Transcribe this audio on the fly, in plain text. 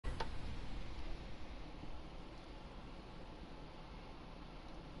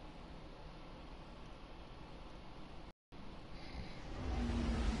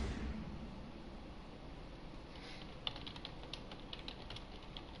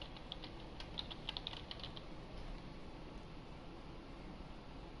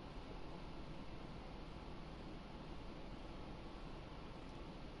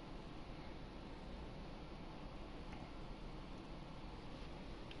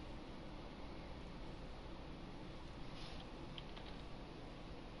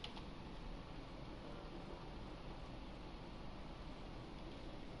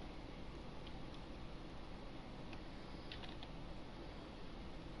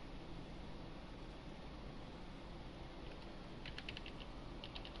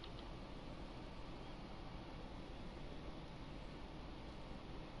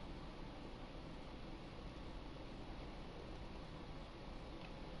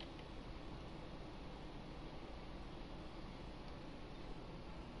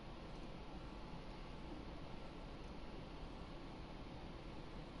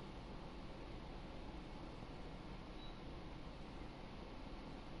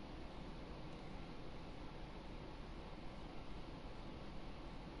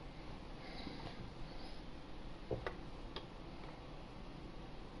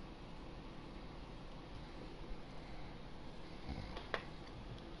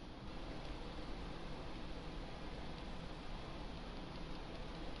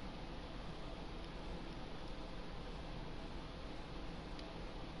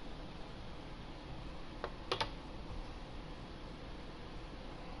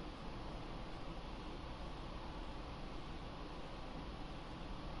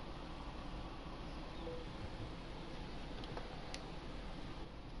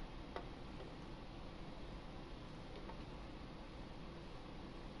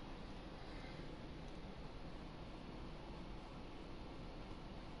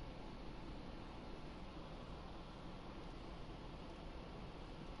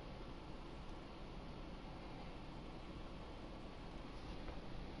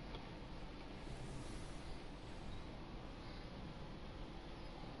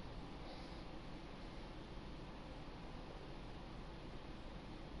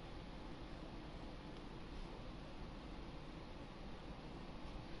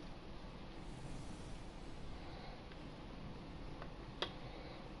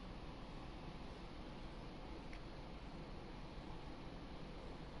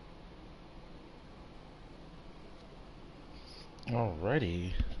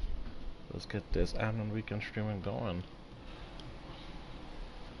Alrighty, let's get this admin weekend streaming going.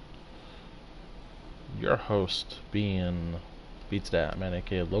 Your host being Beats That Man,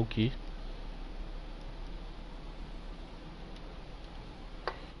 aka Loki.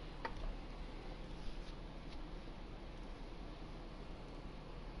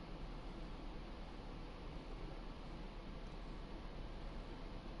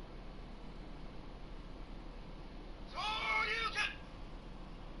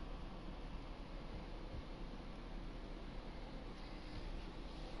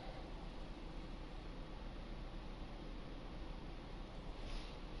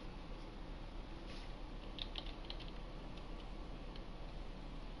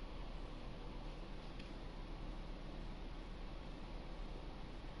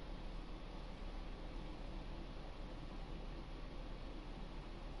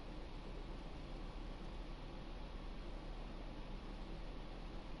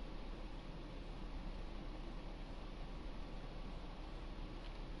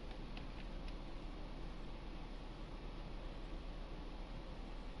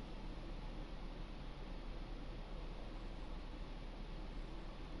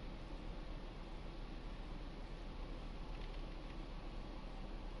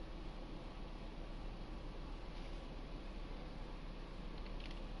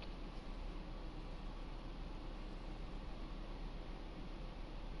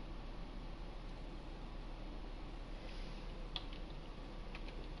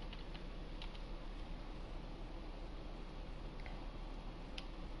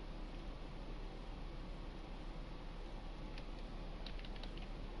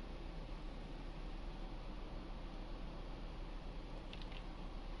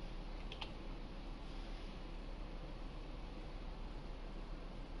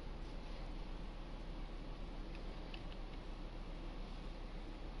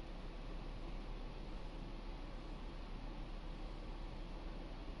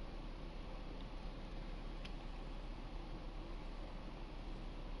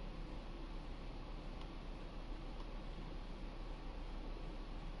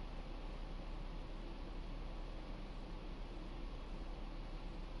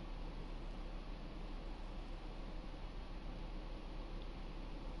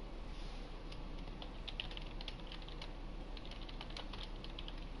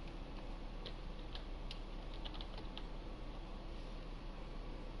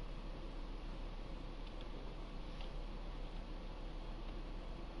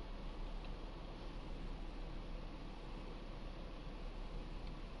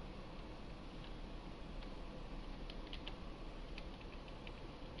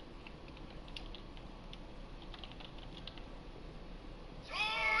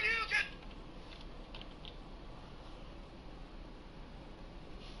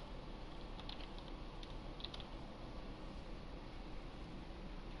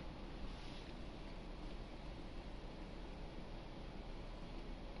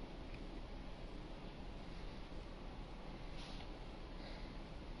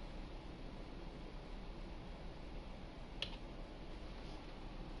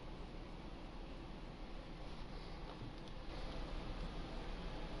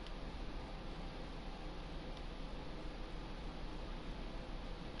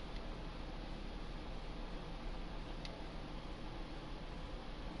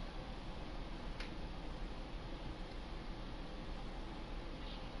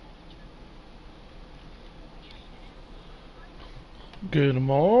 Good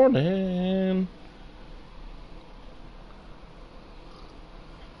morning.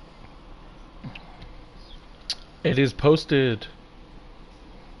 It is posted.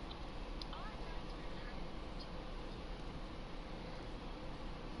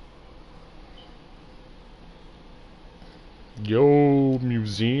 Yo,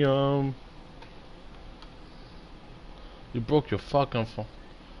 museum. You broke your fucking phone.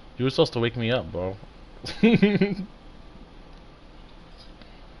 You were supposed to wake me up, bro.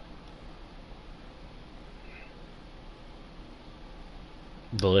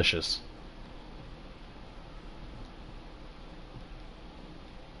 Delicious.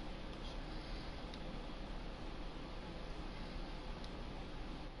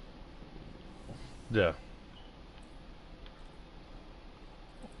 Yeah.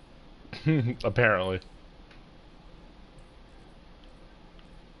 Apparently.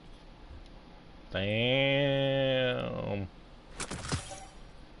 Damn.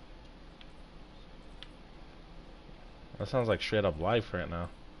 That sounds like straight up life right now.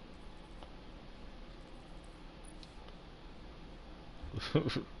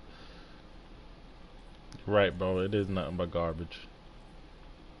 right, bro. It is nothing but garbage.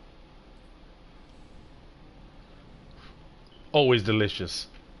 Always delicious.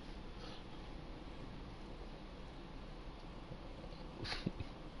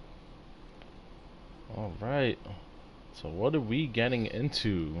 All right. So what are we getting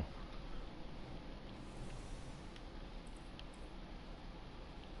into?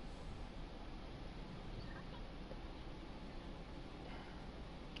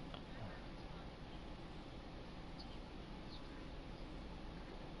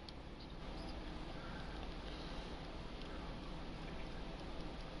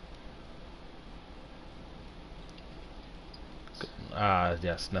 Ah,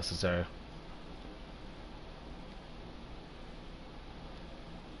 yes, necessary.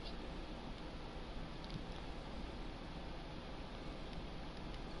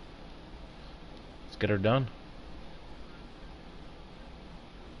 Let's get her done.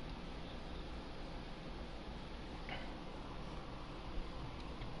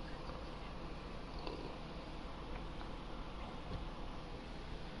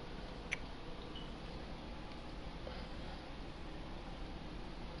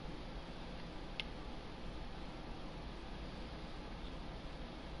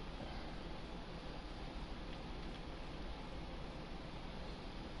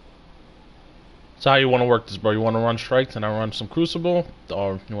 So how you want to work this, bro? You want to run strikes and I run some crucible,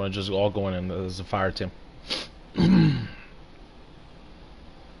 or you want to just all go in as a fire team?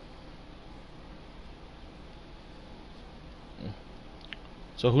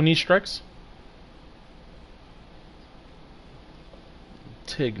 So who needs strikes?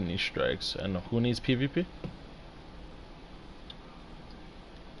 Tig needs strikes, and who needs PvP?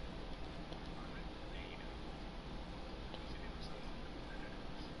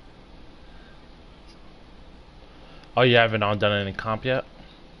 Oh, you haven't done any comp yet?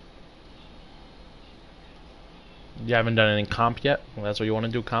 You haven't done any comp yet? Well, that's what you want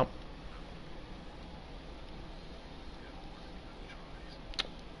to do, comp?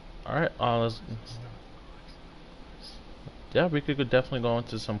 Alright, yeah, we could definitely go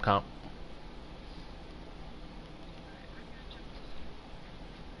into some comp.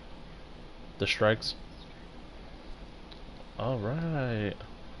 The strikes. Alright.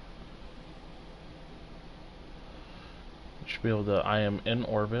 Should be able to, I am in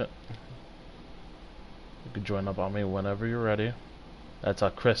orbit. You can join up on me whenever you're ready. That's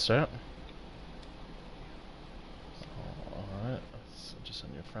Chris, right? Alright, so just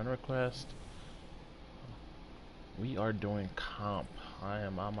send your friend request. We are doing comp. I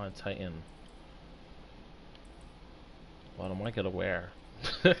am on my Titan. What am I gonna wear?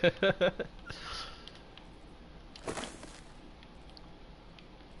 Alright.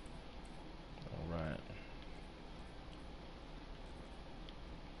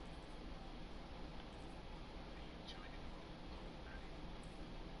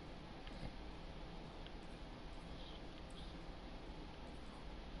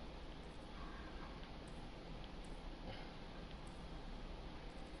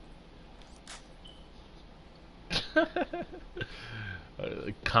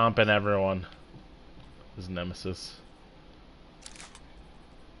 Comping everyone. His nemesis.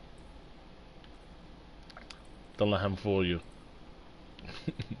 Don't let him fool you.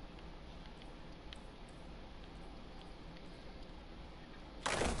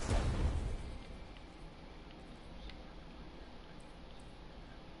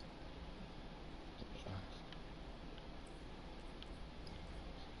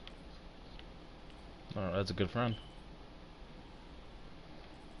 Oh, that's a good friend.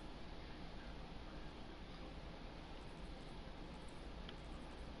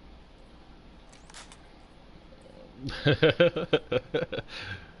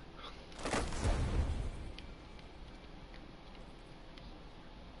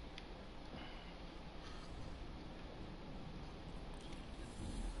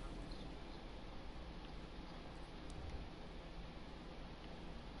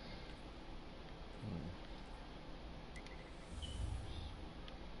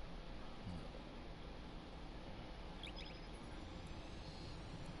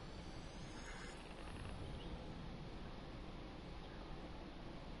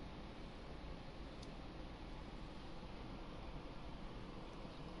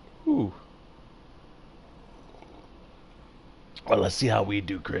 Ooh. Well, let's see how we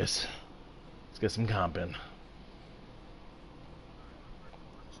do, Chris. Let's get some comping.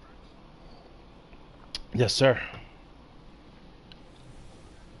 Yes, sir.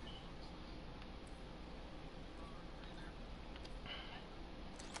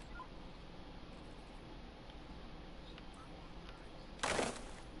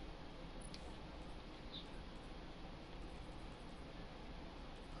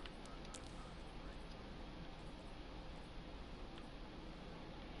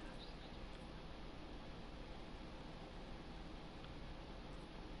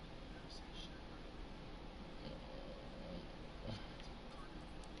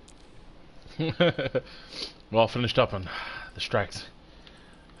 We're all finished up on the strikes.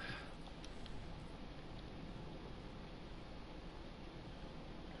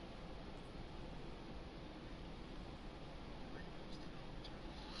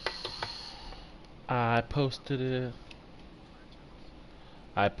 I posted it.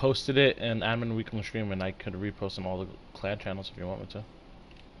 I posted it in Admin Weekly Stream, and I could repost on all the clan channels if you want me to.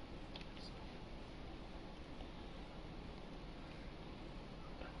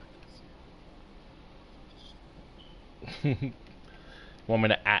 Want me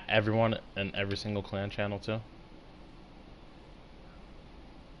to at everyone in every single clan channel too?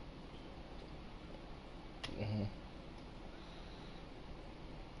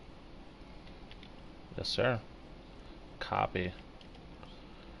 Yes, sir. Copy.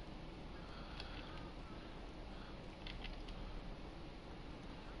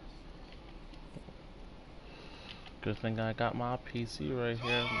 Good thing I got my PC right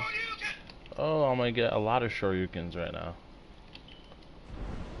here. Oh, I'm gonna get a lot of Shoryukens right now.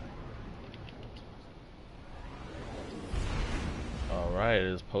 Alright, it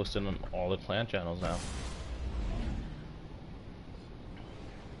is posted on all the clan channels now.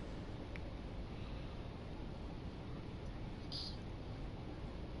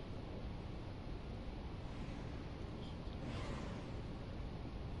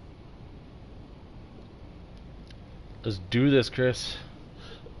 Let's do this, Chris.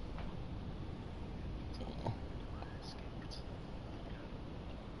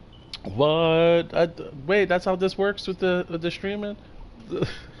 What? Wait, that's how this works with the streaming?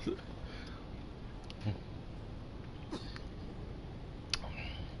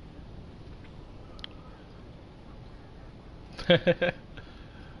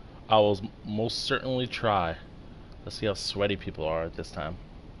 I will most certainly try. Let's see how sweaty people are at this time.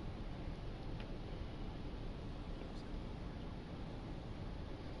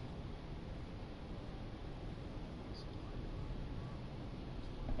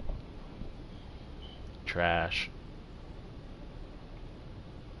 Trash.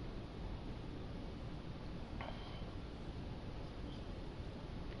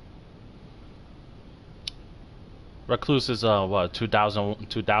 Recluse is what,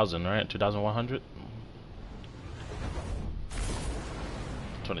 2000, right? 2100?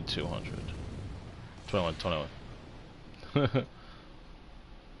 2200. 21.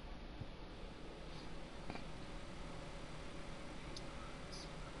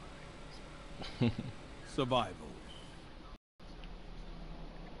 Survival.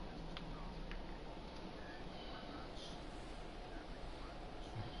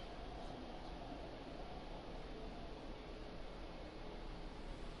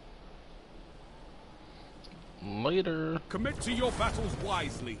 Later. Commit to your battles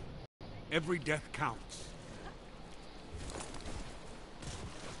wisely. Every death counts.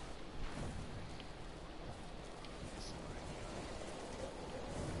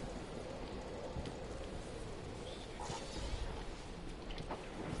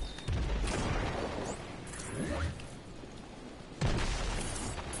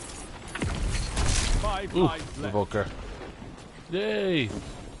 Ooh, Revoker. Yay!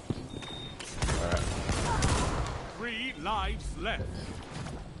 Alright. 3 lives left.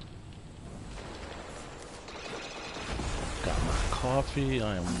 Got my coffee.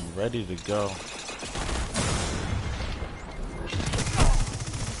 I am ready to go.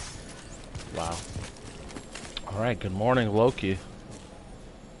 Wow. Alright, good morning, Loki.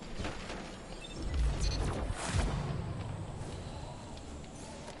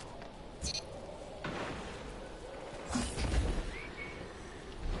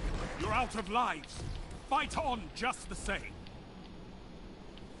 You're out of lives. Fight on just the same.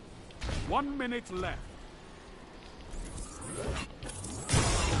 1 minute left.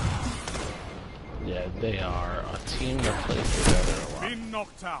 Yeah, they are a team that plays together a lot. Been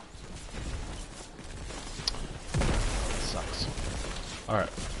knocked out. Sucks. Alright.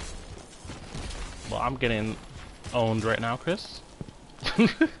 Well, I'm getting owned right now, Chris.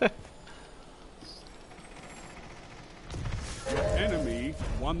 Enemy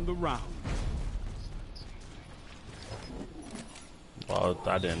won the round. Well,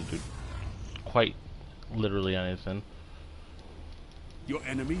 I didn't do quite literally anything. Your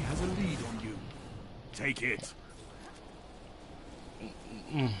enemy has a lead on you. Take it.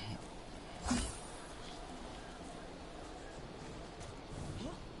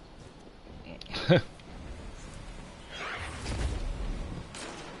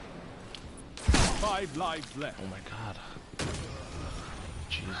 5 lives left. Oh my god.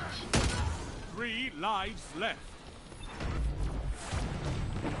 Jesus. 3 lives left.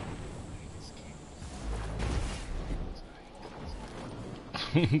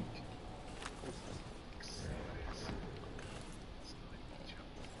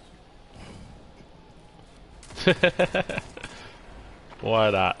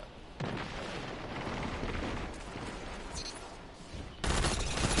 Why not?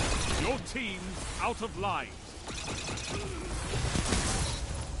 Your team's out of lives.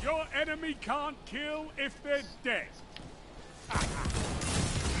 Your enemy can't kill if they're dead.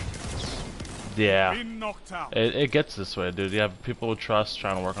 Yeah. Been knocked out. It gets this way, dude. You have people with trust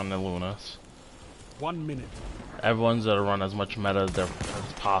trying to work on their Lunas. 1 minute. Everyone's gonna run as much meta as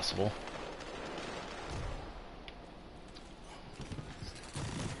possible.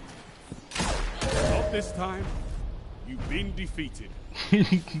 Not this time. You've been defeated.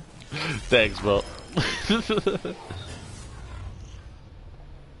 Thanks, bro.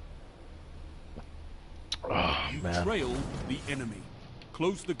 Oh, man. Trail the enemy.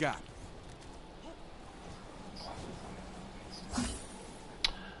 Close the gap.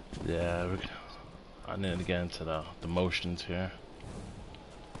 Yeah, I need to get into the motions here.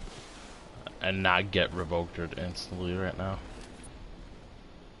 And not get revoked instantly right now.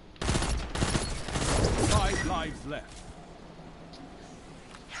 5 lives left.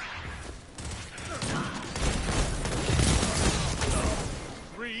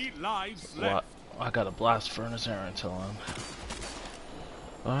 3 lives left. What? I got a blast furnace here until I'm.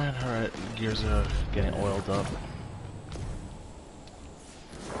 Alright, gears are getting oiled up.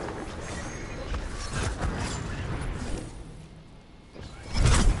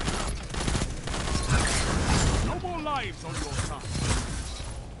 No more lives on your side.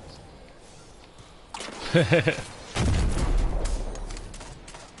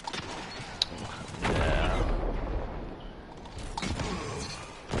 Yeah.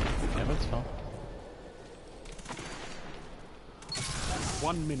 Yeah, that's fine.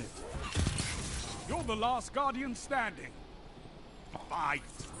 1 minute. You're the last Guardian standing. Fight.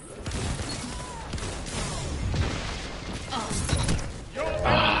 Your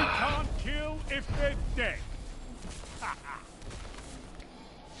enemy can't kill if they're dead.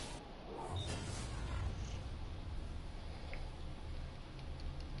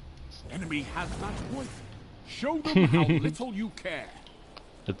 Enemy has match point. Show them how little you care.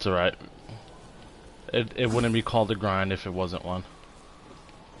 It's alright. It wouldn't be called a grind if it wasn't one.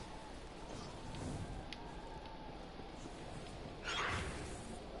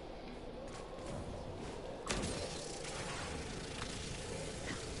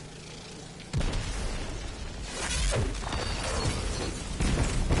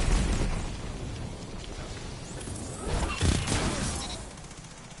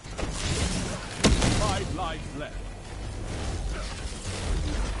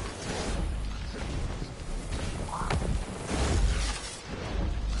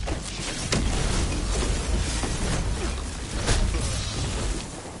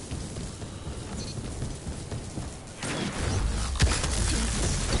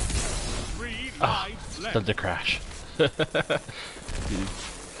 Left. That's a crash.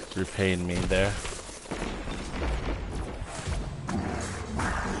 You're paying me there.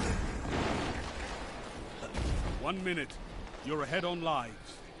 One minute. You're ahead on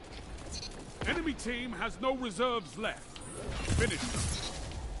lives. Enemy team has no reserves left. Finish them.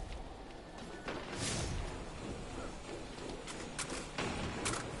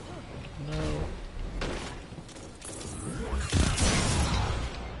 No.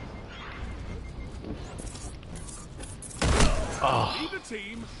 Oh. Either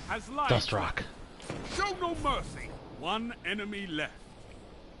team has lives. Dust rock. Show no mercy. One enemy left.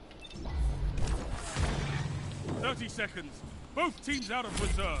 30 seconds. Both teams out of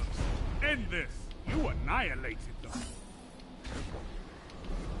reserves. End this. You annihilated them.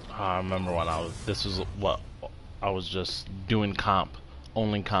 I remember when this was what I was just doing comp,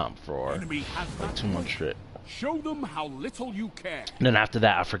 only comp for Enemy has that 2 months straight. Show them how little you care. And then after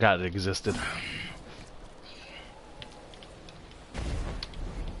that, I forgot it existed.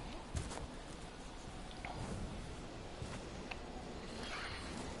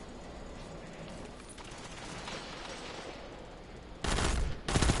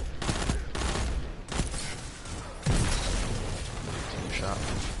 Shot.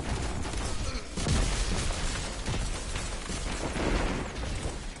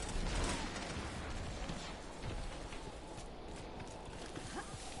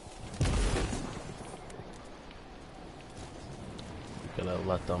 Gotta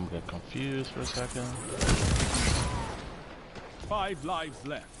let them get confused for a second. 5 lives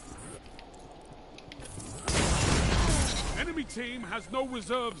left. Enemy team has no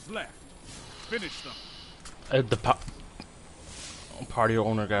reserves left. Finish them. The party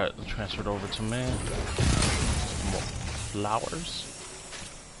owner got transferred over to me. Flowers.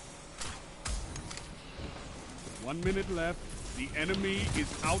 1 minute left. The enemy is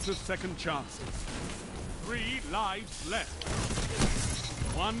out of second chances. 3 lives left.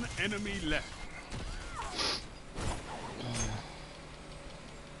 1 enemy left.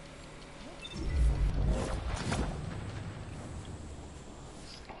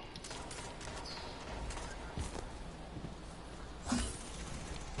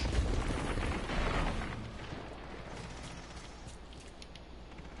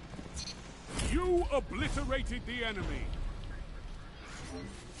 You obliterated the enemy.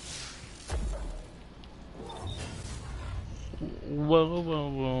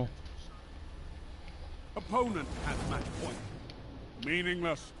 Whoa. Opponent has match point.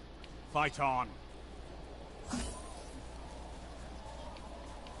 Meaningless. Fight on.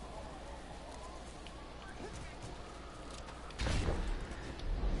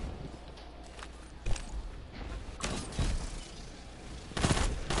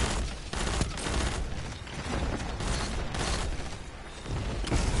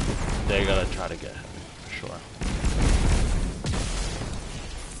 They gotta try to get him, for sure.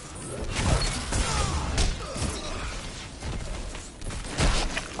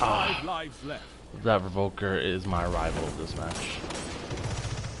 Five lives left. That Revoker is my rival of this match.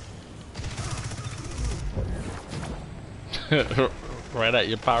 Right at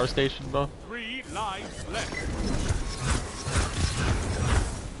your power station, bro. 3 lives left.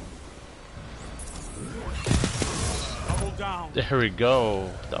 Double down. There we go.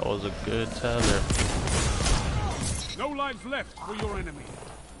 That was a good tether. No lives left for your enemy.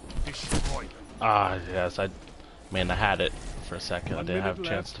 Destroy them. Ah, yes. I had it for a second. I 1 didn't have a minute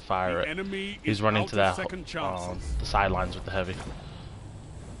chance left. to fire The it. enemy He's is running out to of that second chances. the sidelines with the heavy.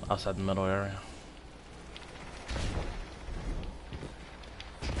 Outside the middle area.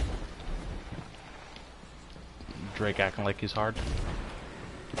 Drake acting like he's hard.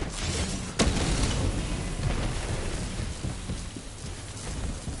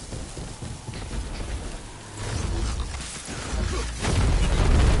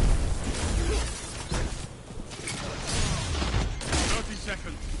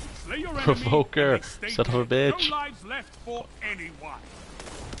 Provoker, son of a bitch. No lives left for anyone.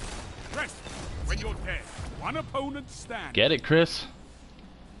 Rest when you're dead. One opponent stands. Get it, Chris.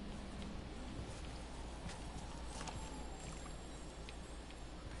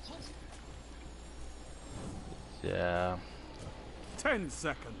 Yeah. 10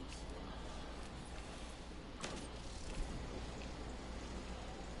 seconds.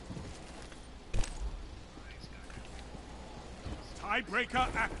 Tiebreaker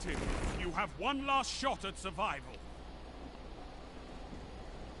active. You have one last shot at survival.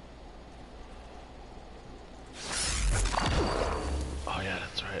 Oh yeah,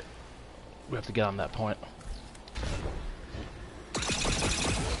 that's right. We have to get on that point.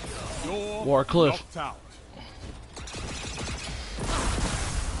 You're Warcliffe. knocked out.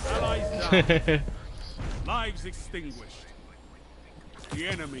 Allies down. Lives extinguished. The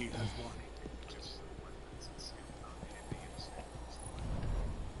enemy has won.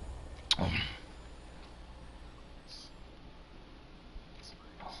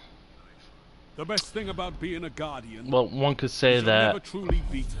 The best thing about being a guardian, Well, one could say you're never that truly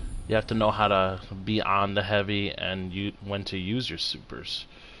beaten. you have to know how to be on the heavy and when to use your supers.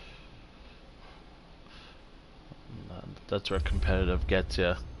 That's where competitive gets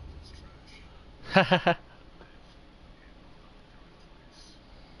you.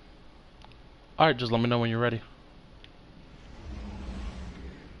 Alright, just let me know when you're ready.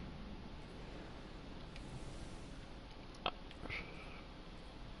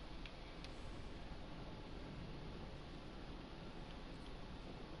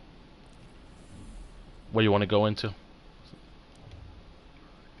 What do you want to go into?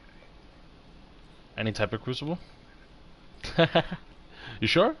 Any type of crucible? You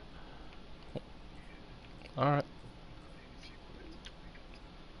sure? Alright.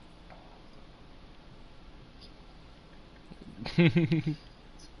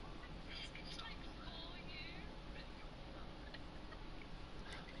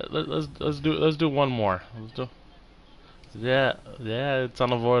 Let's do one more. Yeah, it's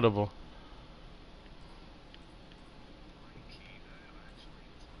unavoidable.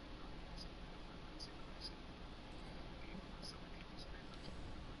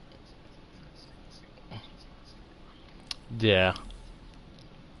 Yeah.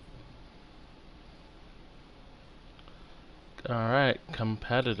 Alright,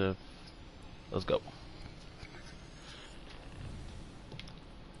 competitive. Let's go.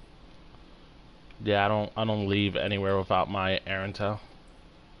 Yeah, I don't leave anywhere without my air intel.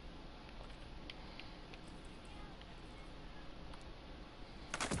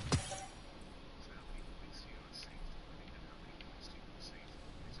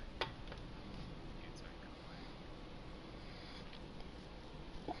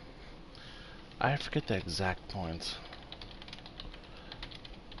 I forget the exact points.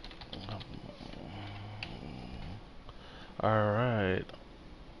 Alright.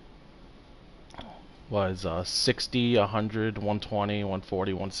 Was 60, 100, 120,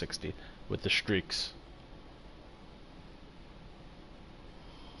 140, 160 with the streaks.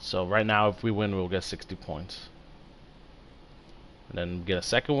 So right now if we win we'll get 60 points. And then get a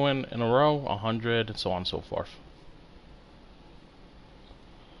second win in a row, 100, and so on and so forth.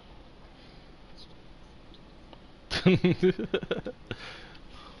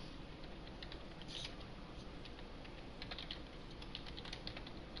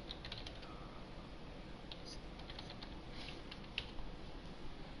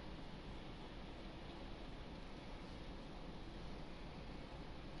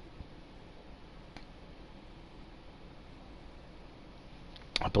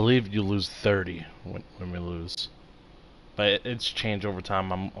 I believe you lose 30 when we lose. But it's changed over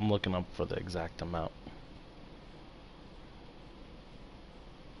time. I'm looking up for the exact amount.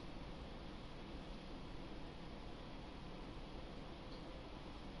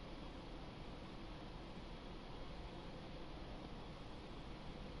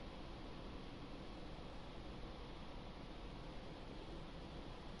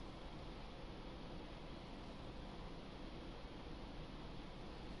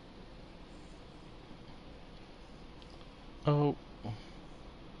 Oh.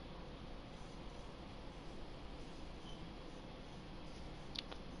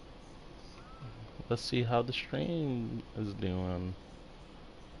 Let's see how the stream is doing.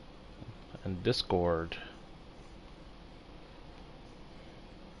 And Discord.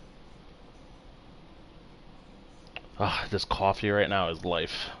 Ah, this coffee right now is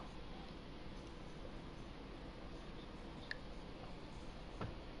life.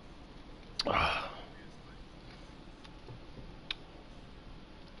 Ah.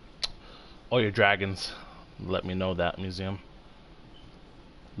 Oh, your dragons. Let me know that, museum.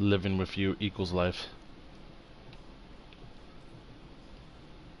 Living with you equals life.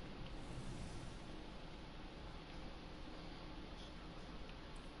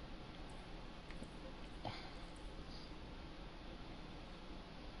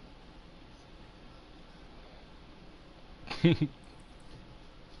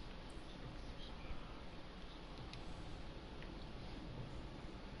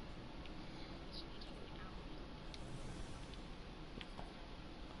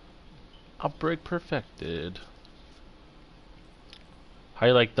 Outbreak perfected. How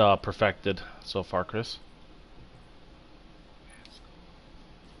you like the perfected so far, Chris?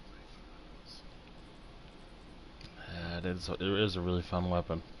 Yeah, it is a really fun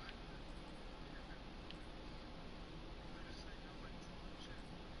weapon.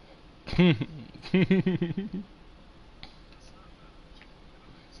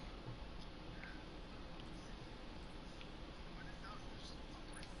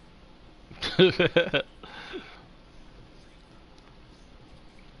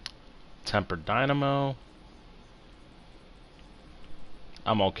 Tempered dynamo.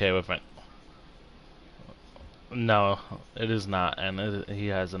 I'm okay with it. No, it is not, and he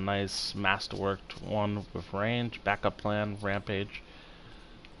has a nice masterworked one with range, backup plan, rampage,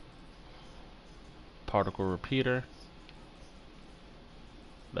 particle repeater.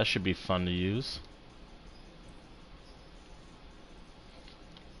 That should be fun to use.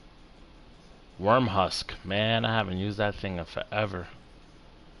 Worm husk, man, I haven't used that thing in forever.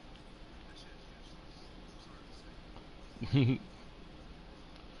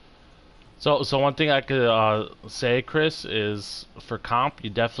 So one thing I could say, Chris, is for comp,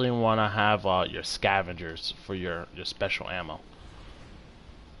 you definitely want to have your scavengers for your special ammo,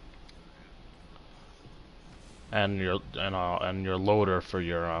 and your loader for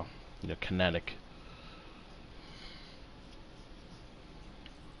your kinetic.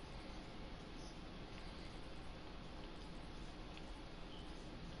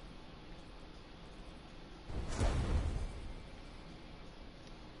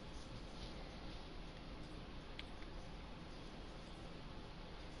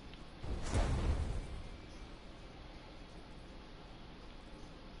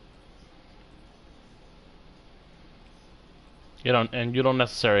 You don't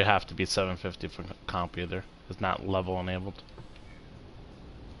necessarily have to be 750 for comp either. It's not level enabled.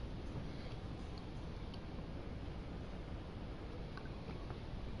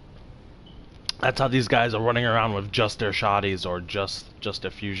 That's how these guys are running around with just their shotties or just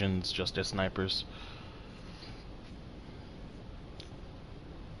their fusions, just their snipers.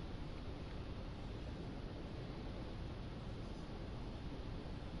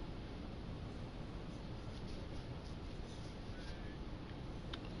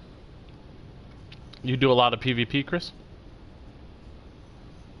 You do a lot of PvP, Chris?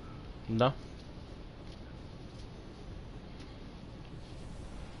 No?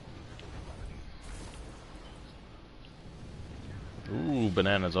 Ooh,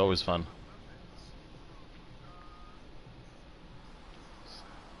 banana's always fun.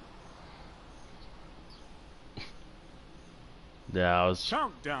 Yeah, I was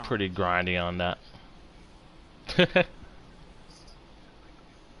Countdown. pretty grindy on that.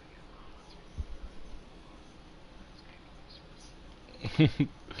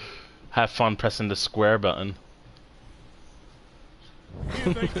 Have fun pressing the square button.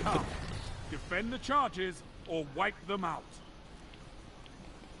 Here they come. Defend the charges or wipe them out.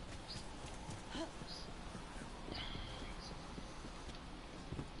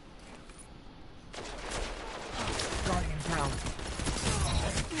 Guardian down.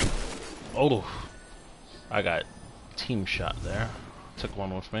 Oh, I got team shot there. Took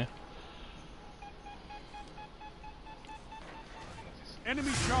one with me.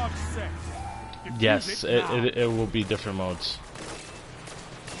 Enemy charge set. Defuse Yes, it now. it will be different modes.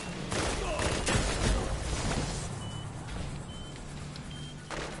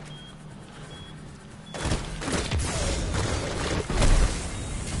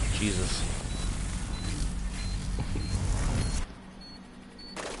 Jesus.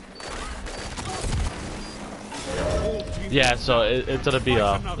 Yeah, so it's gonna be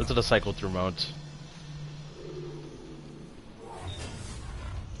it's gonna cycle through modes.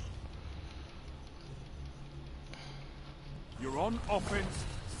 You're on offense.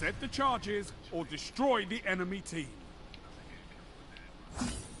 Set the charges or destroy the enemy team.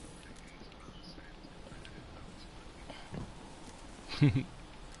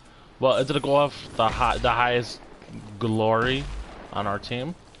 Well, it's gonna go off the highest glory on our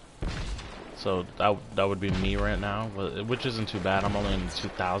team. So that would be me right now, which isn't too bad. I'm only in the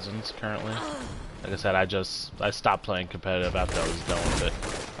 2000s currently. Like I said, I stopped playing competitive after I was done with it.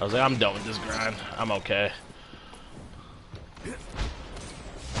 I was like, I'm done with this grind. I'm okay.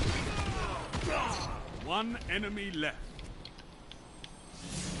 One enemy left.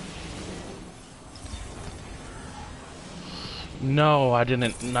 No, I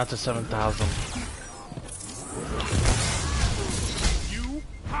didn't. Not to 7,000. You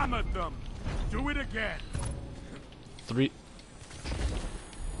hammered them. Do it again. 3.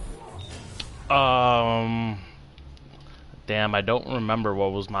 Damn, I don't remember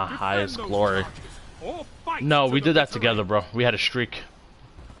what was my highest Defend those glory. charges or fight No, to we the did that victory. together, bro. We had a streak.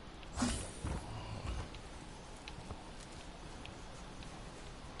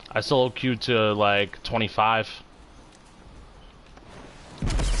 I solo queued to like 25.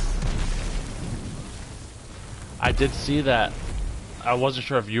 I did see that. I wasn't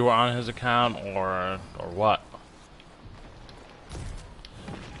sure if you were on his account or what.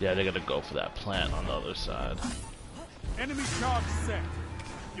 Yeah, they're gonna go for that plant on the other side. Enemy charge set.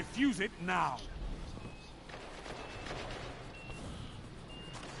 Defuse it now.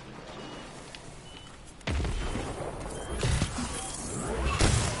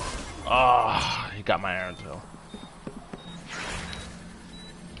 Ah, he got my iron tail.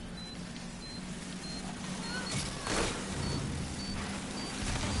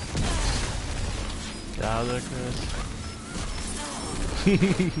 Get out of there, Chris.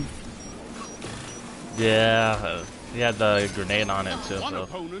 Yeah, he had the grenade on it too, so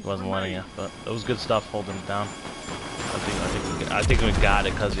it wasn't letting you. But it was good stuff holding it down. I think we got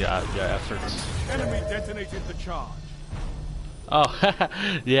it because of your efforts. Enemy detonated the charge. Oh,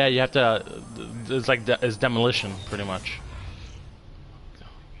 yeah, you have to. It's like it's demolition, pretty much.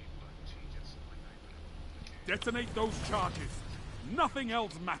 Detonate those charges. Nothing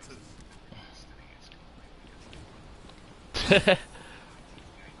else matters.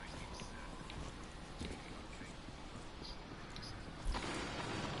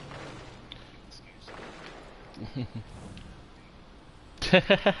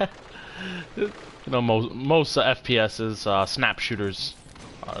 You know, most FPSs, snap shooters,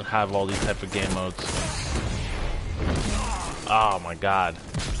 have all these type of game modes. Oh my god.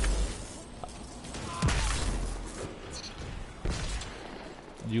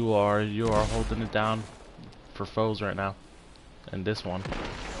 You are holding it down for foes right now. And this one.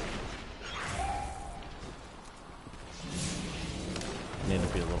 Need to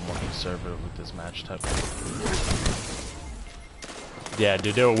be a little more conservative with this match type. Yeah,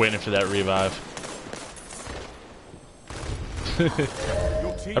 dude, they were waiting for that revive.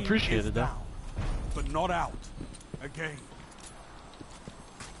 Your team Appreciated is that. down, but not out. Again.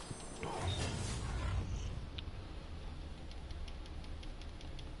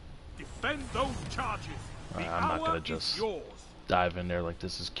 Defend those charges. The I'm not hour gonna is just yours. dive in there like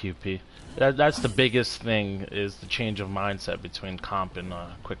this is QP. That's the biggest thing, is the change of mindset between comp and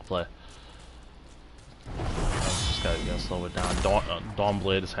quick play. Just gotta slow it down.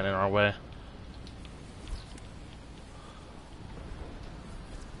 Dawnblade is heading our way.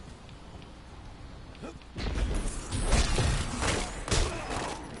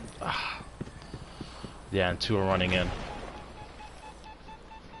 Yeah, and 2 are running in.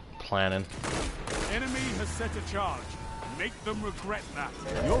 Planning. Enemy has set a charge. Make them regret that.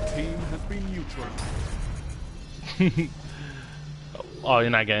 Your team has been neutralized. Oh,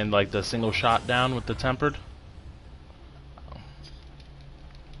 you're not getting like the single shot down with the tempered?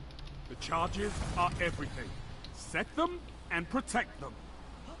 The charges are everything. Set them and protect them.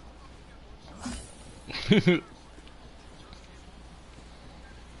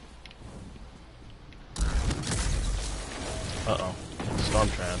 Uh-oh. Storm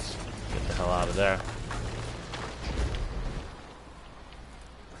Trance. Get the hell out of there.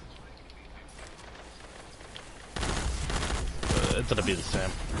 It's gonna be the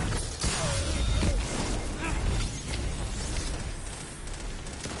same.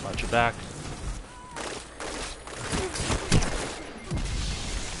 Watch your back.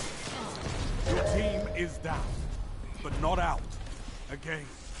 Your team is down, but not out. Again.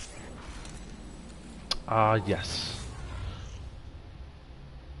 Yes.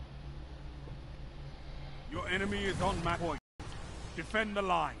 Your enemy is on match point. Defend the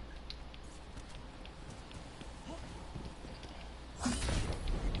line.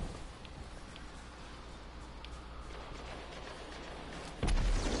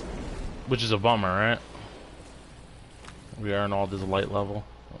 Which is a bummer, right? We are in all this light level.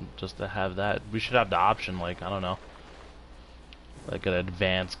 Just to have that. We should have the option, like, I don't know. Like an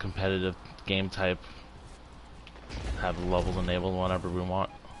advanced competitive game type. Have the levels enabled whenever we want.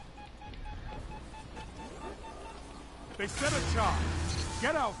 They set a charge.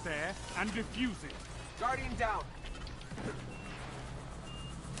 Get out there and defuse it. Guardian down.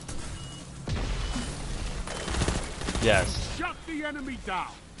 Yes. Shut the enemy down.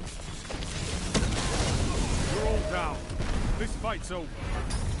 You're all down. This fight's over.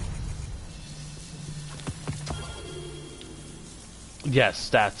 Yes,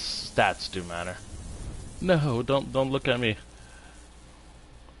 stats do matter. No, don't look at me.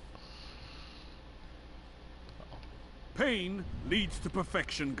 Pain leads to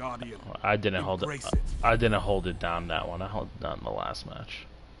perfection, Guardian. I didn't hold it. Embrace it. I didn't hold it down that one. I held it down in the last match.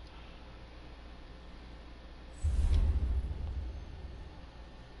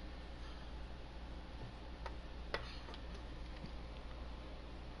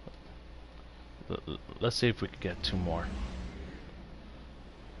 Let's see if we can get 2 more.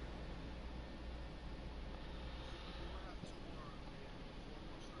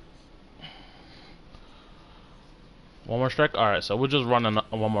 One more strike? Alright, so we'll just run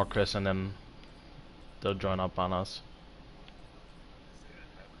one more Chris and then they'll join up on us.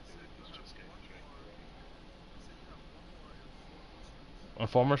 And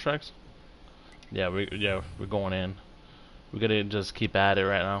 4 more strikes? Yeah, we're going in. We gotta just keep at it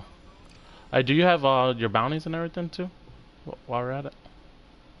right now. Do you have your bounties and everything too? While we're at it?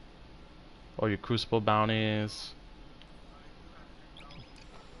 Or your Crucible bounties?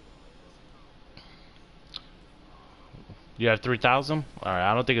 You have 3,000? Alright,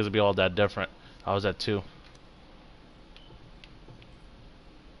 I don't think it's gonna be all that different. I was at 2.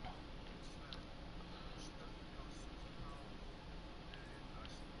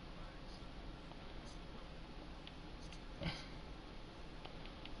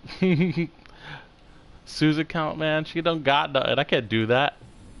 Sue's account, man, she don't got nothing. I can't do that.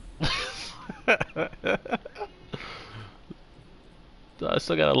 I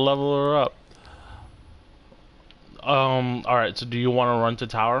still gotta level her up. Alright, so do you want to run to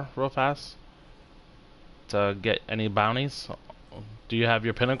tower real fast? To get any bounties? Do you have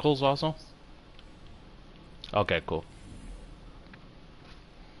your pinnacles also? Okay, cool.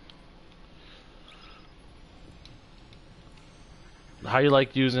 How you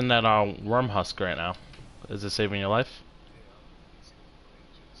like using that worm husk right now? Is it saving your life?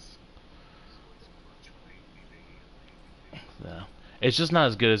 Yeah. It's just not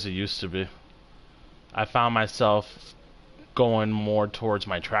as good as it used to be. I found myself going more towards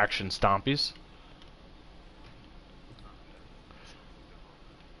my traction stompies.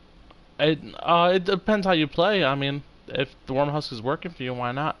 It depends how you play. I mean, if the worm husk is working for you,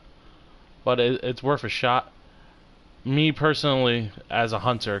 why not? But it's worth a shot. Me personally, as a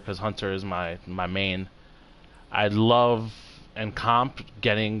hunter, because hunter is my main, I love and comp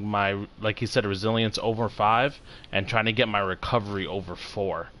getting my, like he said, resilience over 5 and trying to get my recovery over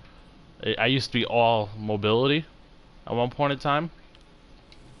 4. I used to be all mobility, at one point in time.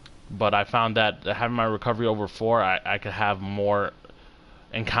 But I found that having my recovery over 4, I could have more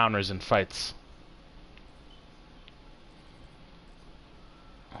encounters and fights.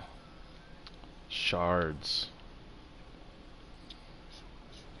 Shards.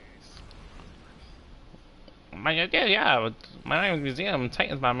 Yeah. My name is Museum.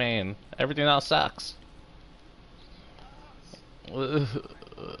 Titan's my main. Everything else sucks.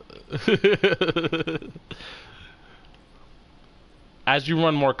 As you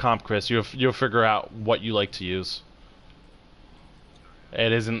run more comp, Chris, you'll figure out what you like to use.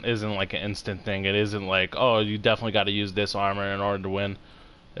 It isn't like an instant thing. It isn't like, oh, you definitely got to use this armor in order to win.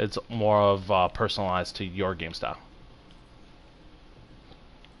 It's more of personalized to your game style.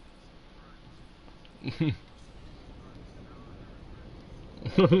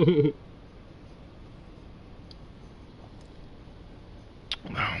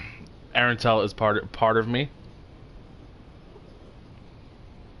 Arantel is part of me.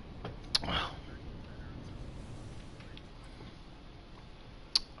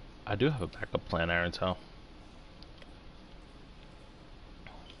 I do have a backup plan, Arantel.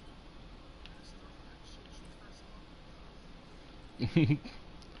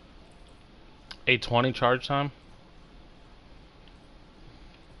 A20 charge time.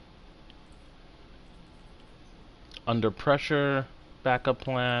 Under pressure, backup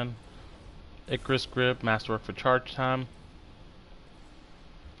plan, Icarus grip, masterwork for charge time.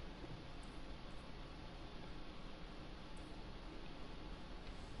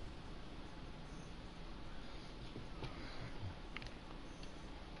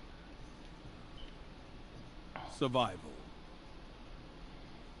 Survival.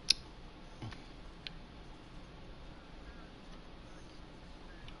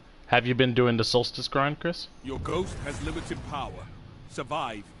 Have you been doing the solstice grind, Chris? Your ghost has limited power.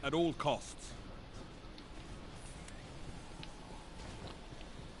 Survive at all costs.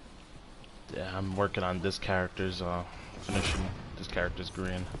 Yeah, I'm working on this character's, finishing this character's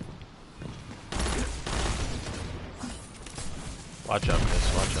green. Watch out,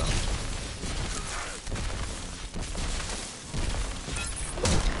 Chris, watch out.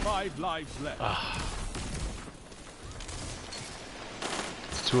 5 lives left.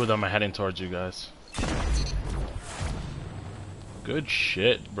 2 of them are heading towards you guys. Good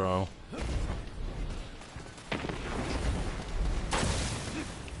shit, bro. Get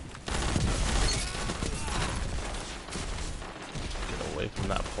away from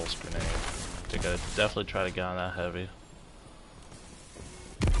that pulse grenade. I think I definitely try to get on that heavy.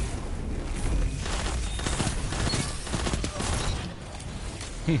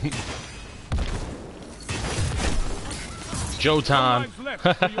 Jotan.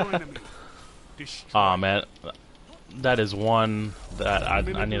 Aw, man. That is one that I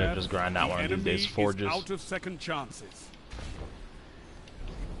need to just grind out one of these days. Forges. Out of second chances.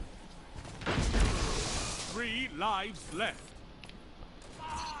 3 lives left.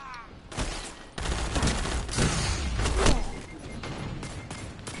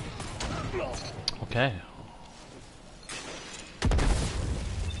 Okay.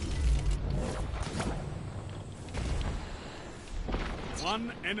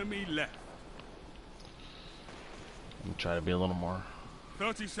 One enemy left. I'm gonna try to be a little more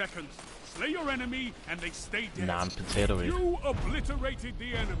 30 seconds. Slay your enemy and they stay dead. non-potato-y. You obliterated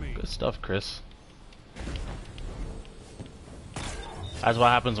the enemy. Good stuff, Chris. That's what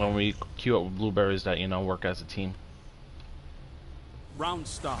happens when we queue up with blueberries that, you know, work as a team. Round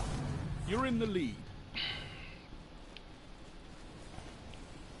start. You're in the lead.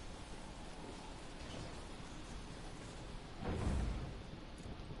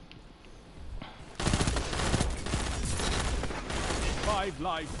 Five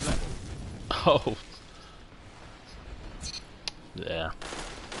lives left. Oh. Yeah.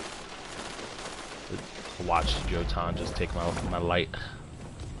 Watch Jotan just take my light.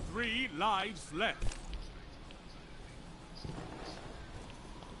 3 lives left.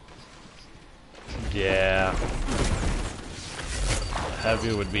 Yeah.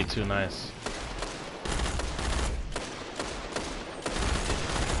 Heavy would be too nice.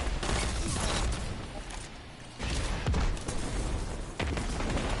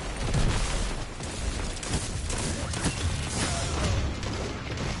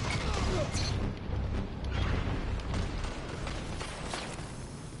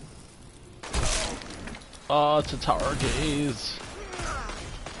 Oh, Tatara gaze.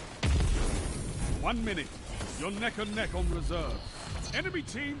 1 minute. You're neck and neck on reserve. Enemy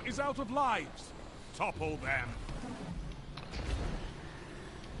team is out of lives. Topple them.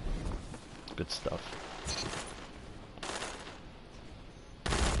 Good stuff.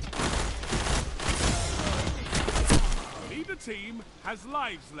 team has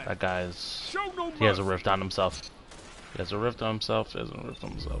lives left. That guy's... Show no He has a mercy. rift on himself. He has a rift on himself. He has a rift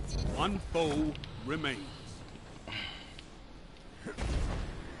on himself. One foe remains.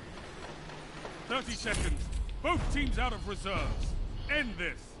 30 seconds. Both teams out of reserves. End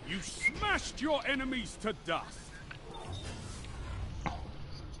this. You smashed your enemies to dust.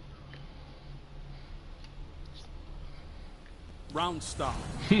 Round start.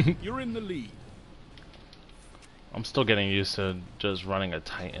 You're in the lead. I'm still getting used to just running a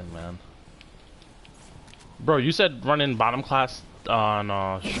Titan, man. Bro, you said running bottom class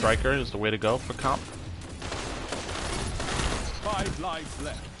on Striker is the way to go for comp? 5 lives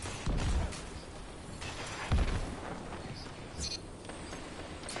left.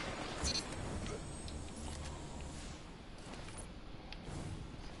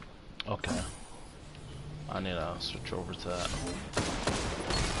 Okay. I need to switch over to that.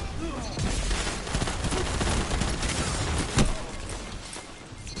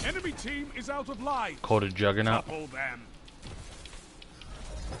 Enemy team is out of lives. Coded Juggernaut. Topple them.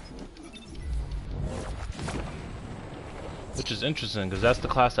 Which is interesting, because that's the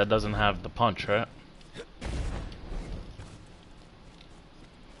class that doesn't have the punch, right?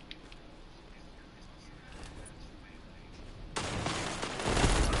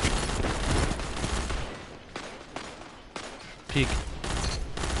 Peek.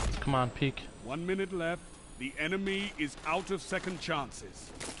 Come on, peek. 1 minute left. The enemy is out of second chances.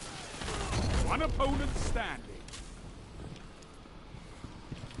 One opponent standing.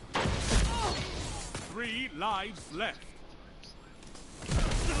 3 lives left.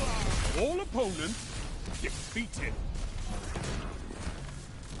 All opponents defeated.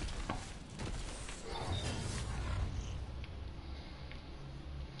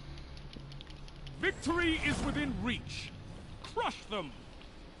 Victory is within reach. Crush them.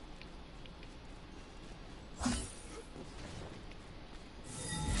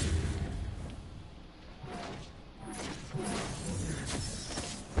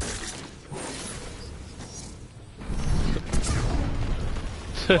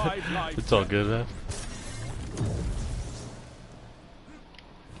 It's all good, man.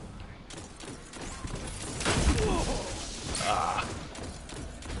 Ah.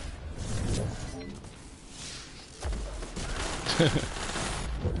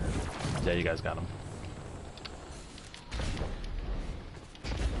 Yeah, you guys got him.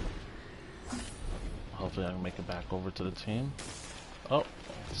 Hopefully I can make it back over to the team. Oh,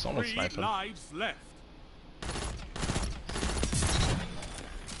 someone's 3 sniping. lives left.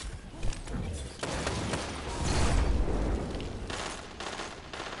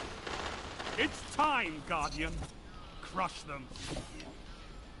 It's time, Guardian. Crush them.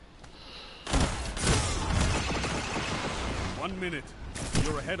 1 minute.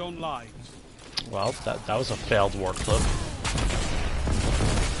 You're ahead on lives. Well, that was a failed war clip.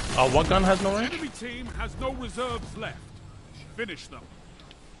 Oh, what gun has no range? Enemy team has no reserves left. Finish them.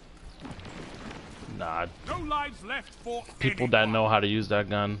 Nah, No lives left for people that anyone. know how to use that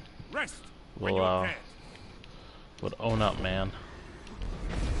gun Rest when will you're dead. would own up, man.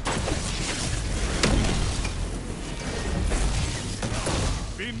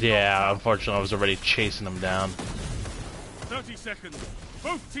 Been Yeah, knocked out. unfortunately, I was already chasing them down. 30 seconds.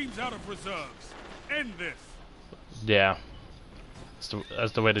 Both teams out of reserves. End this. Yeah,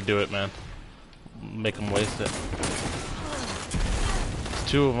 that's the way to do it, man. Make them waste it. It's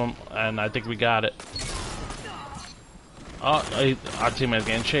 2 of them, and I think we got it. Oh, our teammate's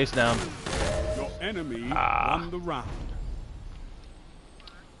getting chased down. Your enemy won the round.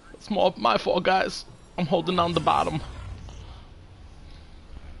 It's more my fault, guys. I'm holding on the bottom.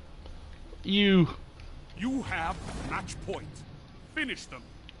 You. You have match point. Finish them.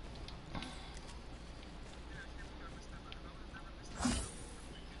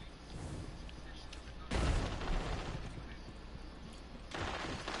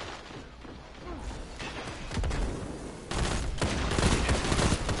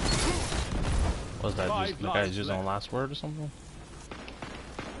 What's that? Five The guy's lives using a left. last word or something?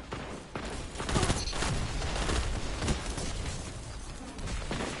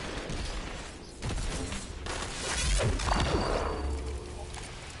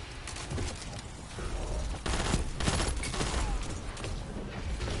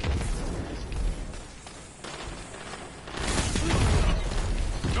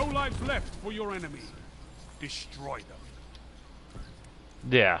 No lives left for your enemy. Destroy them.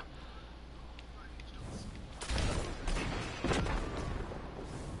 Yeah.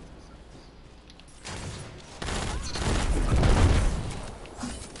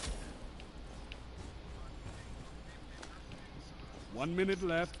 One minute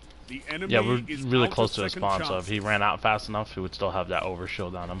left. The enemy Yeah, we're is really out close of to the second spawn, so if he chances. ran out fast enough, he would still have that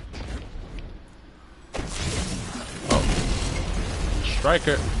overshield on him. Oh.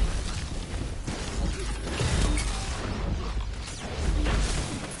 Striker.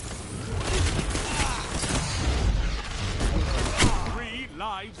 Three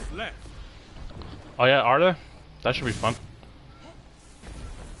lives left. Oh yeah, are there? That should be fun.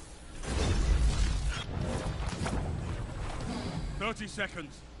 "30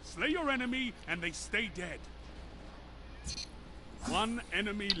 seconds. Slay your enemy and they stay dead. One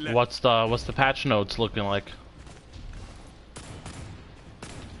enemy left. What's the patch notes looking like?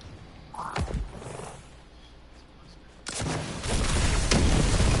 All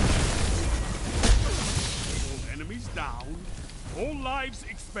enemies down. All lives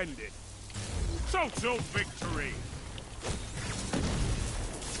expended. Total victory.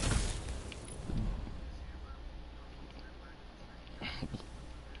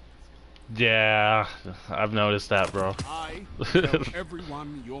 Yeah, I've noticed that, bro. I tell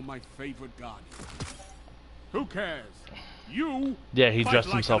everyone you're my favorite guardian. Who cares? You Yeah, he fight dressed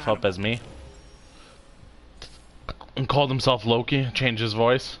like himself an up as me. And called himself Loki, changed his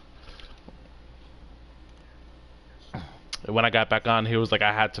voice. When I got back on, he was like,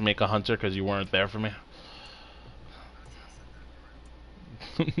 I had to make a hunter because you weren't there for me.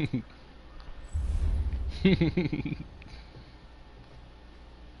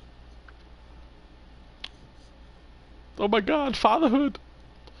 Oh my god, fatherhood!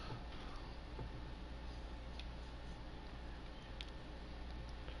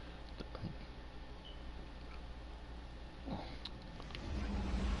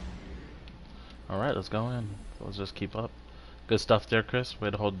 Alright, let's go in. Let's just keep up. Good stuff there, Chris. Way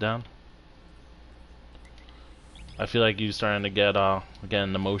to hold down. I feel like you're starting to get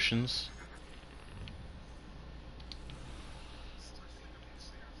getting emotions.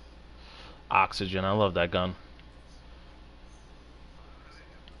 Oxygen, I love that gun.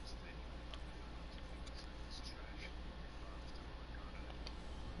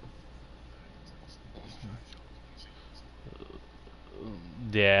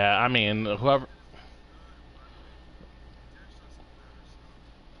 Yeah, I mean, whoever.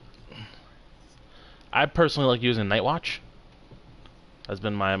 I personally like using Night Watch. Has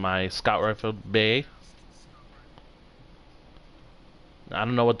been my scout rifle bay. I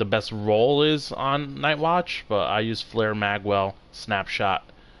don't know what the best role is on Night Watch, but I use Flare Magwell, Snapshot,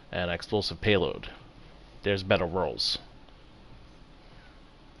 and Explosive Payload. There's better roles.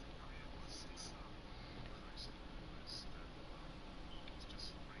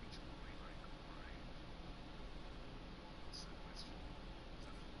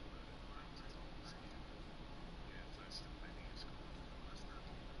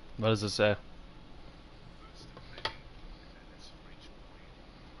 What does it say?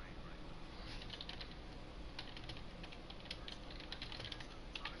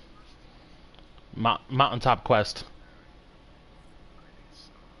 Mountaintop Quest.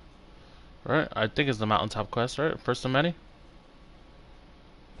 Right? I think it's the Mountaintop Quest, right? First of many?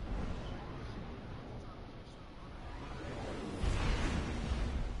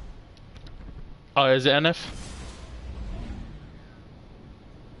 Oh, is it NF?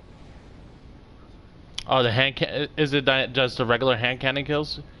 Oh, the hand can. Is it just the regular hand cannon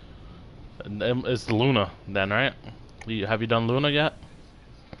kills? It's Luna, then, right? Have you done Luna yet?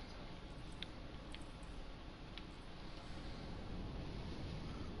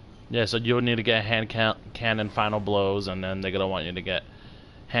 Yeah, so you'll need to get cannon final blows, and then they're gonna want you to get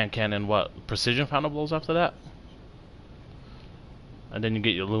hand cannon what? Precision final blows after that? And then you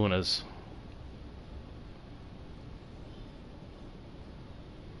get your Lunas.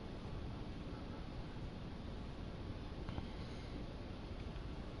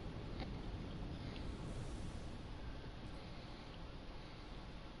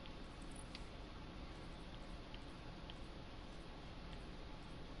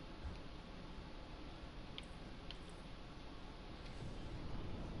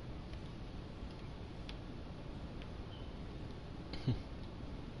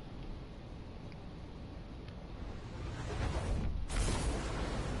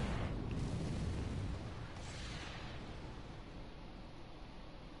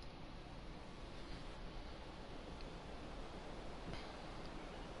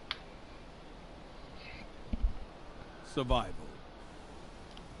 Survival.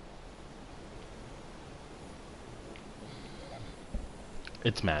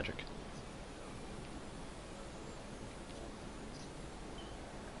 It's magic.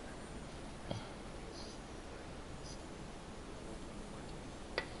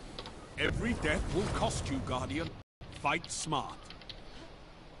 Every death will cost you, Guardian. Fight smart.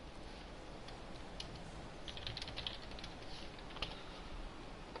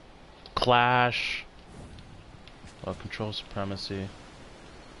 clash. Control supremacy.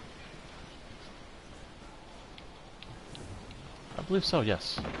 I believe so,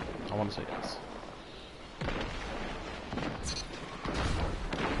 yes. I want to say yes.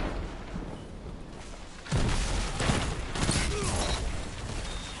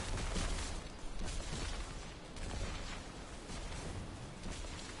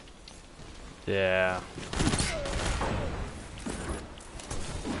 Yeah.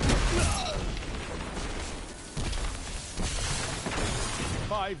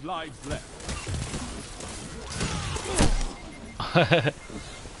 5 lives left.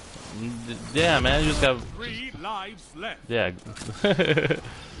 Yeah, man, you just got 3 lives left. yeah.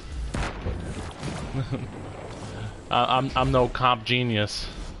 I'm no comp genius.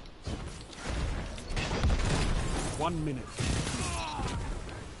 1 minute.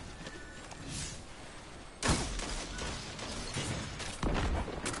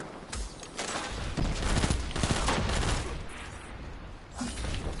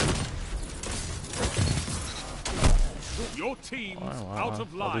 Your team's out of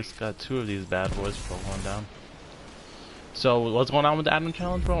At life. least got 2 of these bad boys for one down. So what's going on with the Adam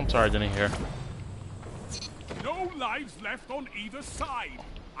challenge, bro? I'm sorry, I didn't hear. No lives left on either side.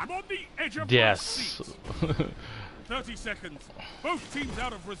 I'm on the edge of my seat. Yes. 30 seconds. Both teams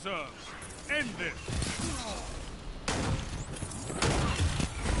out of reserves. End this.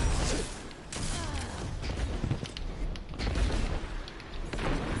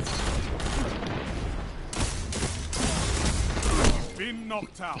 Been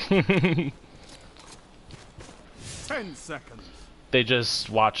knocked out. 10 seconds. They just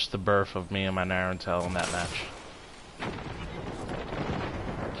watched the birth of me and my Naruto in that match.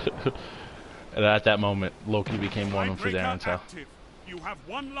 And at that moment, Loki became one for Naruto. Active. You have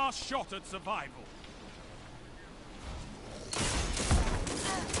one last shot at survival.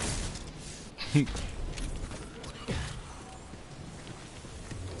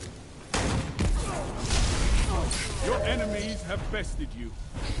 Your enemies have bested you.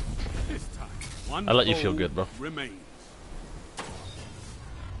 This time, one I let you feel foe good, bro. remains.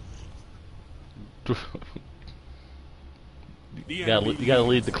 You gotta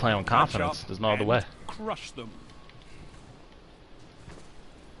lead the clan with confidence. There's no other way. Crush them.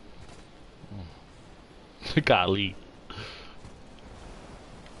 Golly.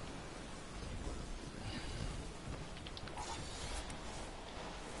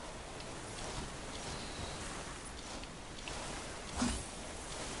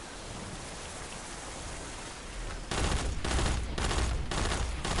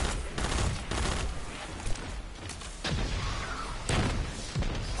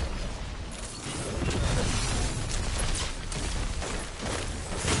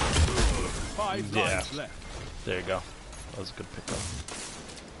 Yeah. Left. There you go. That was a good pickup.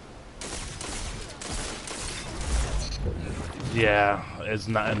 Yeah, it's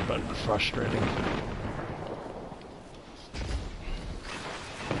nothing but frustrating.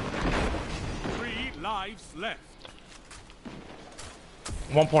 Three lives left.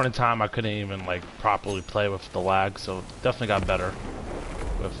 At one point in time, I couldn't even like properly play with the lag, so definitely got better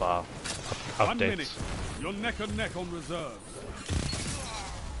with updates. 1 minute. You're neck and neck on reserves.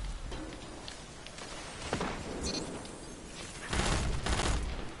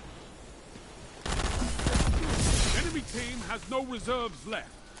 Enemy team has no reserves left.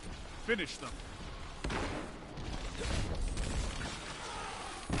 Finish them.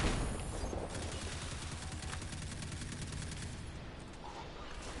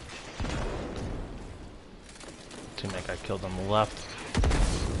 Teammate got killed on the left.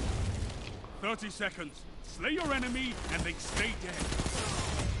 30 seconds. Slay your enemy and they stay dead.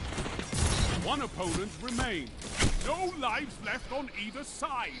 One opponent remains. No lives left on either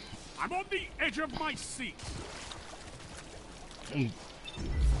side. I'm on the edge of my seat.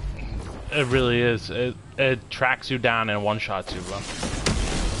 It really is. It tracks you down and one-shots you, bro.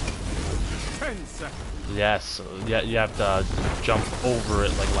 10 seconds. Yes, yeah, you have to jump over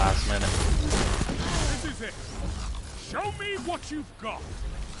it like last minute. This is it. Show me what you've got.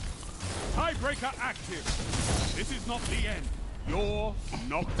 Tiebreaker active. This is not the end. You're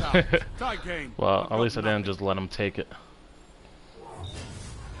knocked out. Tie game. Well, I've at got least I didn't nothing. just let him take it.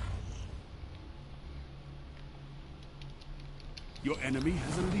 Your enemy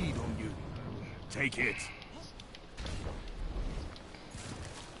has a lead on you. Take it.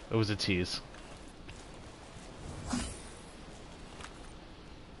 It was a tease.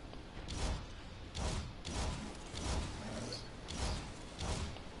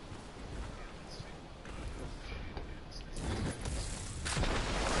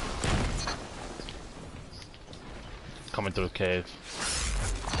 Coming through the cave.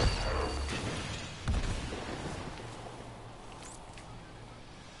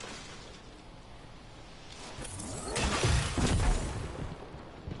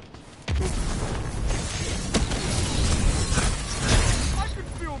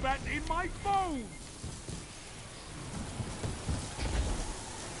 my foes!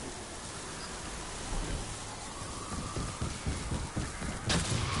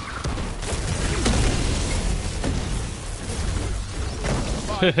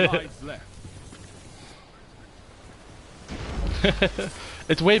 Five lives left.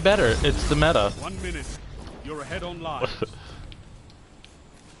 It's way better. It's the meta. 1 minute. You're ahead on lives.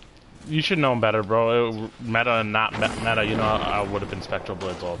 You should know better, bro. Meta and not meta, you know, I would have been Spectral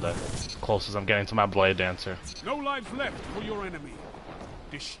Blades all day. As close as I'm getting to my Blade Dancer. No lives left for your enemy.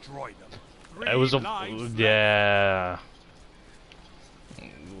 Destroy them. It was a... Lives Yeah.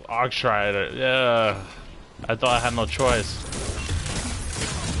 Arc Strider. Yeah. I thought I had no choice.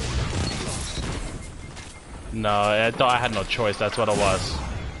 No, I thought I had no choice. That's what it was.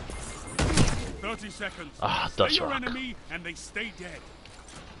 30 seconds. Ah, Stay Dust your Rock. enemy and they stay dead.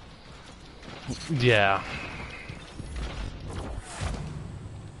 Yeah.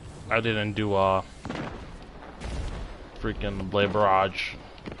 I didn't do freaking Blade Barrage.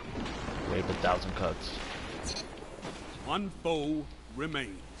 Wave 1,000 cuts. One foe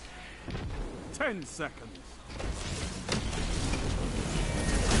remains. 10 seconds.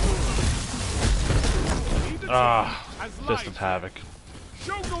 Ah, Has Fist lives of Havoc. left.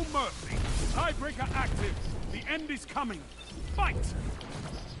 Show no mercy. Tiebreaker active. The end is coming. Fight.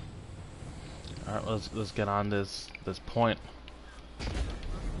 All right, let's get on this point.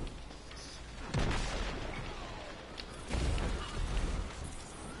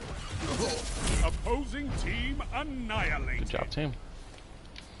 Opposing team annihilated. Good job, team.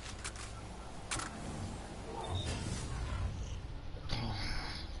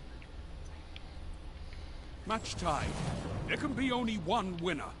 Match tied. There can be only one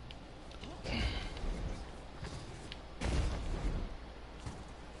winner.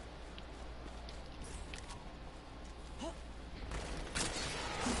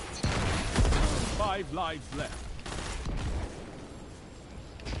 Five lives left.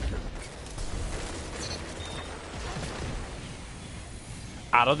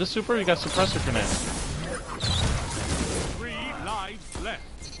 Out of the super, you got suppressor grenade. 3 lives left.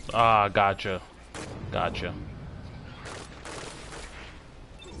 Ah, gotcha. Gotcha.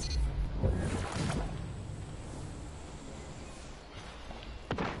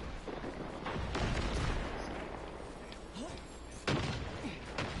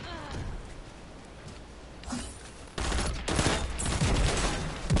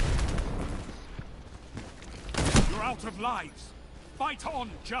 You're out of lives. Fight on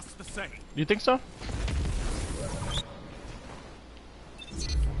just the same. You think so?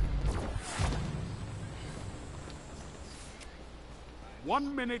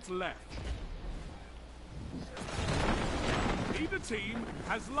 One minute left. Neither team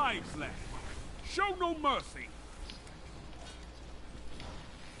has lives left. Show no mercy.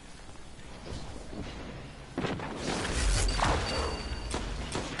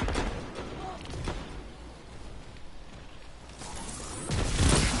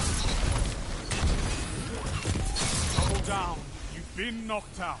 Double down. You've been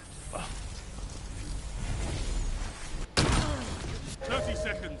knocked out. 30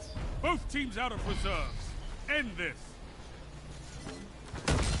 seconds. Both teams out of reserves. End this.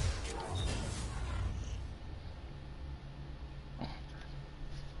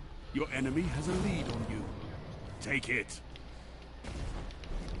 Your enemy has a lead on you. Take it.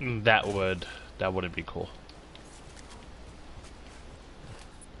 That wouldn't be cool.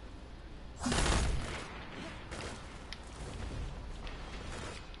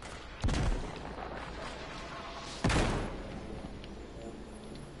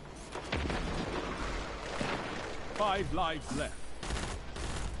 Five lives left.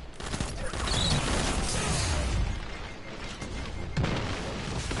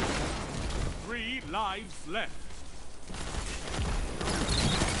 Three lives left.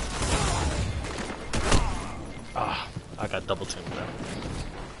 Ah, I got double teamed there.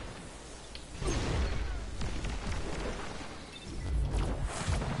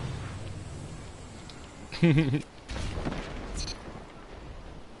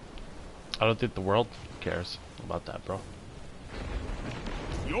 I don't think the world cares about that, bro.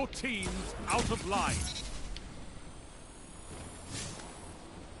 Your team's out of line.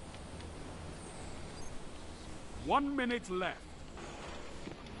 One minute left.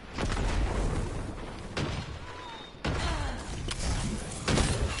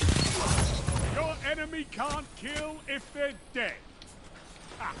 Your enemy can't kill if they're dead.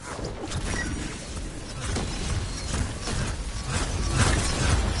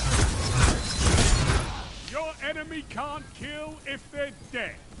 Your enemy can't kill if they're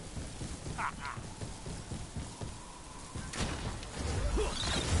dead.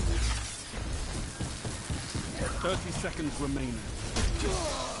 30 seconds remaining.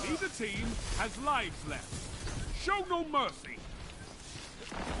 Neither team has lives left. Show no mercy.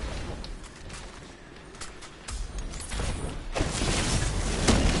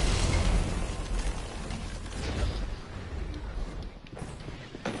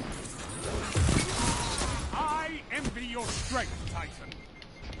 I envy your strength, Titan.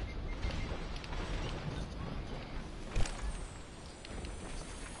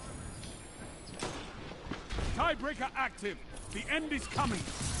 Tiebreaker active. The end is coming.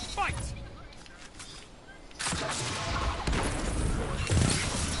 Fight!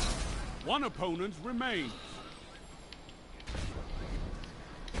 One opponent remains.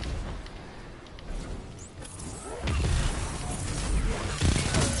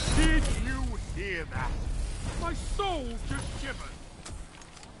 Did you hear that? My soul just shivered.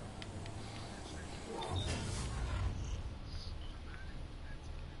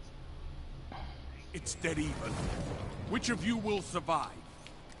 It's dead even. Which of you will survive?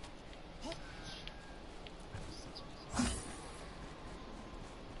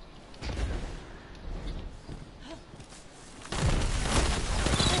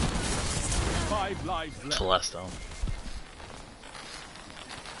 Five lives left. Telesto.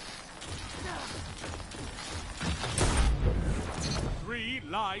 Three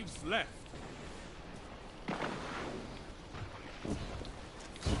lives left.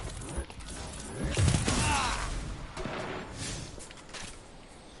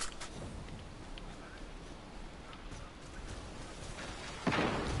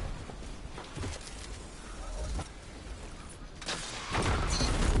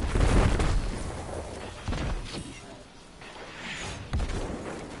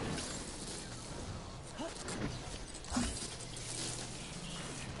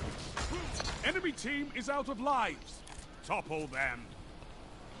 Enemy team is out of lives. Topple them.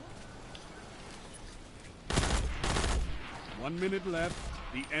 1 minute left.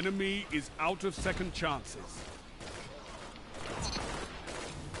 The enemy is out of second chances.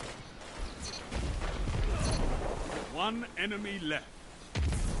 One enemy left.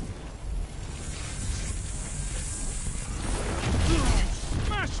 You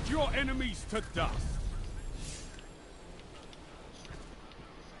smashed your enemies to dust.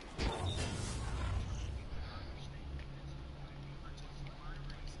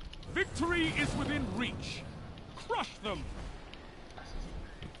 Victory is within reach. Crush them.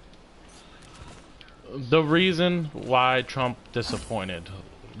 The reason why Trump disappointed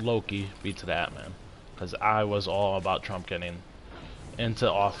Loki beats that, man, because I was all about Trump getting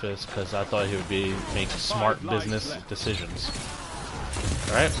into office because I thought he would be making smart business decisions.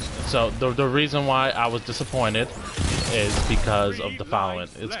 All right, so the reason why I was disappointed is because of the following.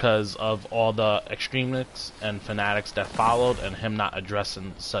 It's because of all the extremists and fanatics that followed and him not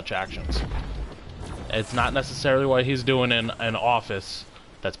addressing such actions. It's not necessarily what he's doing in office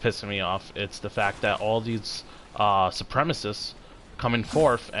that's pissing me off. It's the fact that all these supremacists coming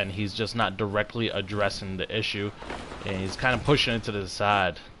forth and he's just not directly addressing the issue, and he's kind of pushing it to the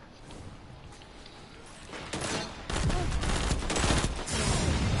side.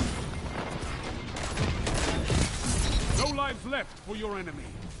 No lives left for your enemy.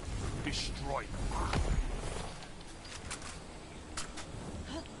 Destroy them.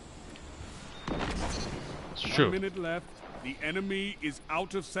 It's true. 1 minute left. The enemy is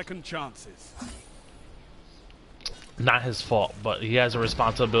out of second chances. Not his fault, but he has a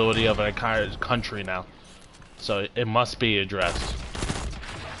responsibility of an entire country now, so it must be addressed.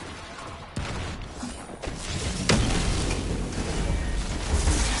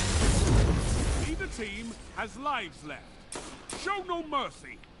 Neither team has lives left. Show no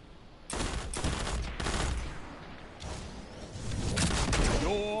mercy.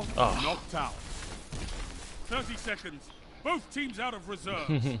 You're knocked out. 30 seconds. Both teams out of reserves.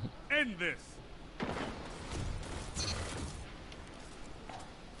 End this.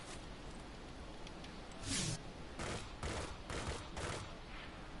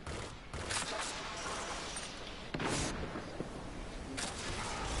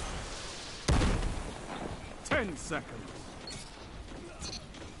 Ten seconds.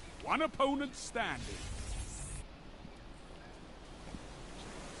 One opponent standing.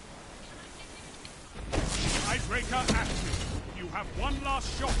 Tiebreaker active. You have one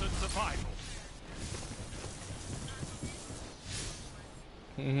last shot at survival.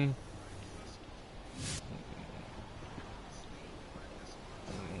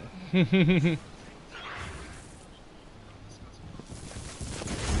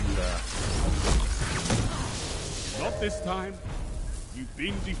 Not this time. You've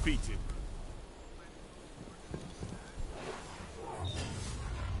been defeated.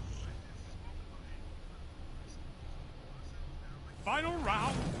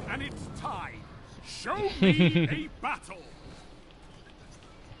 round, and it's tied. Show me a battle.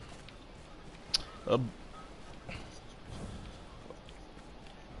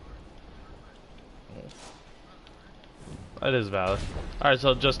 That is valid. Alright,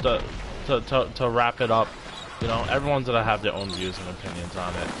 so just to wrap it up, you know, everyone's gonna have their own views and opinions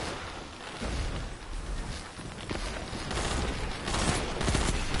on it.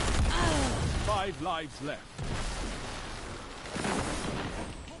 Five lives left.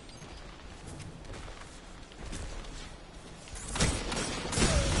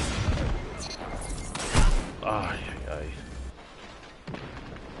 Ay, ay, ay.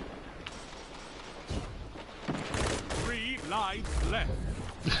 3 lives left.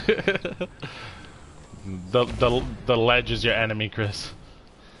 The ledge is your enemy, Chris.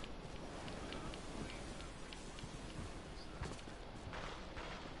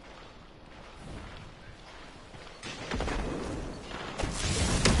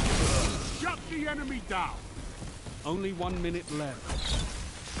 Shut the enemy down. Only 1 minute left.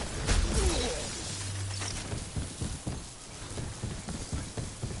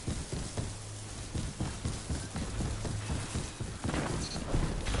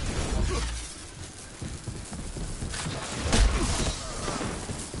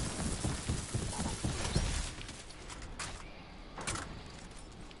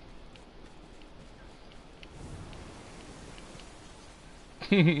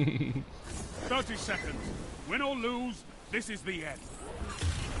 Ah. 30 seconds. Win or lose, this is the end.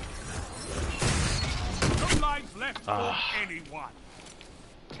 No lives left for anyone.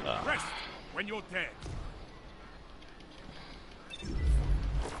 Rest when you're dead.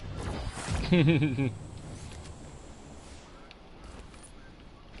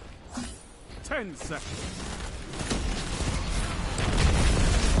 10 seconds.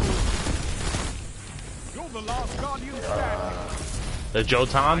 You're the last guardian standing. The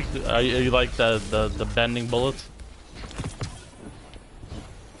Jotan? Are you like the bending bullets?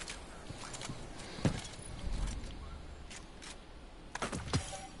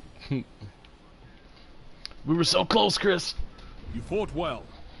 We were so close, Chris. You fought well,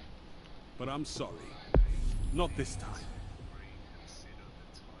 but I'm sorry. Not this time.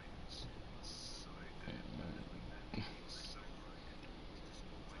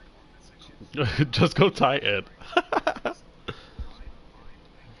 Just go Titan.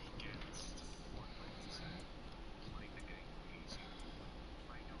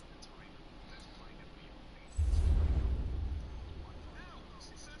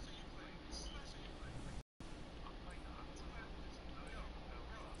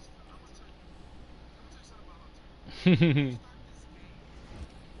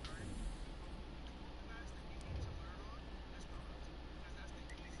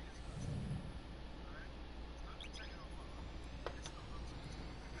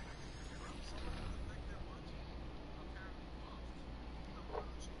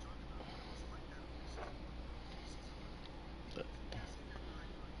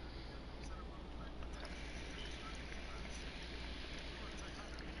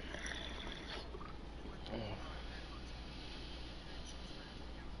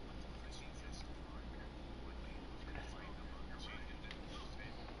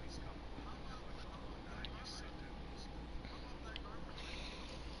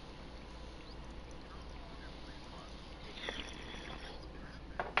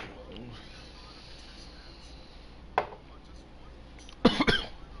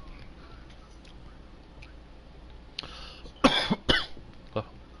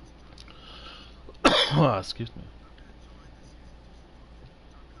 Oh, excuse me.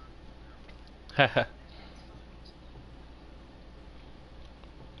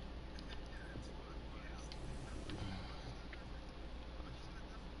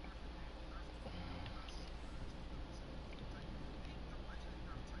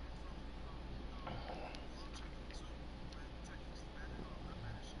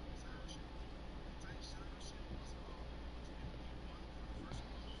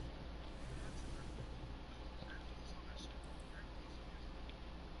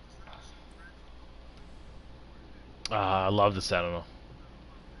 I love the Sentinel.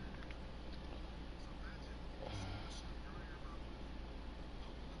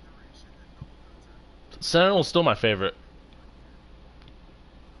 Sentinel's still my favorite.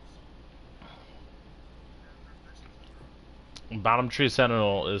 Bottom Tree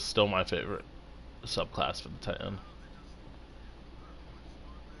Sentinel is still my favorite subclass for the Titan.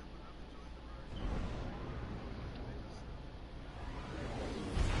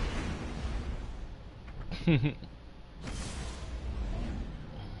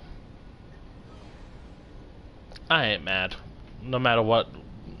 I ain't mad. no matter what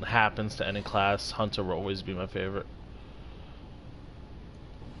happens to any class, Hunter will always be my favorite.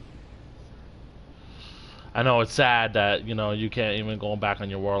 I know it's sad that, you know, you can't even go back on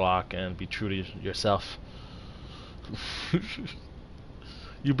your Warlock and be true to yourself.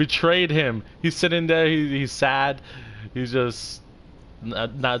 You betrayed him. He's sitting there, he's sad. He's just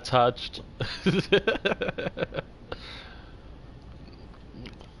not touched.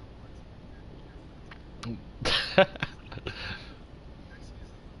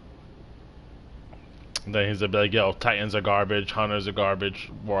 Then he's like, yo, Titans are garbage, Hunters are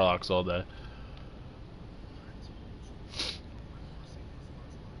garbage, Warlocks all day.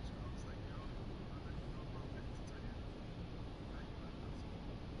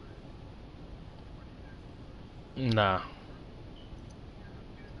 Nah.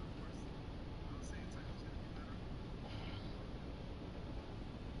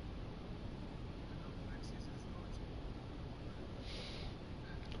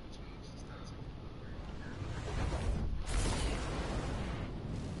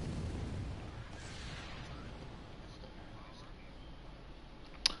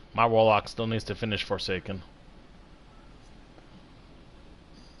 My Warlock still needs to finish Forsaken.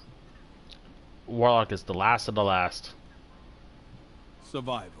 Warlock is the last of the last.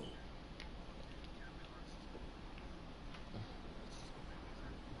 Survival.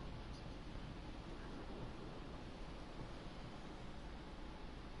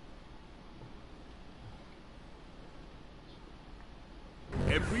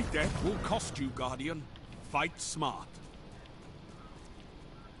 Every death will cost you, Guardian. Fight smart.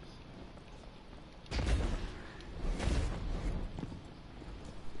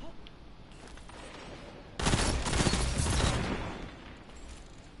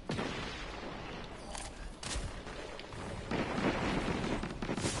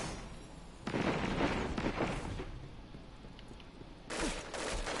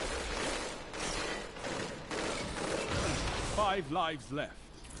 Five lives left.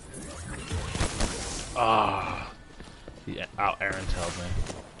 Ah, yeah, out Aaron tells me.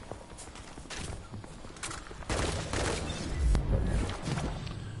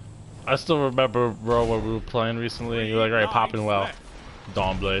 I still remember, bro, when we were playing recently, and you were like, right, popping well.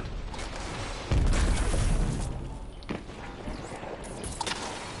 Dawnblade.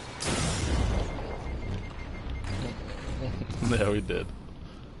 Yeah, we did.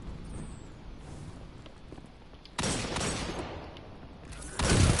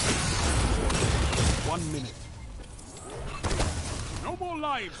 No more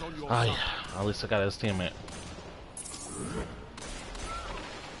lives on your Oh side. yeah, at least I got his teammate.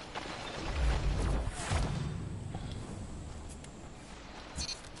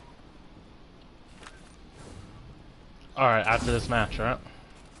 Alright, after this match, right?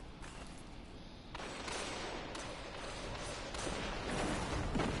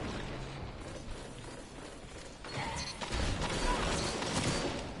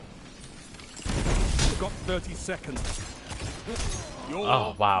 You've got 30 seconds. You're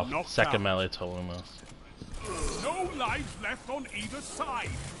Oh wow, knocked second out. melee total miss. No lives left on either side.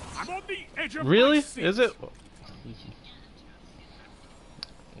 I'm on the edge of Really? my seat. Is it?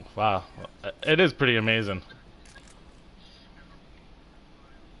 Wow, it is pretty amazing.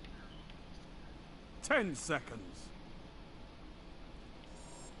 10 seconds.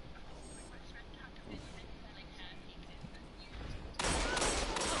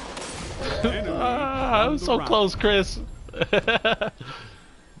 I was so close, Chris. That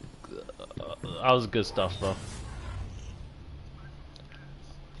was good stuff, bro.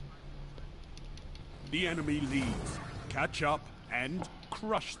 The enemy leads. Catch up and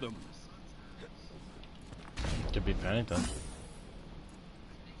crush them. Could be Pennington.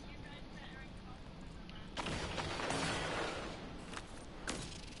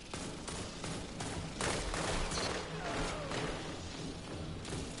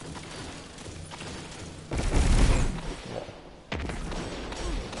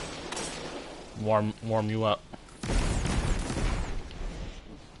 Warm you up.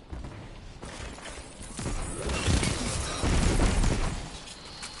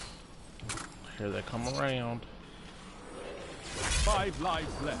 Here they come around. 5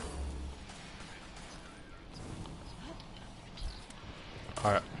 lives left.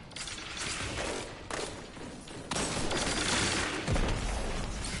 Alright.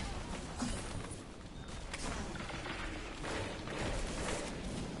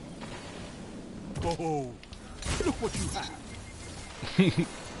 Oh, look what you have.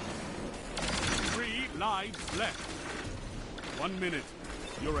 3 lives left. 1 minute.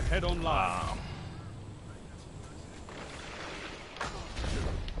 You're ahead on lives. Wow.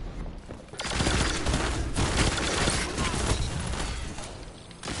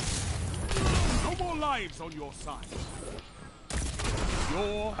 lives on your side.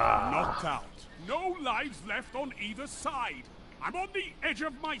 You're knocked out. No lives left on either side. I'm on the edge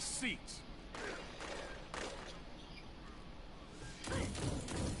of my seat.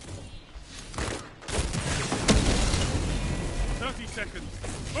 Seconds.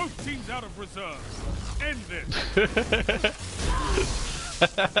 Both teams out of reserves. End this.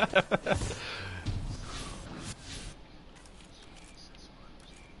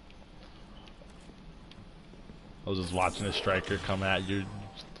 I was just watching a striker come at you,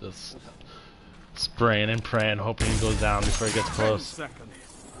 just spraying and praying, hoping he goes down before he gets close.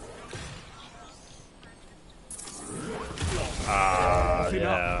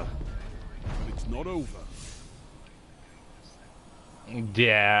 Yeah. But it's not over.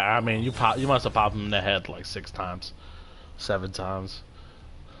 Yeah, I mean, you must have popped him in the head like 6 times, 7 times.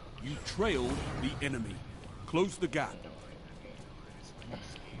 You trailed the enemy. Close the gap.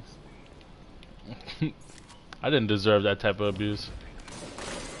 I didn't deserve that type of abuse.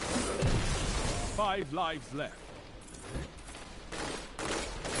 5 lives left.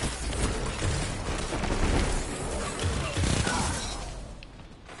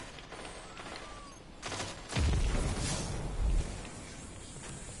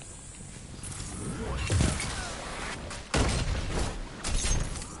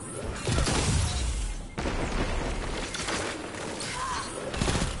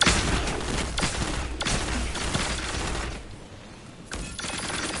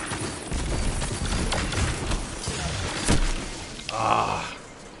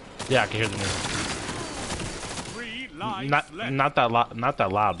 Yeah, I can hear the music. 3 lives left. Not that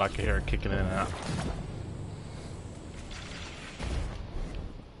loud, but I can hear it kicking in and out.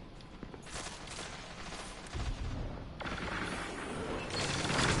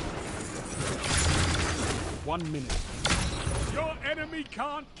 One minute. Your enemy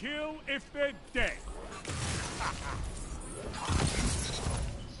can't kill if they're dead.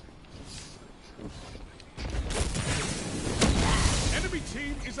 Enemy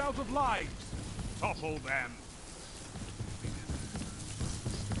team is out of lives. Topple them.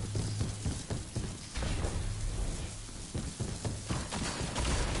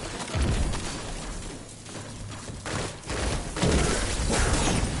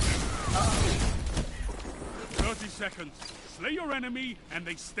 Seconds. Slay your enemy and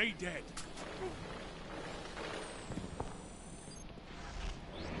they stay dead.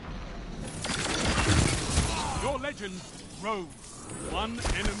 Your legend rose. 1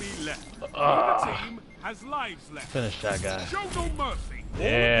 enemy left. The team has lives left. Finish that guy. Show no mercy.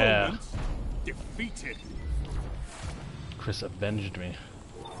 Yeah. All opponents defeated. Chris avenged me.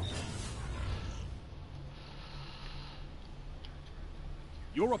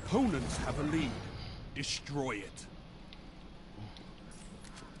 Your opponents have a lead. Destroy it.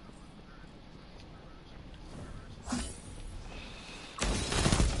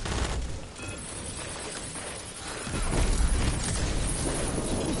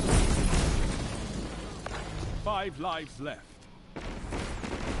 Five lives left.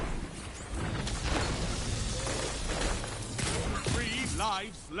 Three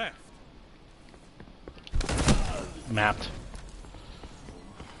lives left. Mapped.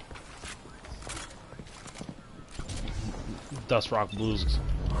 Dust Rock Blues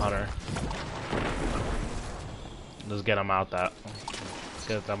Hunter. Just get them out that.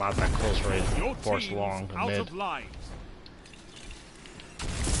 Get them out that close range. Force long out mid. Of lives.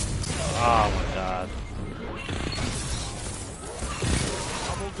 Oh my god.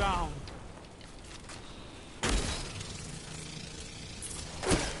 Double down.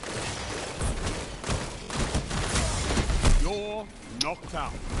 You're knocked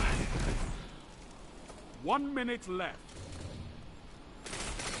out. 1 minute left.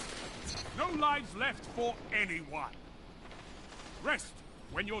 No lives left for anyone. Rest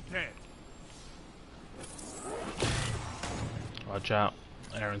when you're dead. Watch out.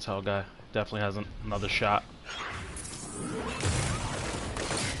 Aaron's Hell guy definitely has another shot.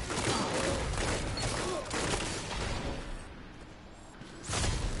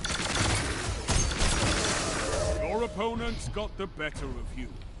 Your opponents got the better of you.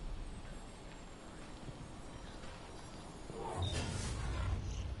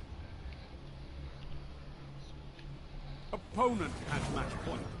 Opponent has match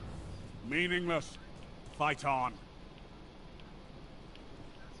point. Meaningless. Fight on.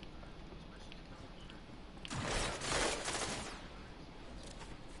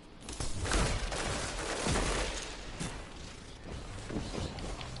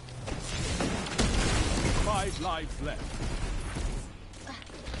 Five lives left.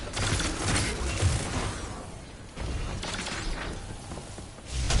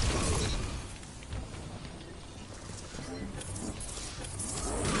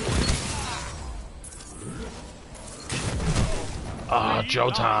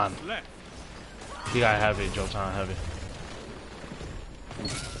 Jotan. lives left. He got heavy, Jotan heavy.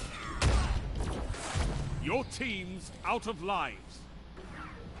 Your team's out of lives.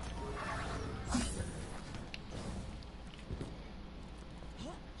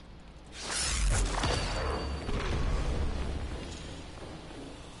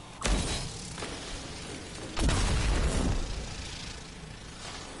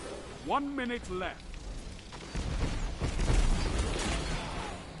 One minute left.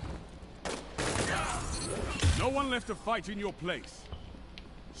 No one left to fight in your place.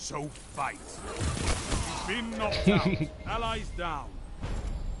 So fight. You've been knocked out. Allies down.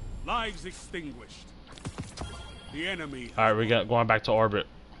 Lives extinguished. The enemy. All right, we got going back to orbit.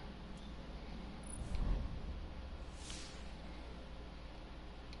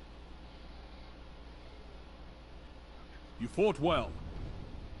 You fought well,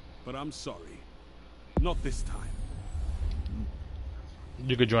 but I'm sorry. Not this time.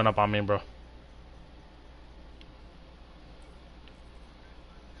 You could join up on me, bro.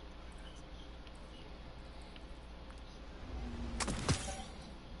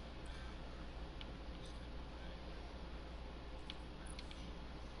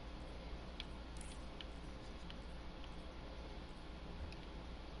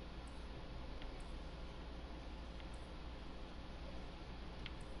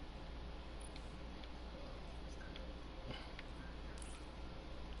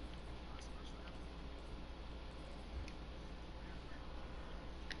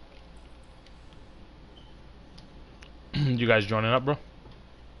 You guys joining up, bro?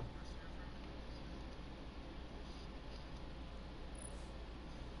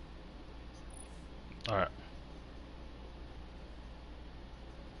 All right.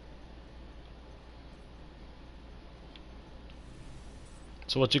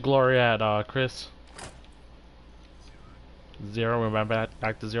 So what's your glory at, Chris? 0. We went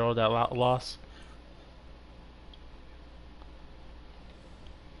back to 0. That loss.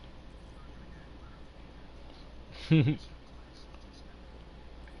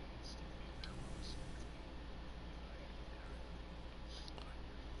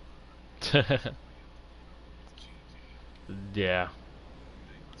 Yeah.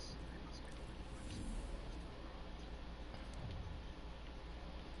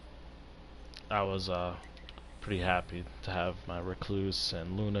 I was pretty happy to have my Recluse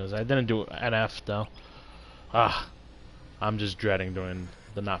and Lunas. I didn't do NF though. Ah, I'm just dreading doing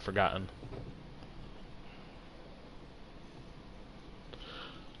the Not Forgotten.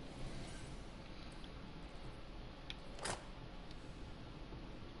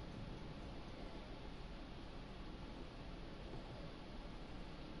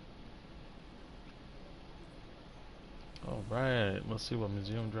 Alright, let's see what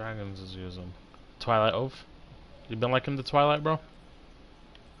Museum Dragons is using. Twilight Oath? You been liking the Twilight, bro?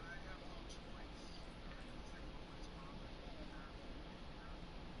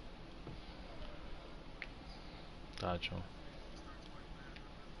 Gotcha.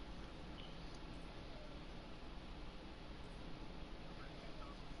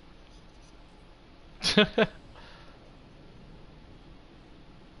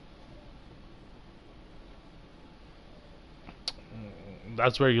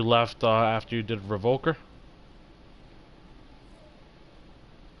 That's where you left after you did Revoker?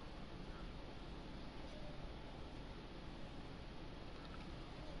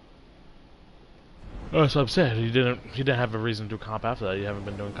 Oh, that's what I'm saying. You didn't have a reason to do comp after that. You haven't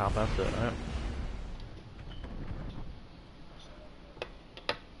been doing comp after that, right?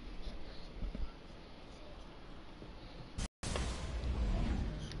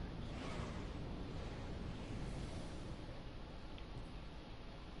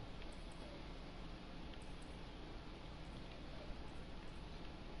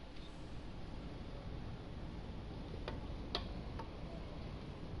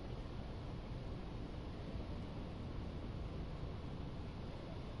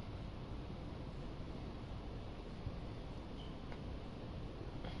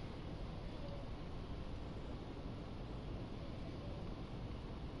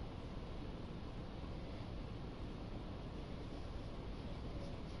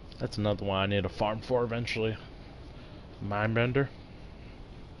 That's another one I need to farm for eventually. Mindbender.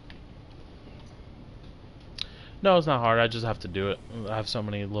 No, it's not hard. I just have to do it. I have so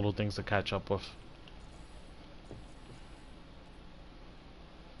many little things to catch up with.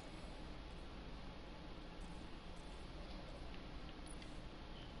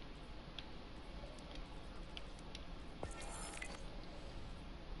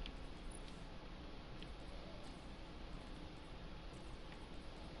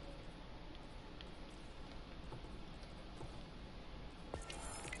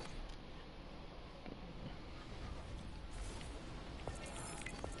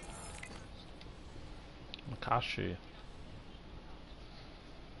 Tashi.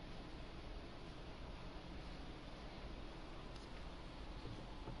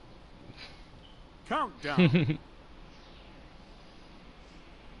 Countdown.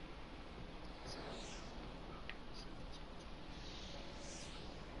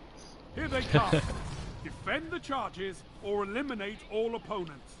 Here they come. Defend the charges or eliminate all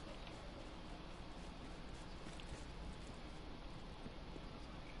opponents.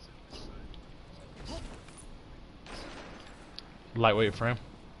 Lightweight frame.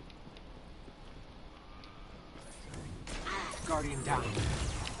 Guardian down.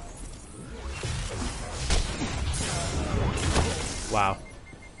 Wow.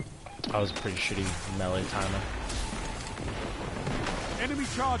 That was a pretty shitty melee timing. Enemy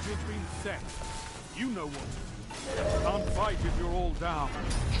charge has been set. You know what to do. Can't fight if you're all down.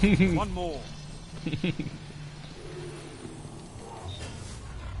 One more.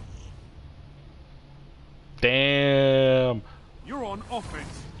 Damn. You're on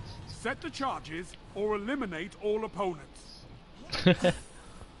offense. Set the charges or eliminate all opponents.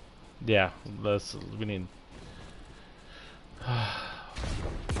 Yeah, we need.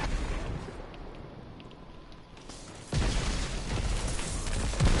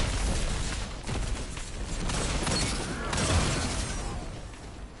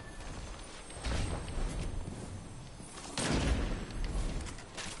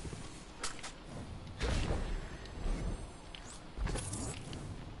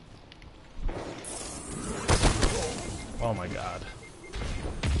 Oh my god.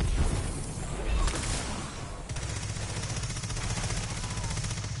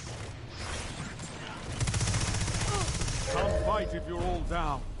 Can't fight if you're all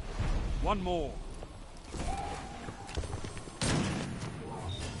down. One more.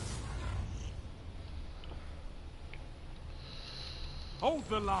 Hold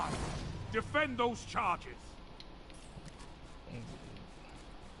the line. Defend those charges.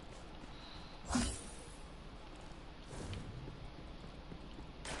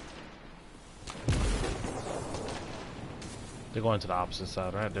 They're going to the opposite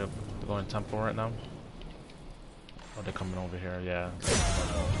side, right? They're going temple right now. Oh, they're coming over here. Yeah.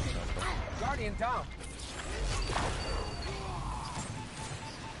 Guardian down.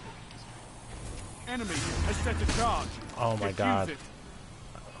 Enemy has set a charge. Oh my Defuse god. it.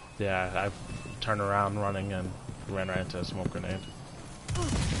 Yeah, I turned around running and ran right into a smoke grenade.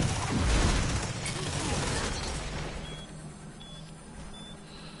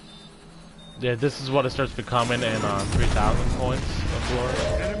 Yeah, this is what it starts becoming in 3,000 points of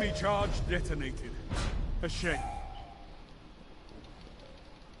glory. Enemy charge detonated. A shame.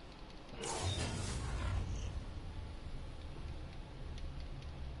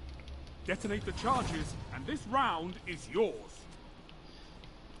 Detonate the charges, and this round is yours.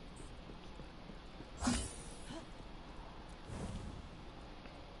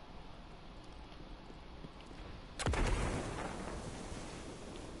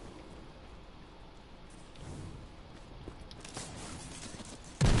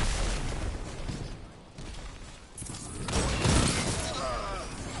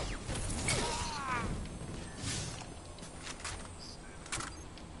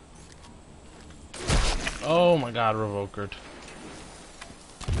 Oh my god, revokered.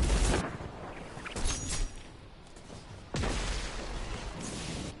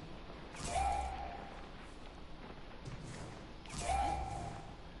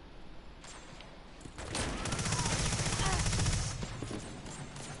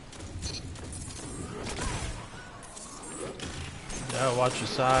 Yeah, watch your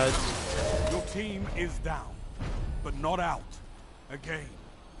sides. Your team is down, but not out. Again.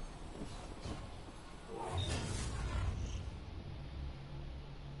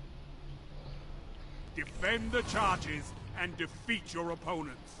 Defend the charges and defeat your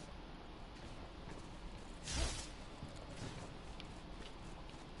opponents.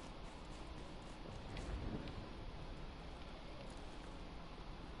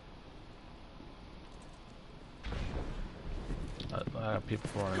 I have people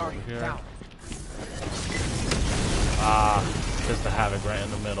running over Guardian here. down. Ah, just the havoc right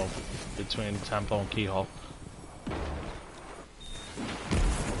in the middle between tempo and keyhole.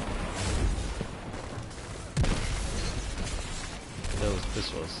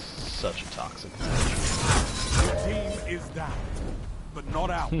 This was such a toxic match. Your team is down, but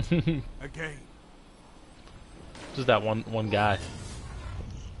not out. Again. Just that one guy.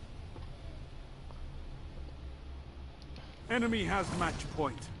 Enemy has match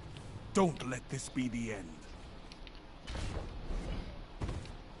point. Don't let this be the end.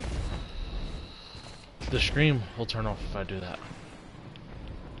 The stream will turn off if I do that.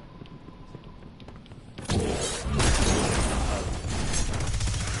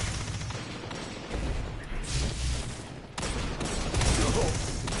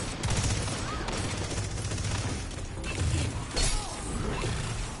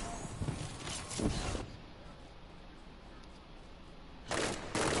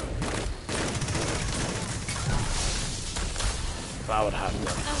 I would have to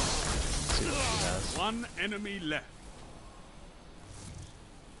see what he has. One enemy left.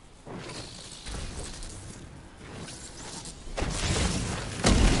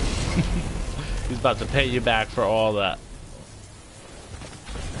 He's about to pay you back for all that.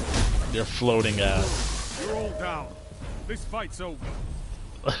 Your floating ass. You're all down. This fight's over.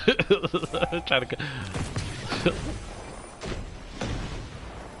 Trying to.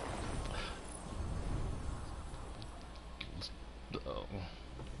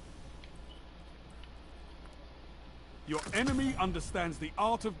 Your enemy understands the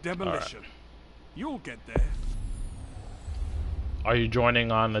art of demolition. Right. You'll get there. Are you joining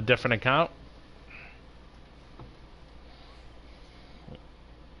on a different account?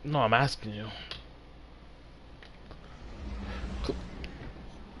 No, I'm asking you.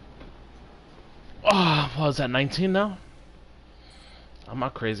 Oh, what was that, 19 now? I'm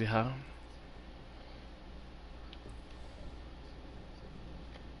not crazy, how?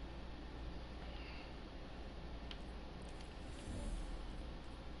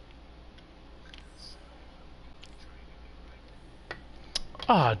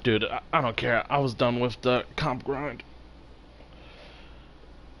 Ah, dude, I don't care. I was done with the comp grind.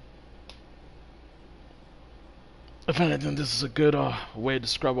 If anything, this is a good way to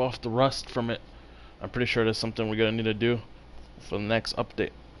scrub off the rust from it. I'm pretty sure that's something we're gonna need to do for the next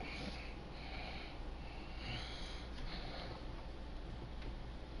update.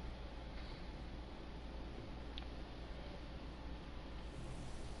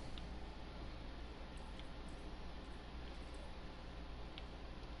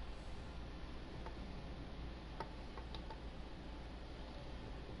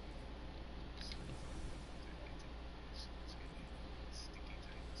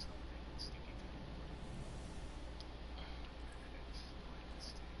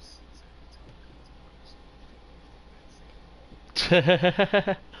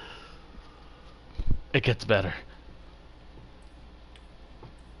 It gets better.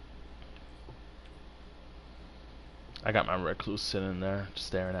 I got my recluse sitting there just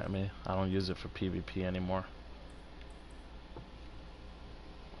staring at me. I don't use it for PvP anymore.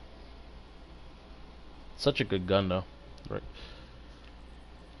 Such a good gun though. Right.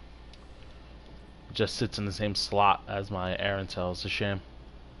 Just sits in the same slot as my air intel. It's a shame.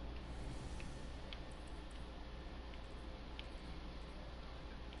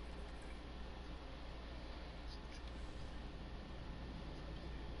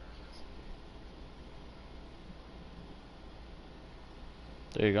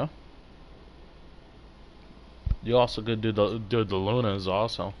 There you go. You also could do the Lunas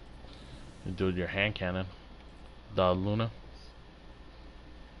also. You do your hand cannon. The Luna.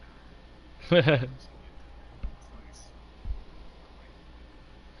 I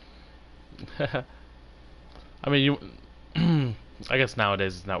mean, you. I guess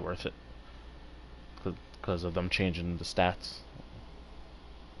nowadays it's not worth it because of them changing the stats.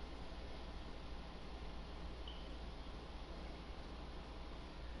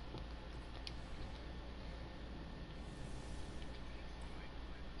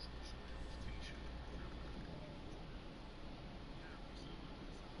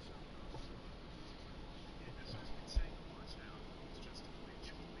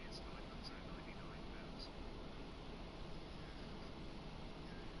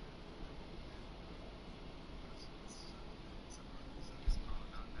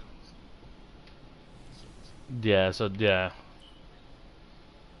 Yeah, so yeah.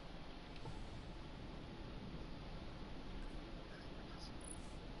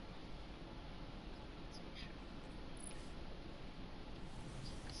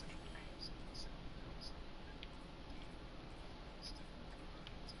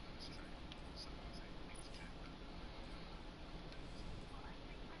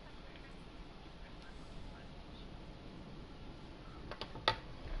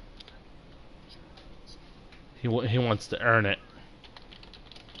 He wants to earn it.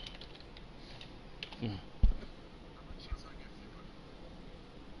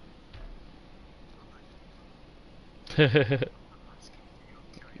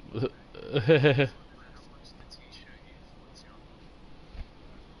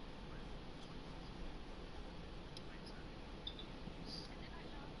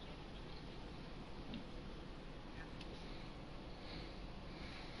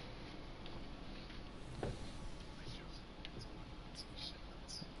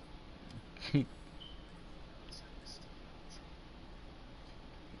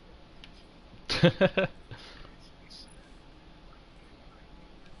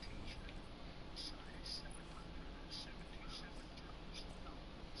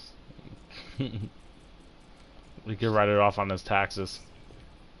 We could write it off on his taxes.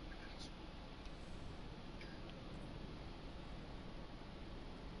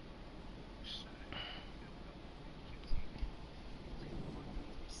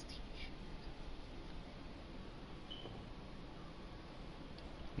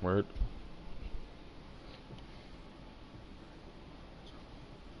 Word.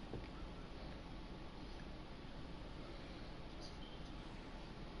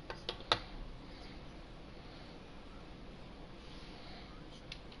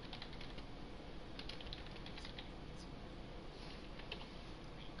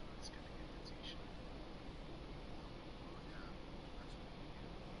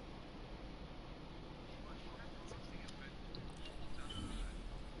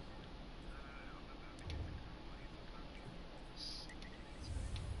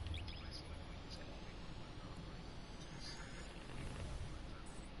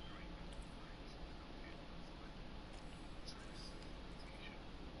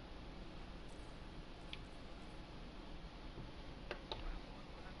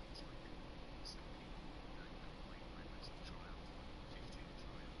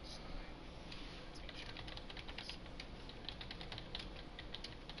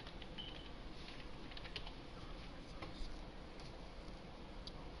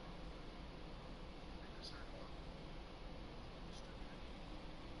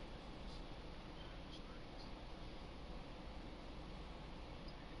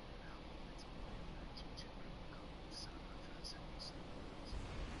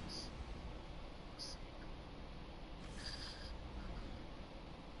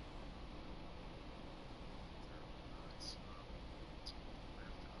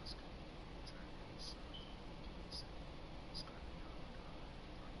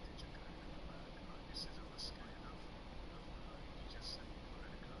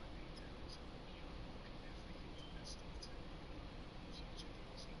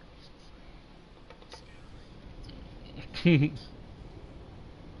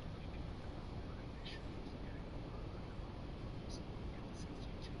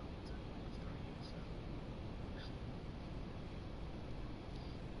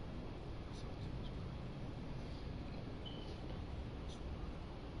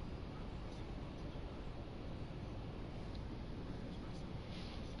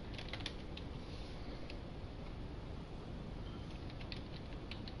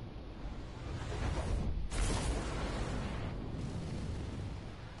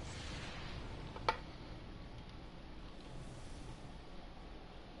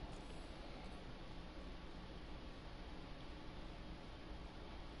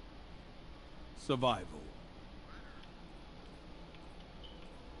 Survival.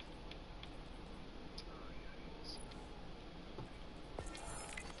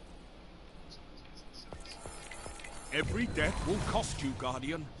 Every death will cost you,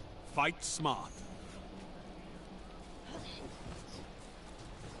 Guardian. Fight smart.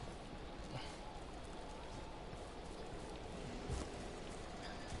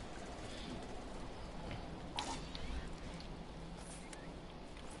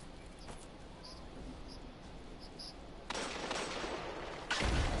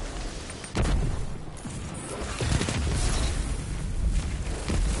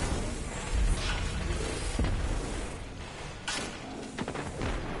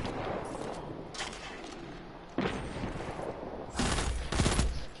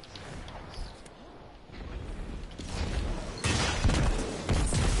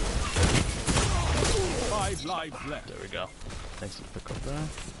 Lives left. There we go. Thanks for the pick up there.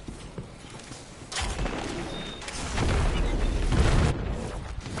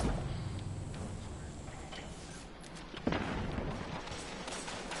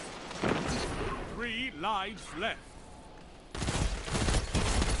 Three lives left.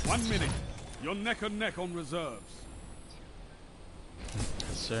 1 minute. You're neck and neck on reserves.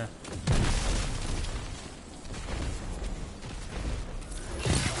 Yes, sir.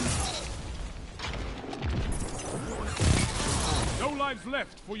 No lives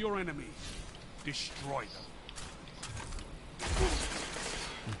left for your enemy. Destroy them.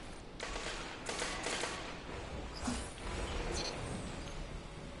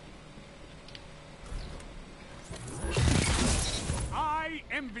 I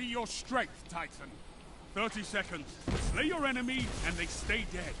envy your strength, Titan. 30 seconds. Slay your enemy and they stay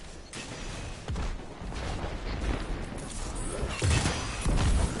dead.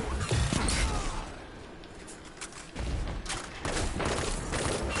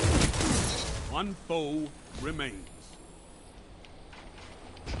 One foe remains.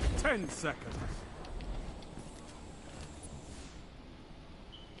 10 seconds.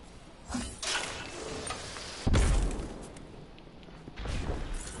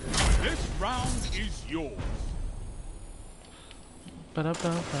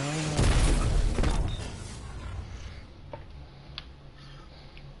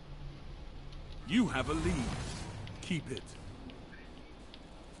 You have a lead. Keep it.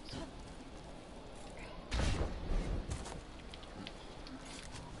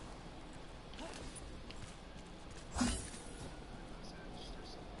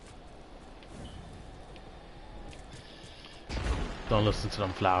 Don't listen to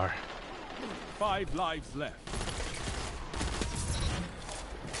them, Flower. 5 lives left.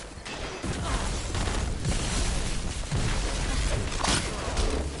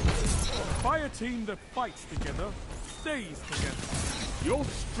 Fire team that fights together stays together. Your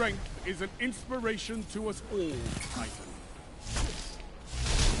strength is an inspiration to us all, Titan.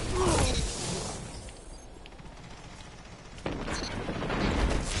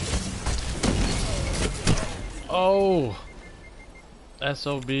 Oh,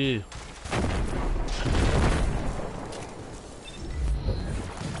 SOB.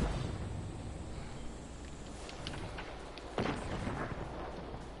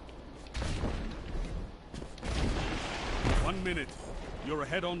 You're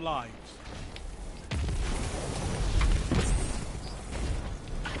ahead on lives.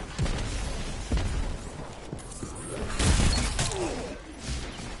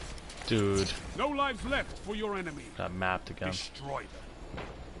 Dude. No lives left for your enemy. Got mapped again. Destroy them.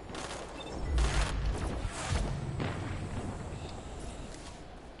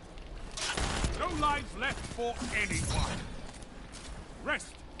 No lives left for anyone.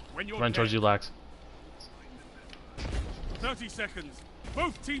 Rest when you're Run towards you, Lax. 30 seconds.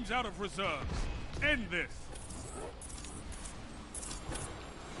 Both teams out of reserves. End this.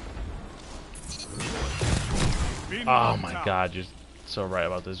 Oh my god, you're so right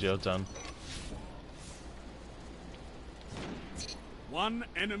about this, Yotan. One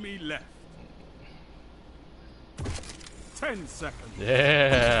enemy left. 10 seconds.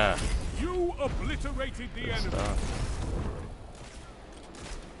 Yeah. You obliterated the Good enemy. stuff.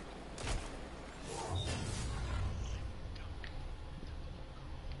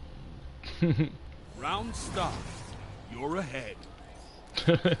 Round start. You're ahead.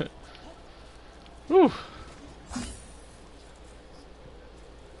 Whew.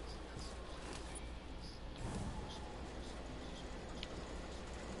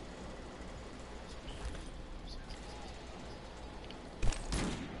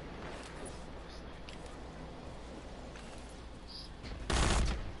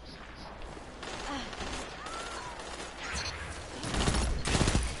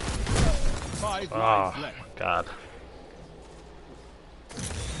 Oh my god.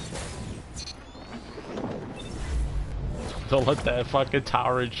 Don't let that fucking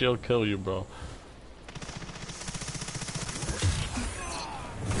tower and shield kill you, bro.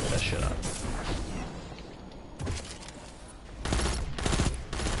 Get that shit out.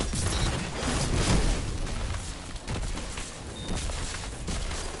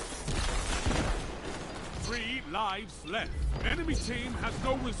 Three lives left. Enemy team has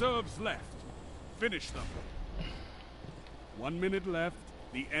no reserves left. Finish them. 1 minute left.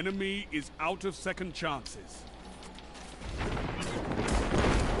 The enemy is out of second chances.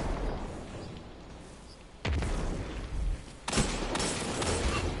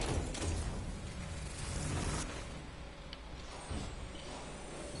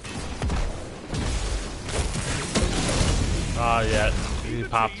 Oh yeah, he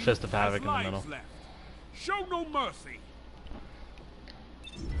popped Fist of Havoc in the middle. Left. Show no mercy.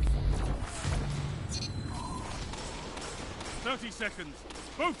 "30 seconds.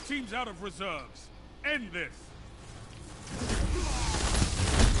 Both teams out of reserves. End this."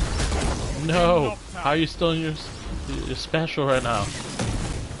 No! How are you still in your special right now?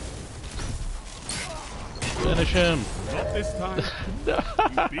 Finish him! Not this time.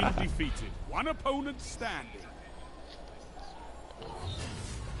 You've been defeated. One opponent standing.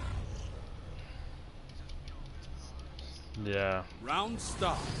 Yeah. Round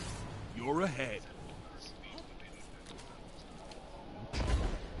start. You're ahead.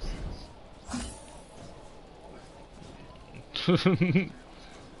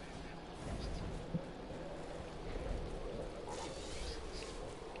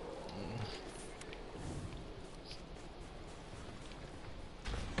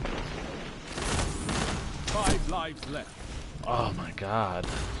 Five lives left. Oh my god.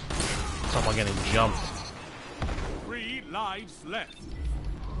 Someone getting jumped. 3 lives left.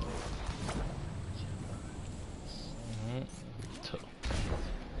 Two.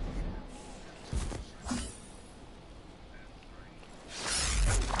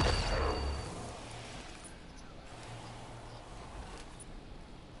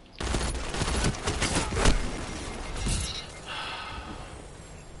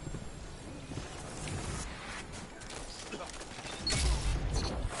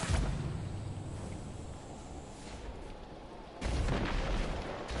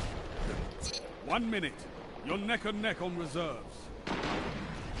 1 minute. You're neck and neck on reserves.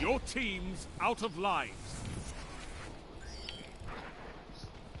 Your team's out of lives.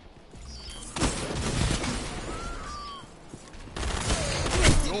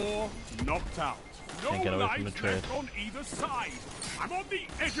 You're knocked out. Can't get No away from the lives trade. left on either side. I'm on the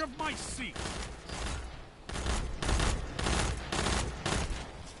edge of my seat.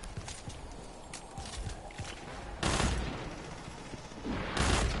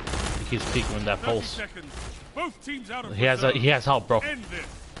 He keeps peeking with that 30 pulse. seconds. Both teams out of He has help, bro. End this.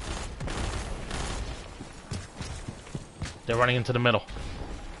 They're running into the middle.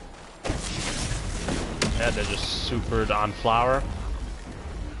 Yeah, they're just supered on flower.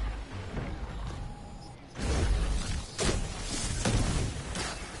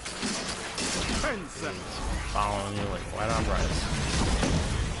 Following you like right on right.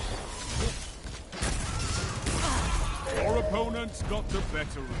 Your opponent's got the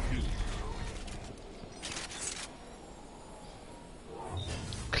better of you.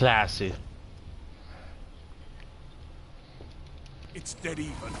 Classy. It's dead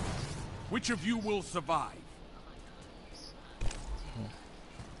even. Which of you will survive?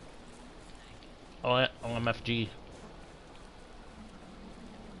 Oh, OMFG.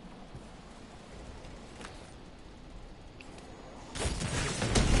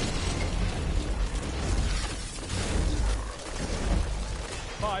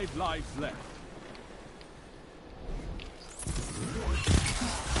 Five lives left.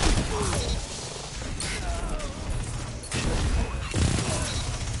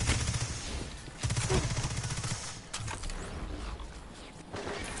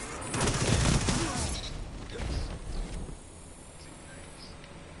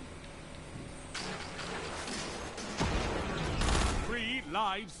 Three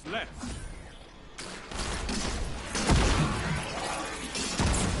lives left.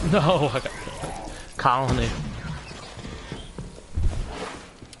 No, I got colony.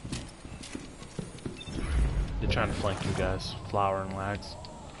 They're trying to flank you guys. Flower and lags.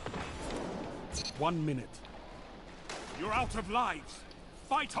 1 minute. You're out of lives.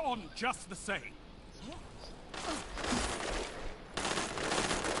 Fight on just the same.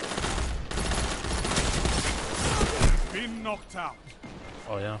 Been knocked out.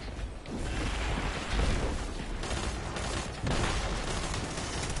 Oh yeah.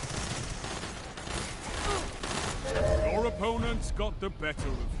 Your opponent's got the better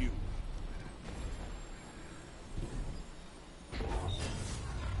of you.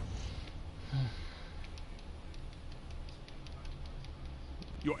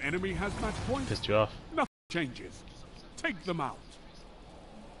 Your enemy has match point. Pissed you off. Nothing changes. Take them out.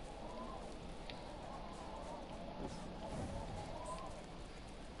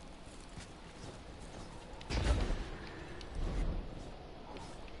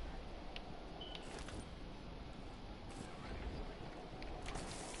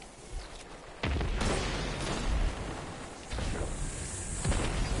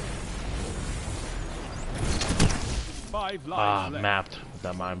 Five lives left. Mapped with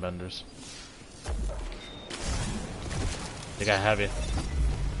that mind benders. They got heavy.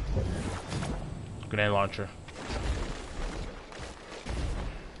 Grenade launcher.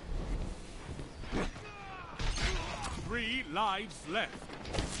 Three lives left.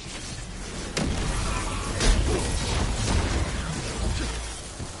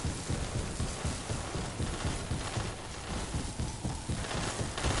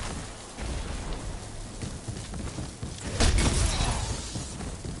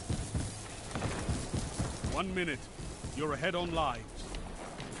 One minute. You're ahead on lives.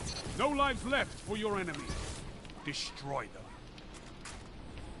 No lives left for your enemy. Destroy them.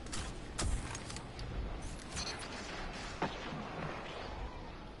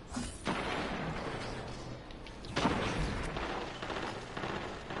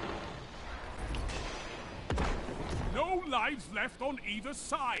 No lives left on either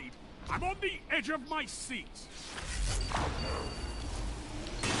side. I'm on the edge of my seat.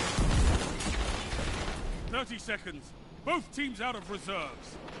 "30 seconds. Both teams out of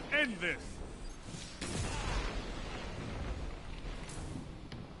reserves. End this."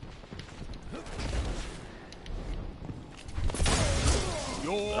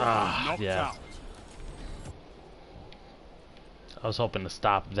 You're knocked yeah. out. I was hoping to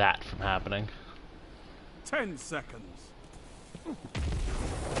stop that from happening. 10 seconds.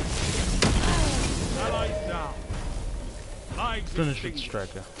 Allies down. Lives Finish with extinguished.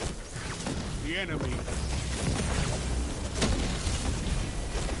 striker. The enemy.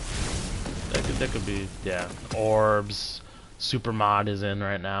 That could be, yeah. Orbs. Super mod is in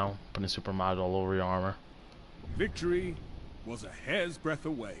right now. Putting super mod all over your armor. Victory was a hair's breadth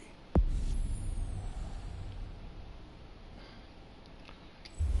away.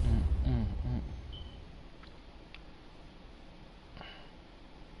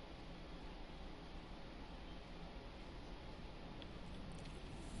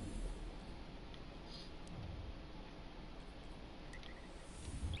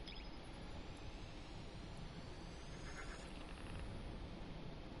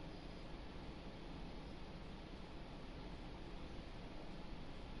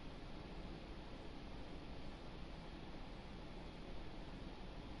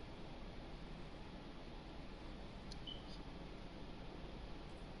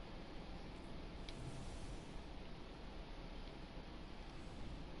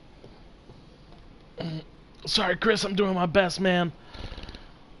 Sorry, Chris, I'm doing my best, man.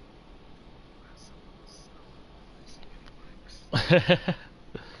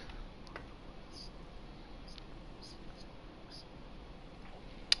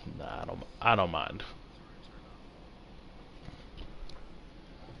 Nah, I don't mind.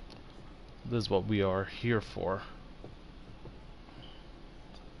 This is what we are here for.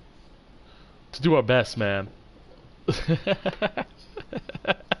 To do our best, man.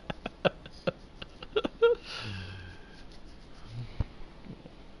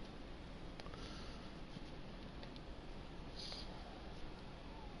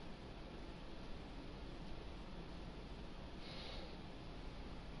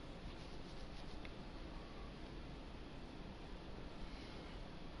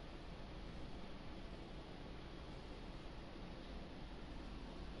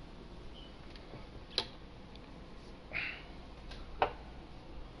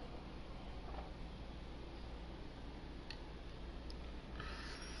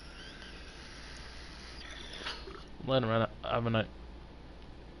 Let him run. Have a night.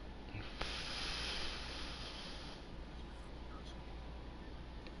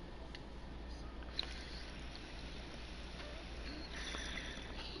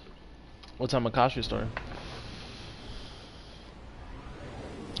 What time Makashi started?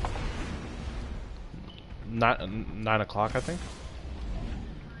 9 o'clock, I think.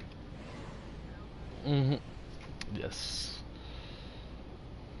 Yes.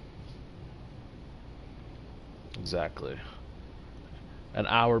 Exactly. An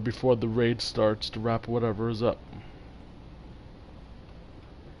hour before the raid starts to wrap whatever is up.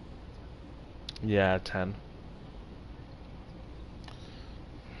 Yeah, 10.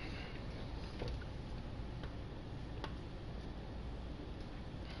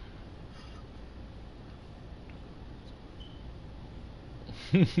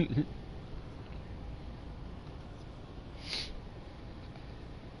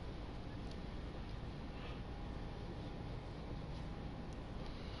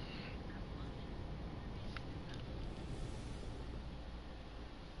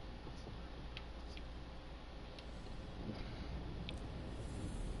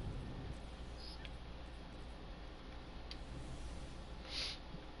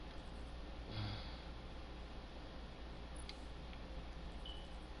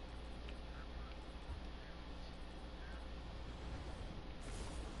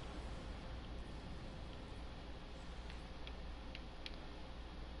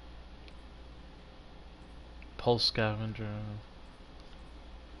 Pulse scavenger.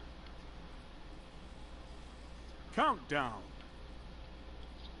 Countdown.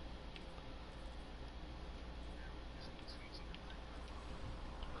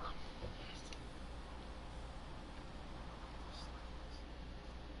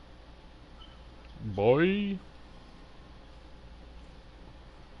 Boy.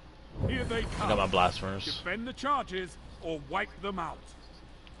 Here they come. I got my blast furnace. Defend the charges or wipe them out.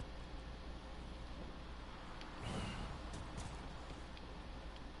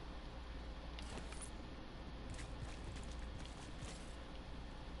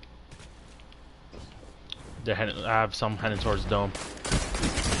 They're heading, I have some heading towards dome.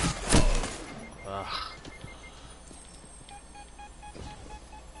 Ugh.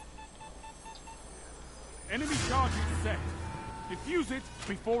 Enemy charge is set. Defuse it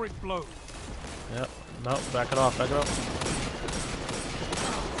before it blows. Yep. No, back it off. Back it off.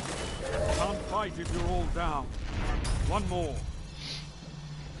 Can't fight if you're all down. One more.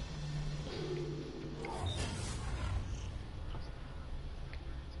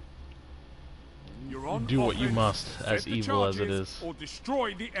 You're on Do what you offense. must, as Set the evil as it charges is. or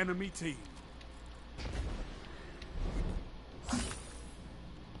destroy the enemy team.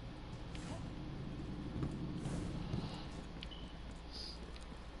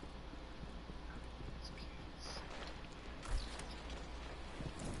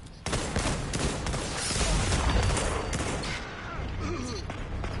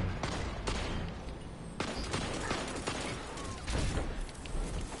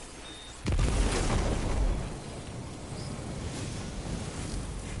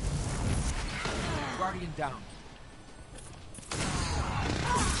 Guardian down.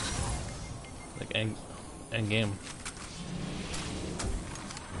 Like end game.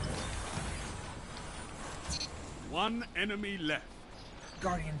 One enemy left.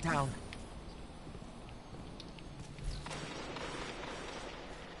 Guardian down.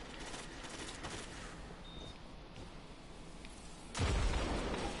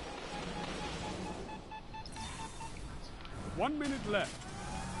 One minute left.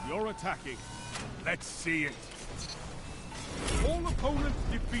 You're attacking. Let's see it. All opponents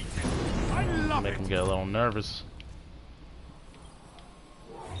defeated. I love Make it. him get a little nervous.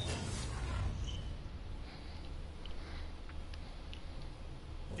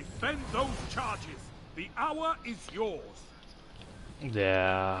 Defend those charges. The hour is yours.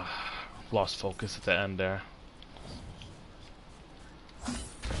 Yeah, lost focus at the end there.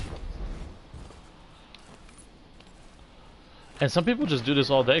 And some people just do this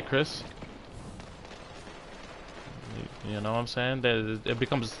all day, Chris. You know what I'm saying? It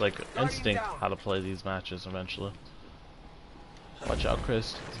becomes like instinct how to play these matches eventually. Watch out,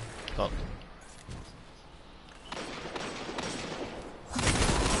 Chris. Oh.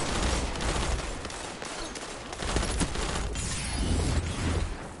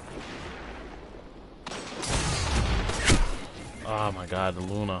 Oh my god, the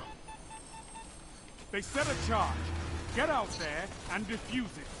Luna. They set a charge. Get out there and defuse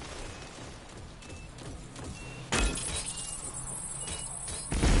it.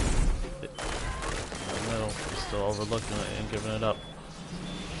 In the middle, he's still overlooking it and giving it up.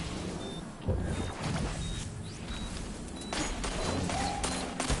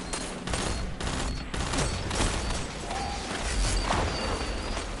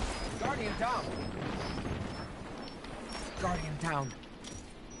 Guardian down. Guardian down.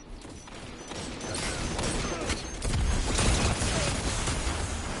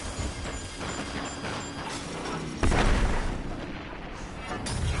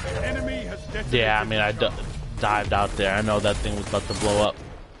 Enemy has detonated. Yeah, I mean, I the dived out there. I know that thing was about to blow up.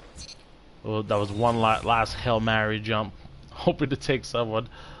 Well, that was one last Hail Mary jump. Hoping to take someone.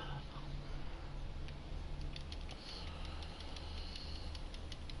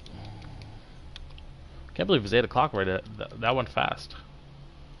 Can't believe it's 8 o'clock right there. That went fast.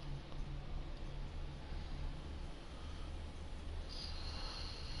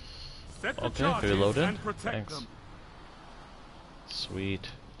 Set the Okay, charges reloaded. and protect Thanks. them. Sweet.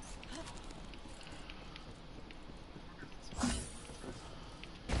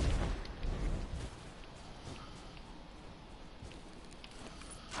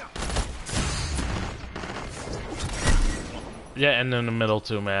 Yeah, and in the middle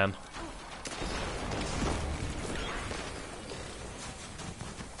too, man.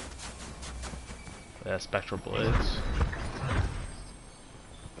 Yeah, spectral blades.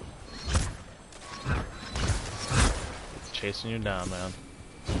 Chasing you down, man.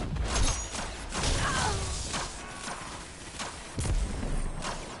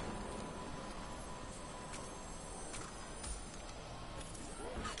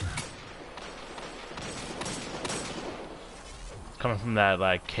 Coming from that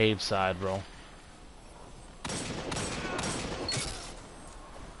like cave side, bro.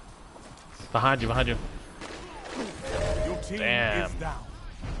 Behind you, behind you. Your team Damn. is down,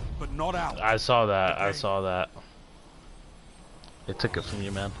 but not out. I saw that. I Okay. saw that. They took it from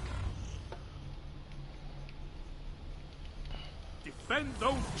you, man. Defend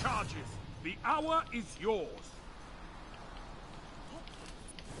those charges. The hour is yours.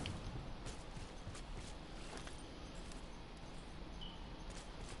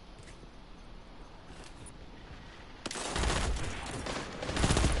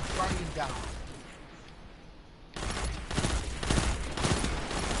 Guardian down.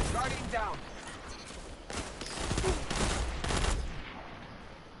 Guardian down.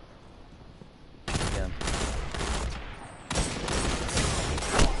 Again.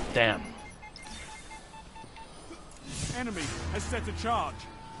 Damn. Enemy has set a charge.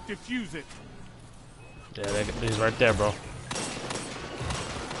 Defuse it. Yeah, he's right there, bro.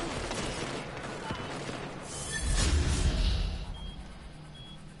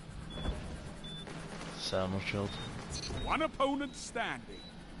 Sound no shield. One opponent standing.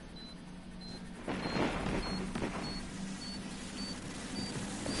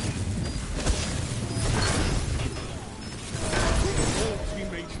 All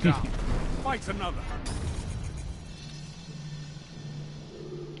teammates down. Fight another.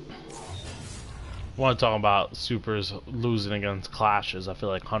 Want to talk about supers losing against clashes? I feel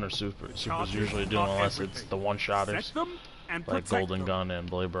like Hunter supers Charges usually do are unless everything. it's the one-shotters Set them and like protect Golden them. Gun and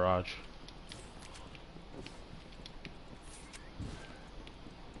Blade Barrage.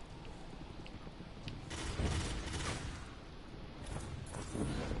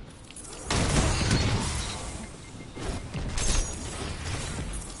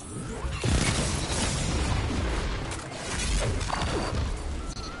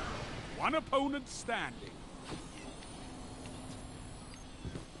 One opponent standing.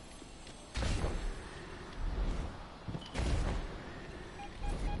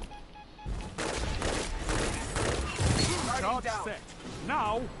 Guardian Charge down. set.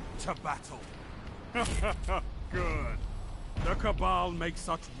 Now to battle. Good. The Cabal makes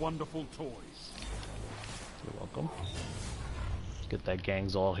such wonderful toys. You're welcome. Let's get that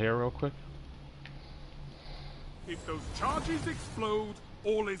gang's all here real quick. If those charges explode,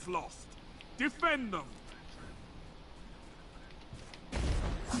 all is lost. Defend them!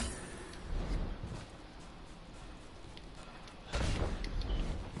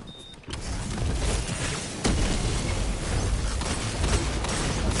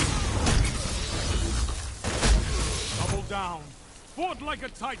 Double down. Fought like a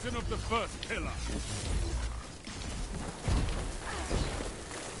titan of the first pillar.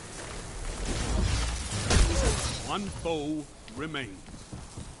 One foe remains.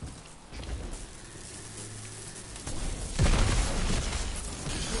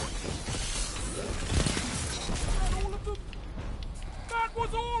 All of them? That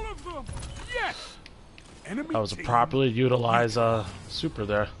was all of them! Yes! Enemy That was a team. properly utilized super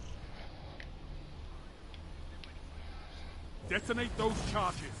there. Detonate those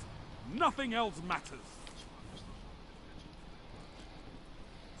charges. Nothing else matters.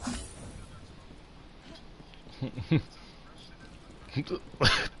 Look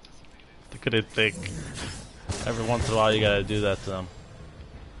at it think. Every once in a while you gotta do that to them.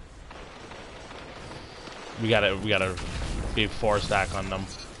 We gotta be 4-stack on them.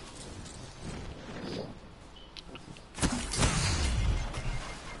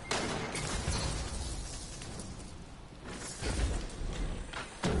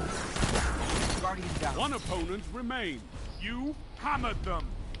 Guardian down. One opponent remains. You hammered them.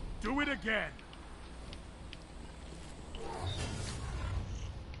 Do it again.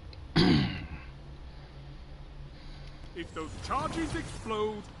 If those charges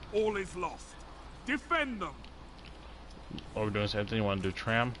explode, all is lost. Defend them. Oh, we're doing the same thing. You wanna do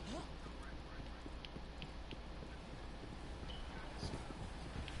tram?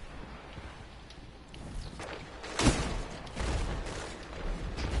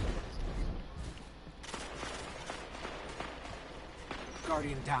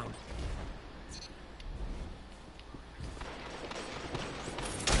 Guardian down.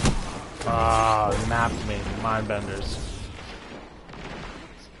 Ah, napped me. Mindbenders.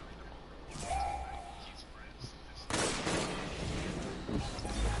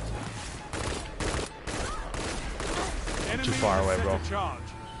 Enemy far away, set bro. a charge.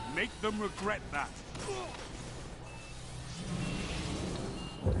 Make them regret that.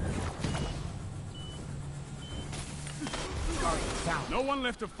 Guardian down. No one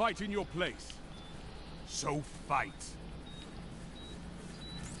left to fight in your place. So fight.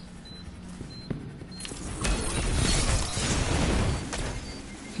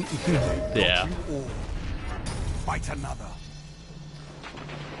 Yeah. You all. Fight another.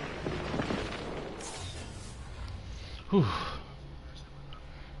 Whew.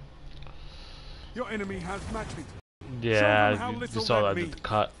 Your enemy has matched it. Yeah, how you little saw that that at the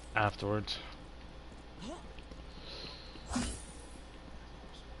cut afterwards.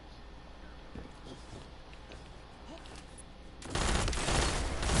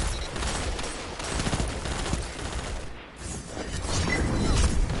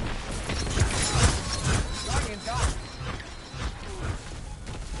 Guardian down.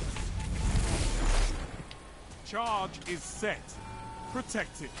 Charge is set.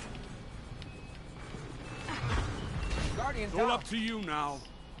 Protect it. Guardian It's all down. up to you now.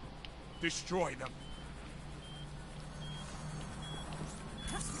 Destroy them.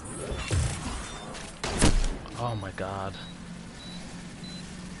 Oh my god.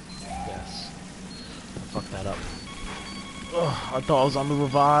 Yes. Fuck that up. Ugh, I thought I was on the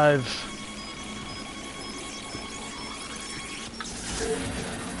revive.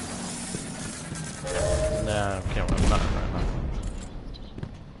 Nah, I can't remember nothing right now.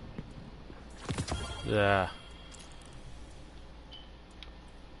 Yeah.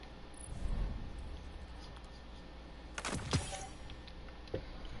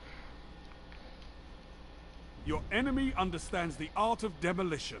 Your enemy understands the art of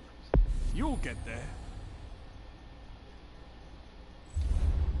demolition. You'll get there.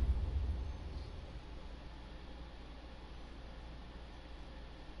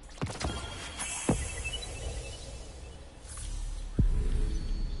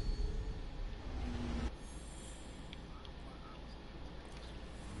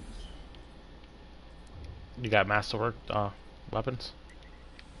 You got masterwork weapons?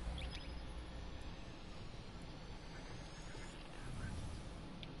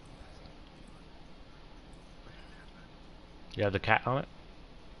 You have the cat on it?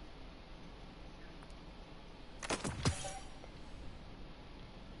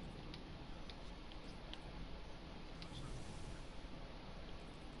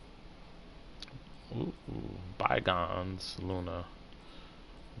 Ooh, Bygones, Luna.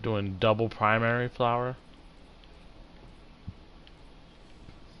 Doing double primary flower.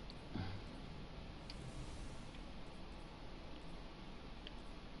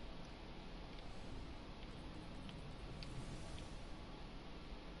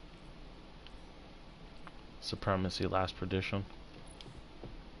 Supremacy, last perdition.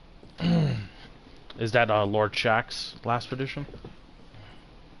 Is that Lord Shax's last perdition?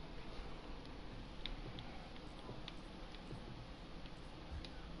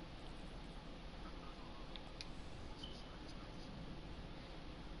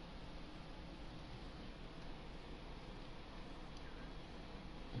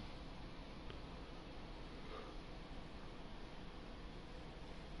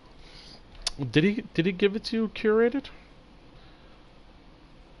 Did he give it to you curated?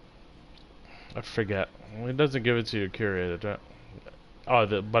 I forget. He doesn't give it to you curated, right?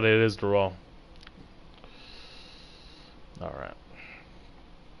 Oh, but it is the roll. Alright.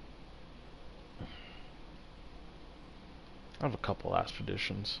 I have a couple last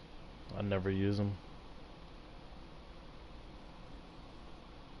traditions. I never use them.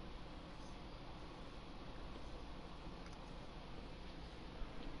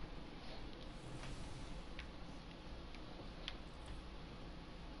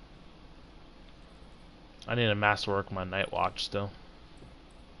 I need to masterwork my night watch still.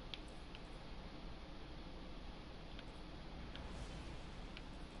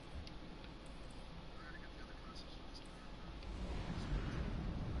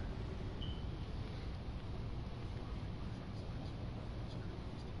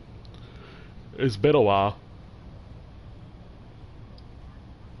 It's been a while.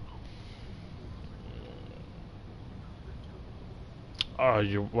 Oh,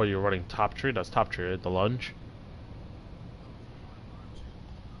 you're running top tree? That's top tree, right? The lunge?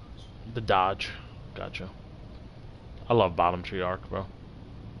 The dodge. Gotcha. I love bottom tree arc, bro.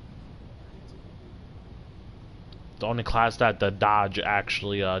 The only class that the dodge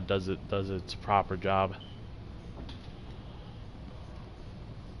actually does its proper job.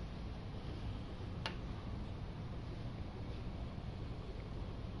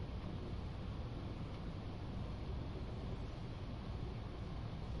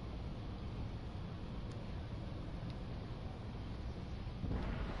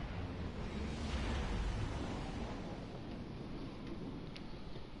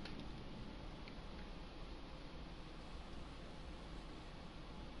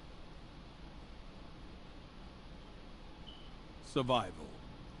 Survival.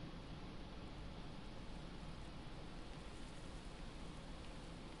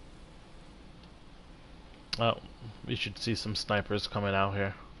 Oh, we should see some snipers coming out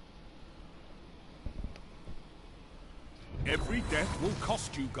here. Every death will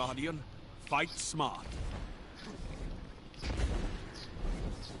cost you, Guardian. Fight smart.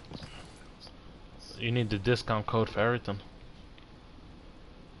 You need the discount code for everything.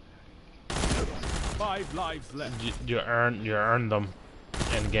 5 lives left. You earn them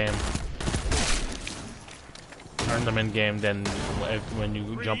in game. Earn them in game. Then when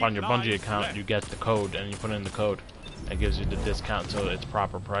you jump on your Bungie account, you get the code and you put in the code. It gives you the discount, so it's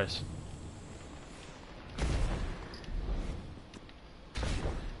proper price.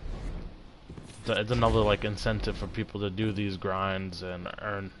 So it's another like incentive for people to do these grinds and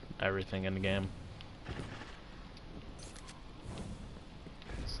earn everything in the game.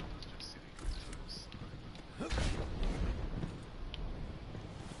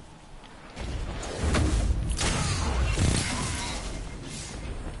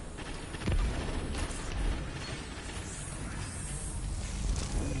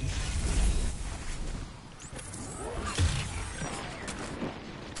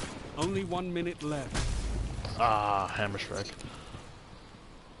 Only 1 minute left. Ah, hammer strike.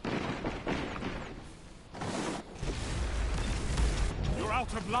 You're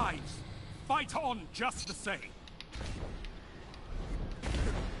out of lives. Fight on just the same.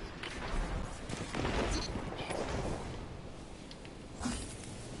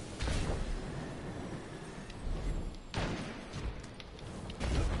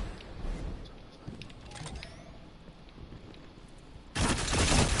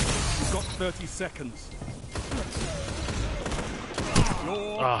 You've got 30 seconds.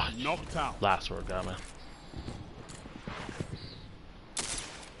 You're knocked out. Last word got me.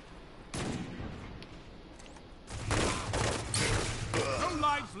 No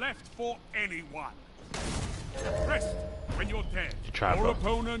lives left for anyone. Rest when you're dead. Your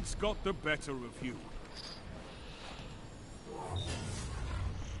opponents got the better of you.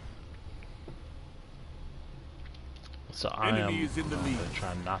 So I Enemy am is in the lead. gonna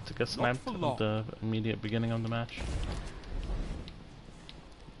try not to get sniped for at long. the immediate beginning of the match.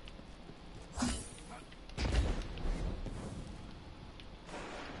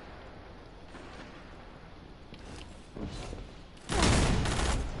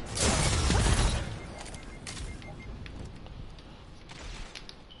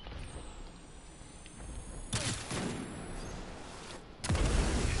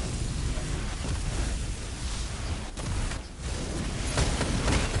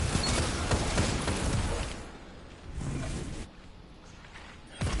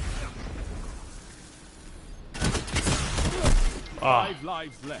 Ah, 5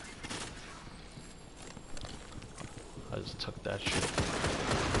 lives left. I just took that shit.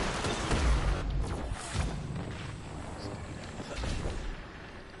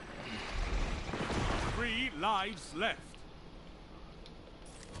 Three lives left.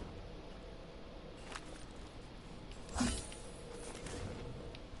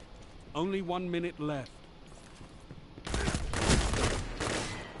 Only 1 minute left.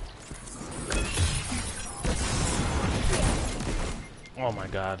 Oh my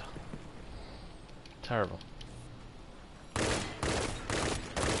god. Terrible.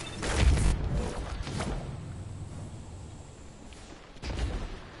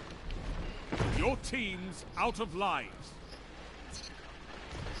 Your team's out of lives.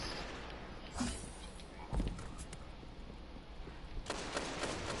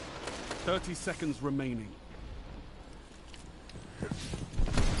 "30 seconds remaining.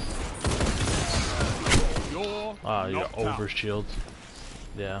 You're Ah, your knocked out. overshield.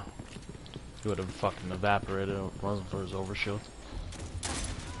 Yeah. He would have fucking evaporated if it wasn't for his overshield.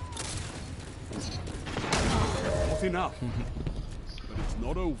 Not enough. But it's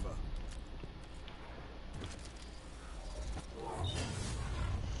not over.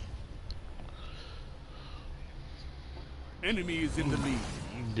 Enemy is in the lead.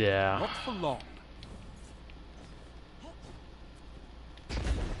 Yeah. Not for long.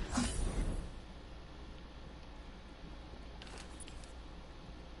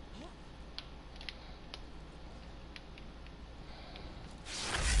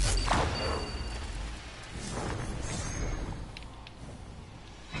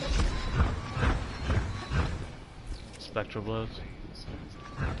 Spectral blows.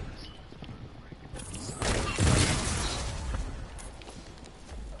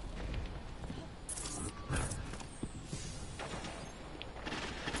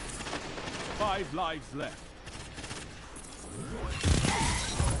 Five lives left.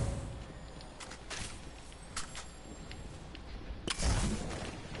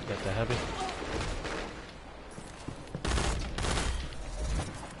 Got the heavy.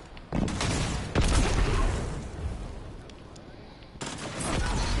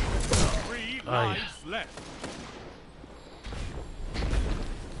 Three Oh, yeah. lives left.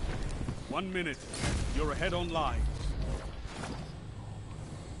 1 minute. You're ahead on lives.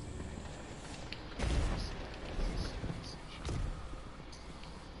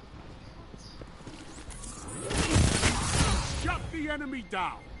 Shut the enemy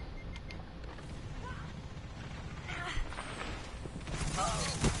down.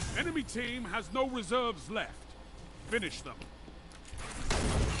 Enemy team has no reserves left. Finish them.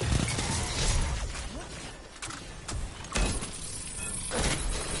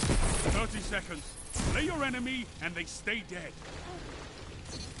 "30 seconds. Slay your enemy and they stay dead."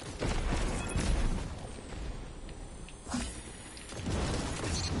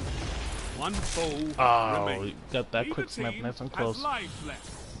 One foe Oh, remains. got that Neither quick snap team nice and has close. lives left.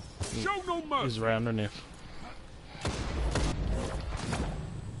 Show no mercy. He's right underneath.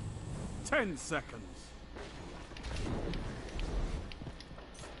 10 seconds.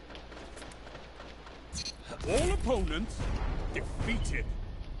 All opponents defeated.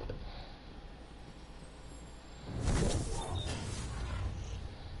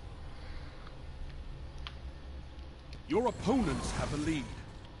 Your opponents have a lead.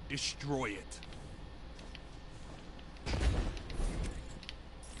 Destroy it.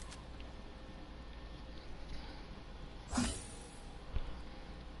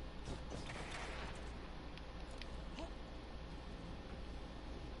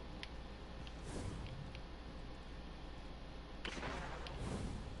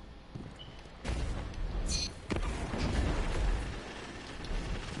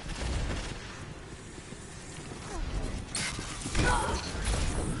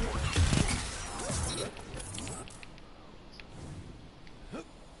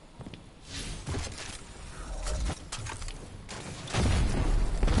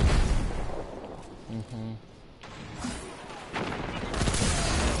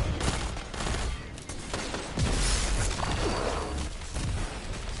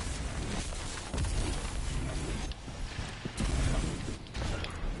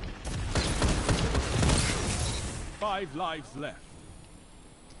 5 lives left.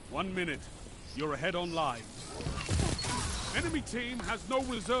 1 minute. You're ahead on lives. Enemy team has no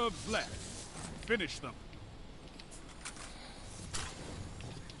reserves left. Finish them.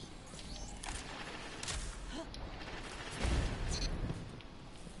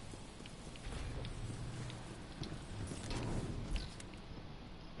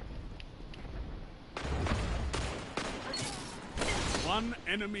 One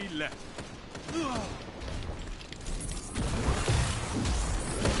enemy left.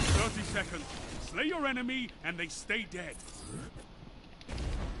 30 seconds. Slay your enemy and they stay dead.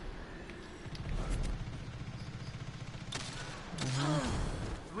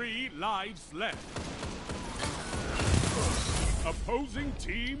 Three lives left. Opposing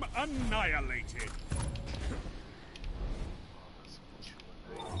team annihilated.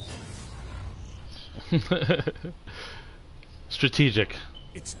 Strategic.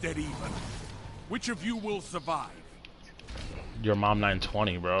 It's dead even. Which of you will survive? Your mom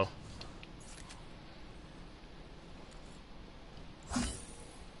 920, bro.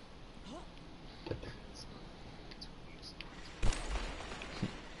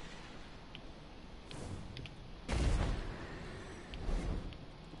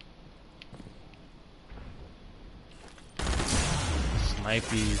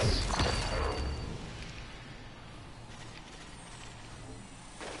 Snipies.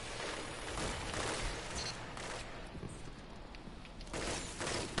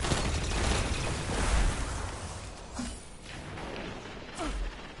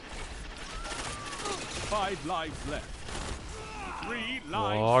 Five lives left. 3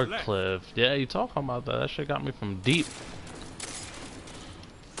 lives left. Warcliffe. Yeah, you talking about that. That shit got me from deep.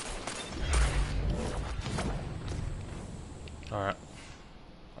 Alright.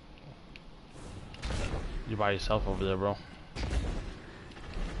 You're by yourself over there, bro.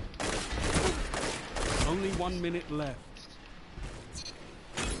 Only 1 minute left.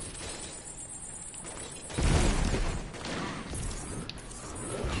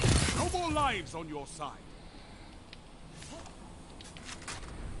 No more lives on your side.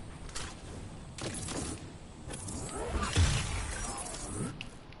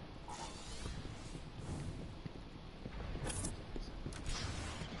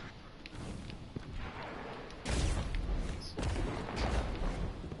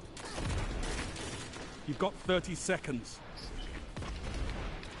 You've got 30 seconds.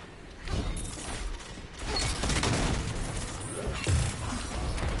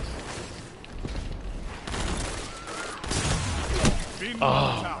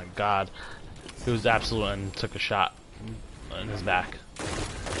 Oh my god. He was absolute and took a shot in his back.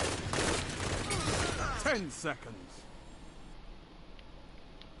 10 seconds.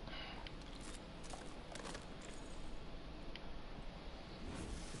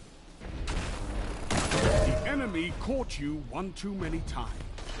 The enemy caught you one too many times.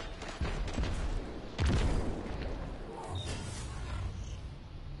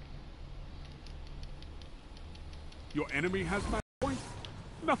 Your enemy has match point.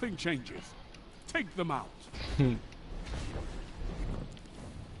 Nothing changes. Take them out.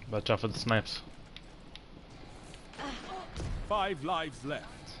 Watch out for the snipes. 5 lives left.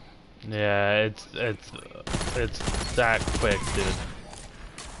 Yeah, it's that quick, dude.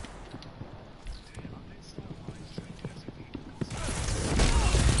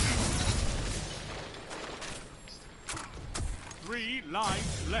 Three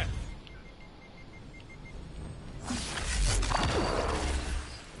lives left.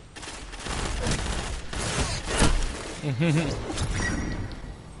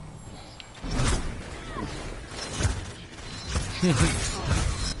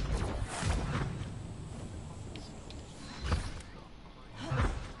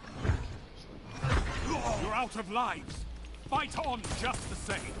 You're out of lives. Fight on just the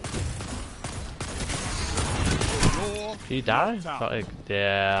same. Did he die? Like,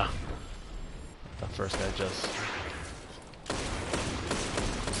 yeah. The first guy just.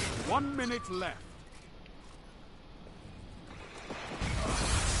 1 minute left.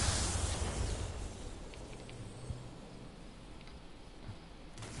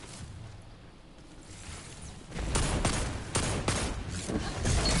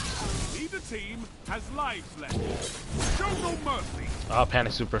 Neither team has lives left. Show no mercy. Oh,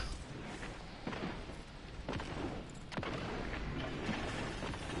 panic super.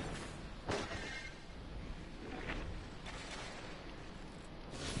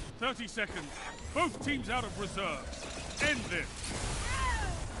 "30 seconds. Both teams out of reserves. End this."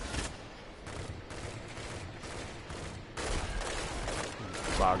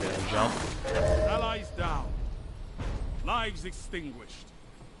 Wow, get a jump. Allies down. Lives extinguished.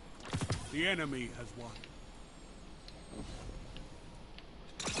 The enemy has won.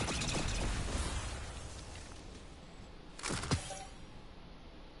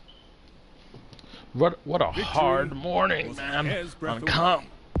 What a Victory hard morning, was man. hair's breadth On away. comp.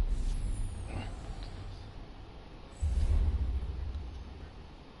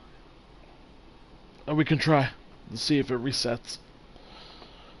 We can try. Let's see if it resets.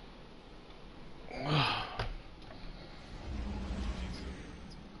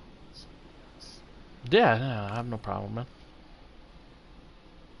 Yeah, I have no problem, man.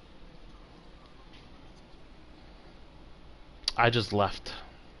 I just left.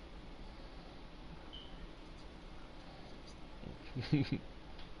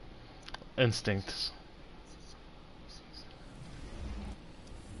 Instincts.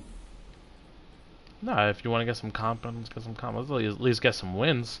 No, if you want to get some confidence, get some confidence. At least get some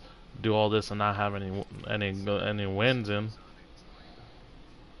wins. Do all this and not have any wins in.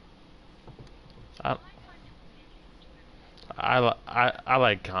 I I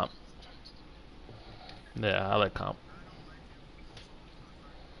like comp. Yeah, I like comp.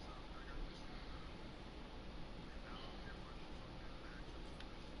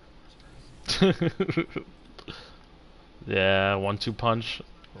 Yeah, 1-2 punch.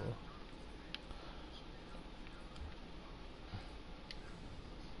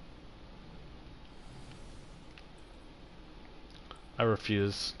 I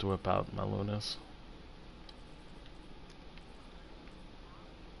refuse to whip out my Lunas.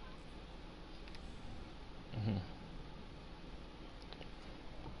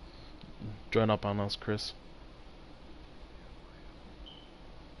 Join up on us, Chris.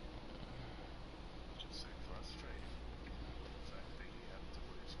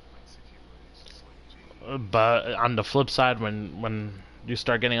 But on the flip side, when you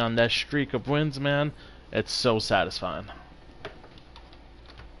start getting on that streak of wins, man, it's so satisfying.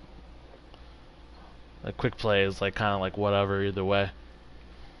 Like quick play is like kind of like whatever either way.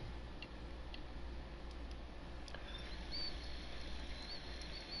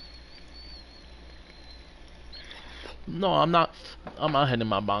 No, I'm not. I'm not hitting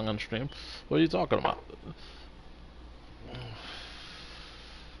my bong on stream. What are you talking about?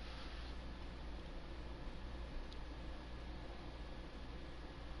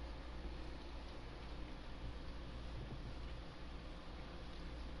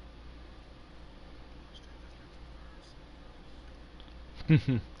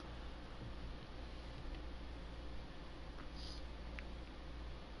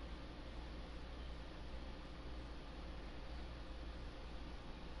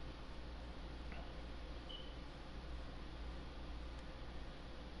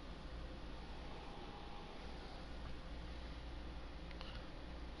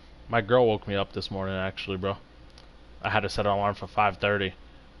 My girl woke me up this morning, actually, bro. I had to set an alarm for 5:30.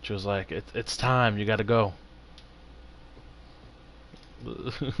 She was like, "It's time. You gotta go."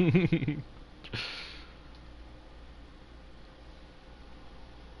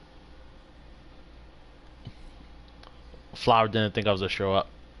 Flower didn't think I was gonna show up.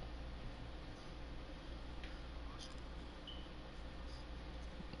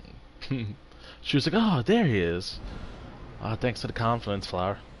 She was like, "Oh, there he is." Thanks to the confidence,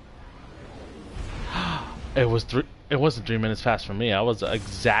 Flower. It was three. It wasn't 3 minutes fast for me. I was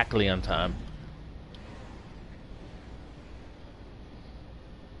exactly on time.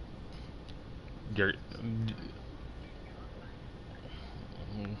 You're.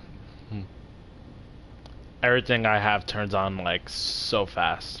 Everything I have turns on like so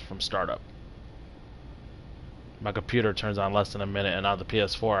fast from startup. My computer turns on less than a minute, and on the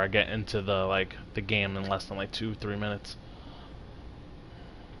PS4 I get into the game in less than like 2-3 minutes.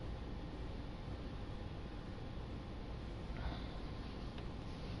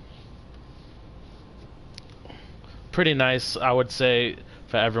 Pretty nice, I would say,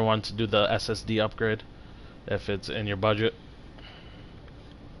 for everyone to do the SSD upgrade if it's in your budget.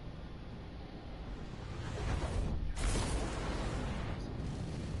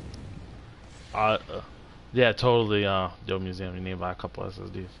 Yeah, totally. Yo, museum, you need to buy a couple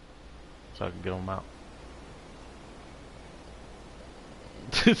SSDs so I can get them out.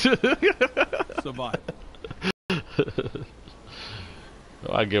 Survive.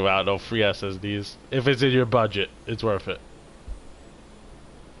 I give out no free SSDs. If it's in your budget, it's worth it.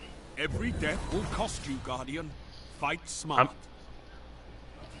 Every death will cost you, Guardian. Fight smart.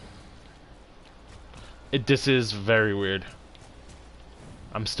 This is very weird.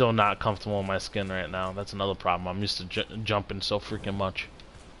 I'm still not comfortable in my skin right now. That's another problem. I'm used to jumping so freaking much.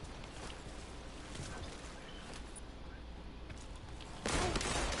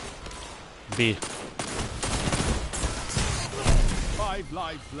 B. 5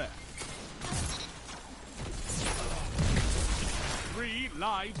 lives left. 3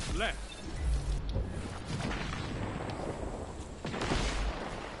 lives left.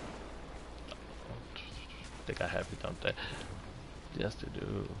 They got heavy, don't they? Yes, they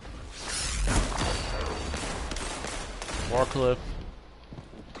do. Warcliffe.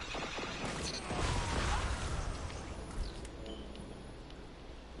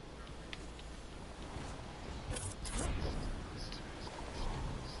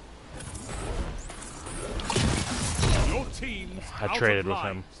 Your team's I out traded of with lives.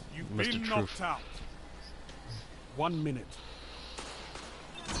 him, You've Mr. been Truth. knocked out. 1 minute.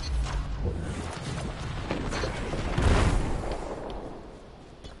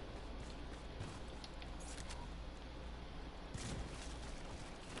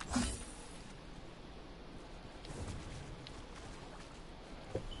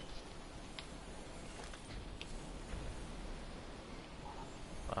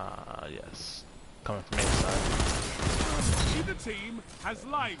 Yes. Coming from inside. Either team has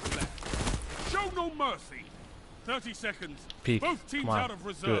lives left. Show no mercy. 30 seconds. Peek. Both teams Come on. out of Do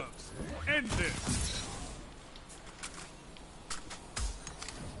it. reserves. End this.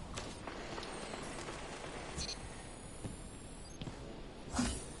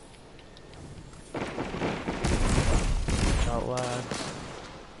 Out lads.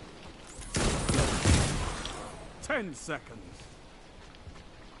 10 seconds.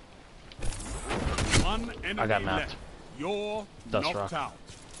 One enemy I got mapped. left. You're Dust knocked rock. out.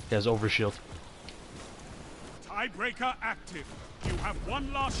 He has overshield. Tiebreaker active. You have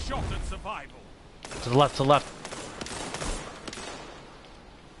one last shot at survival. To the left, to the left.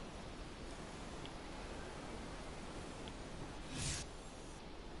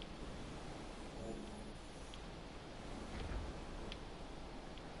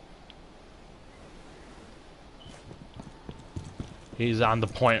 He's on the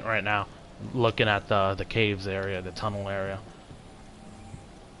point right now, looking at the caves area, the tunnel area.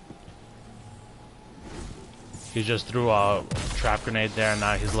 He just threw a trap grenade there, and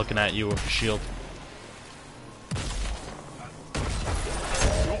now he's looking at you with a shield.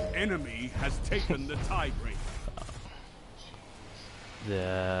 Your enemy has taken the tiebreaker.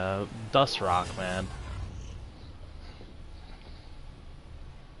 The dust rock, man.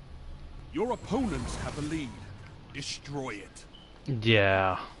 Your opponents have a lead. Destroy it.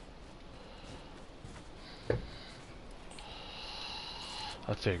 Yeah.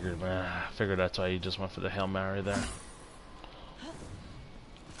 I figured, man. I figured that's why he just went for the Hail Mary there.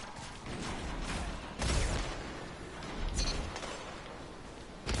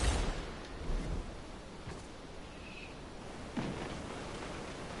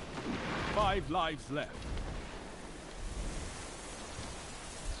 Five lives left.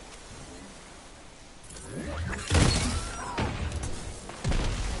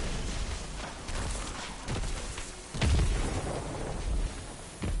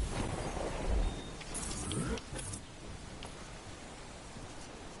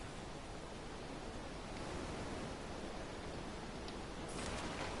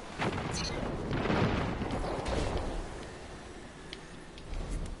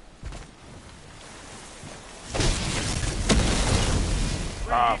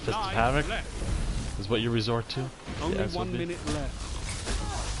 Ah, Fist of Lives Havoc left. is what you resort to? Only Yeah, this 1 would be. minute left.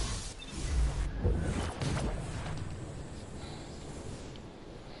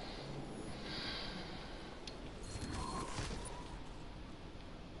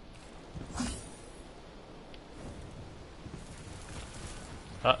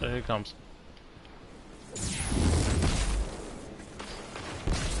 Ah, there he comes.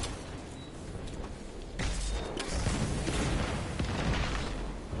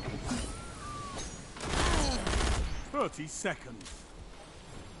 Thirty seconds.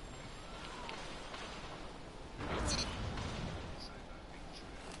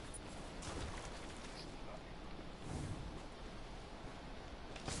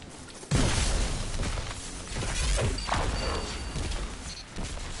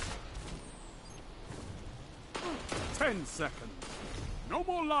 Ten seconds. No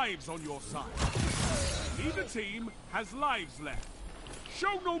more lives on your side. Neither team has lives left.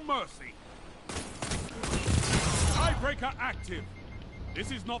 Show no mercy. Tiebreaker active.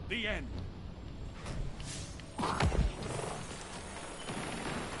 This is not the end.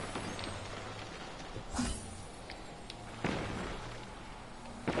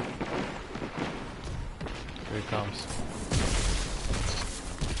 Here he comes.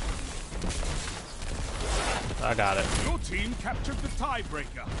 I got it. Your team captured the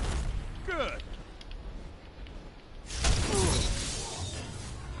tiebreaker. Good.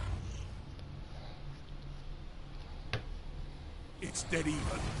 It's dead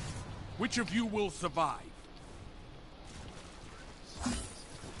even. Which of you will survive?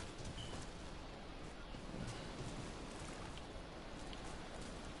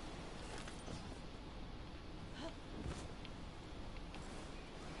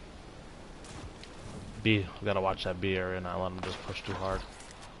 B. We gotta watch that B area and not let him just push too hard.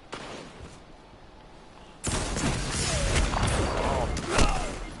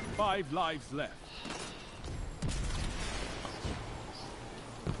 5 lives left.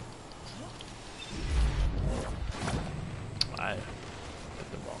 I did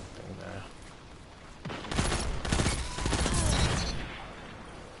the wrong thing there.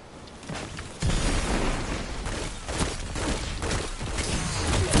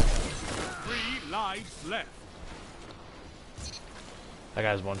 Lives left. That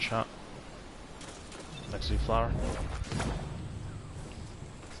guy's one shot. Next to you, Flower.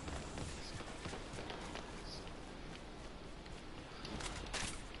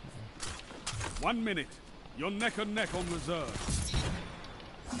 1 minute. You're neck and neck on reserve.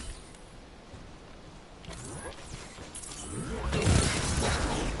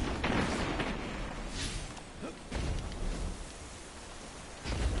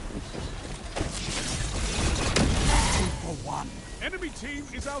 Enemy team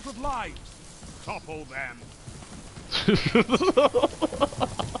is out of lives. Topple them.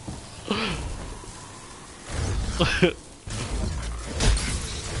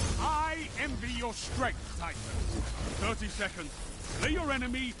 I envy your strength, Titan. 30 seconds. Slay your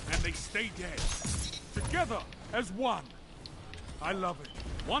enemy and they stay dead. Together as one. I love it.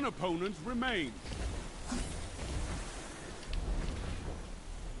 One opponent remains.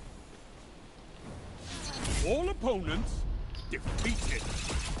 All opponents defeated.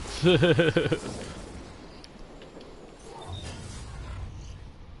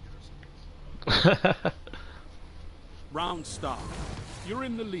 Round start. You're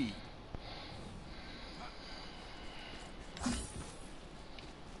in the lead.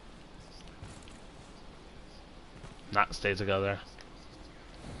 Not stay together.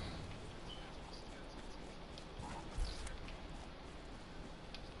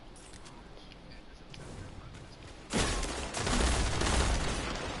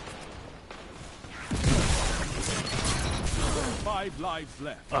 Five lives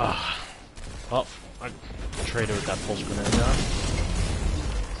left. Well, I traded with that pulse grenade down.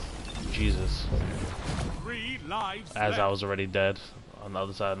 Jesus. 3 lives As left. I was already dead on the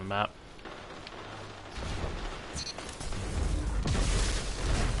other side of the map.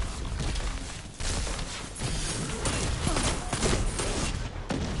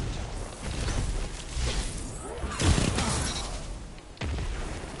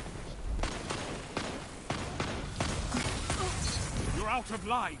 You're out of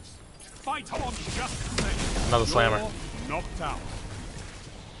lives. Fight on just the same. Another slammer. You're knocked out.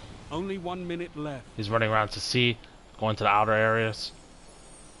 Only 1 minute left. He's running around to C, going to the outer areas.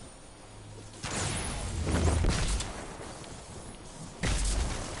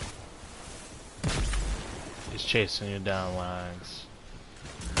 He's chasing you down, Lags.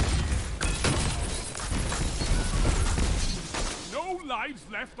 No lives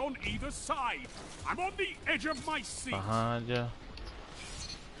left on either side. I'm on the edge of my seat. Behind you.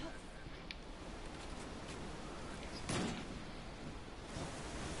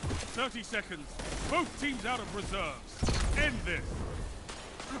 .30 seconds. Both teams out of reserves. End this.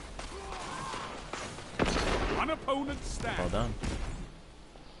 One opponent stands. Well done.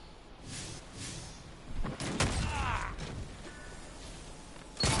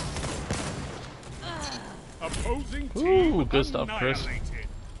 Opposing team Ooh, good stuff, Chris. annihilated.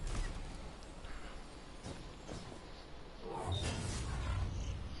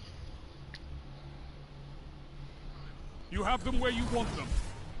 You have them where you want them.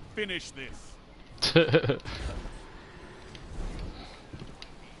 Finish this.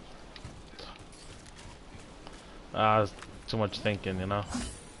 Too much thinking, you know.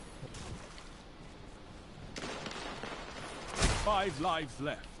 5 lives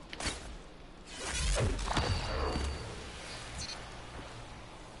left.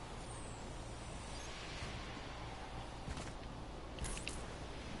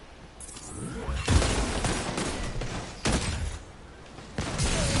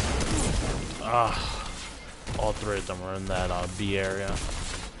 All three of them are in that B area.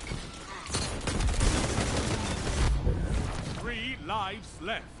 3 lives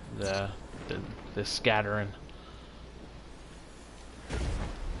left. Yeah, they're scattering.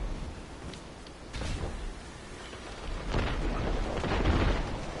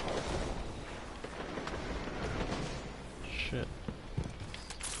 Shit.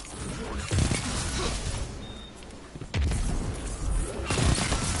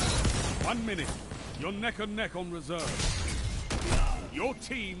 One minute. You're neck and neck on reserve. Your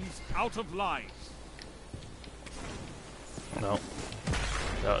team's out of lives. No.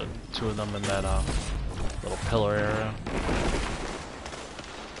 Two of them in that little pillar area.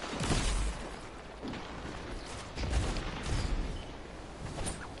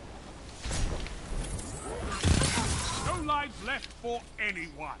 left for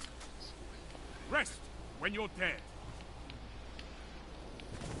anyone. Rest when you're dead.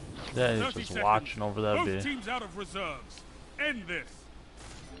 Yeah, he's 30 just seconds. watching over that Both bit. teams out of reserves. End this.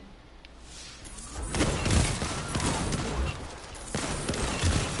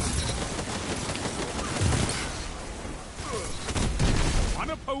 One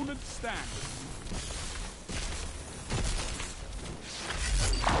opponent stands.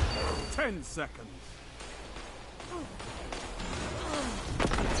 10 seconds.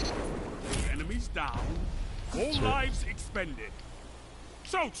 Enemies down. All lives expended.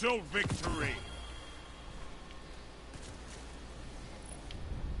 Total victory.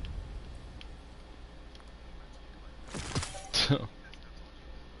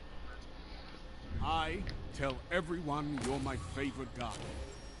 I tell everyone you're my favorite guy.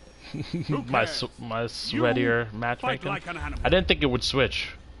 my sweatier matchmaking. Like an animal. I didn't think it would switch,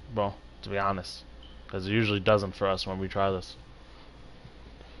 bro, to be honest, because it usually doesn't for us when we try this.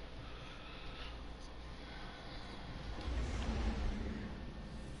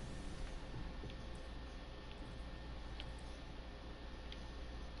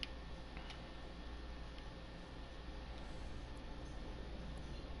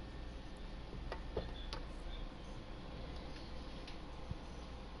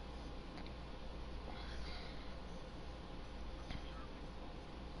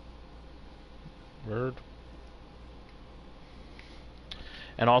 Word.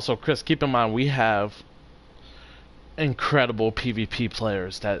 And also, Chris, keep in mind we have incredible PvP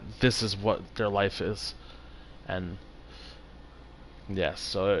players that this is what their life is. And yes,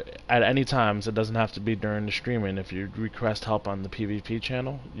 so at any times, it doesn't have to be during the streaming. If you request help on the PvP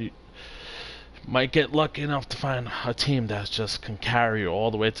channel, you might get lucky enough to find a team that just can carry you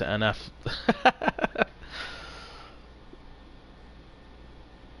all the way to NF.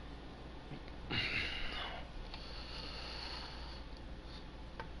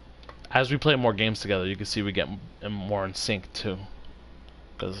 As we play more games together, you can see we get more in sync too.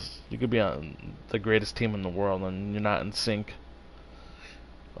 Because you could be on the greatest team in the world and you're not in sync.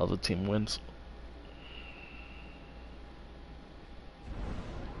 Other team wins.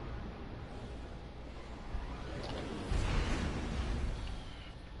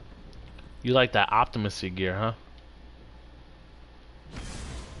 You like that Optimus gear, huh?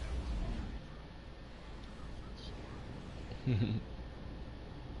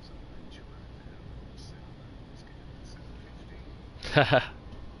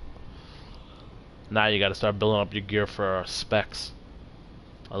 Now you gotta start building up your gear for specs.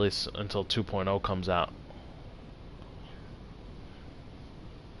 At least until 2.0 comes out.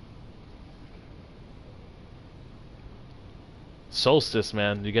 Solstice,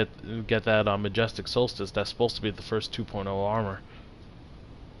 man. You get that Majestic Solstice. That's supposed to be the first 2.0 armor.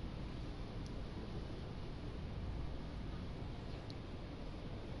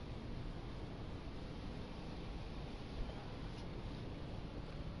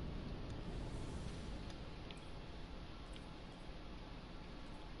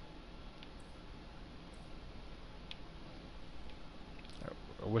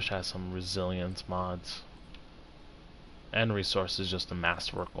 I wish I had some resilience mods. And resources just to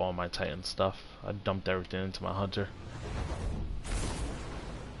masterwork all my Titan stuff. I dumped everything into my hunter.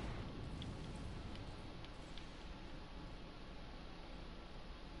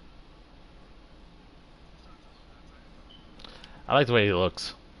 I like the way he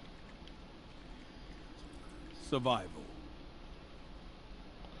looks. Survival.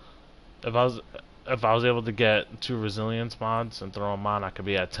 If I was able to get 2 resilience mods and throw them on, I could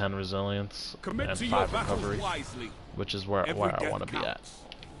be at 10 resilience Commit and to 5 your recovery, wisely. which is where I want to be at.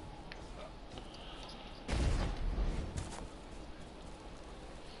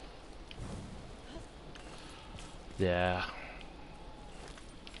 Yeah.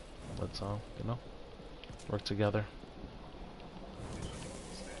 Let's work together.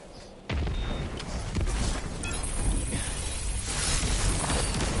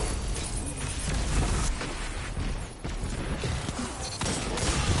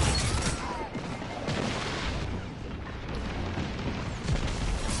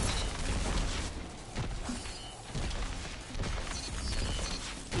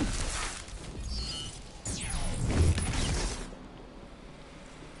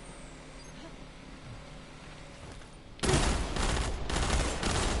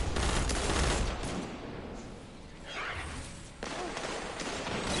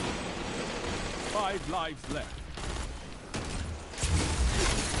 Lives left.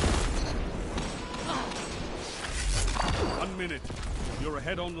 One minute. You're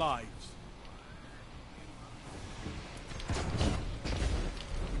ahead on lives.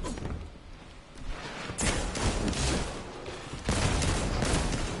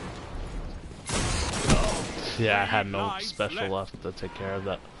 Yeah, I had 3 no lives special left to take care of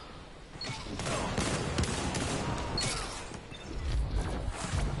that.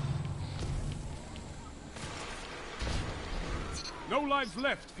 No lives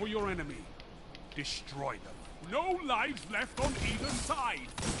left for your enemy. Destroy them. No lives left on either side.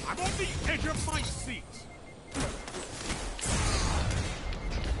 I'm on the edge of my seat.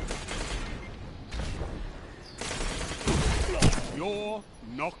 You're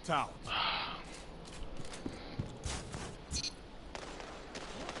knocked out.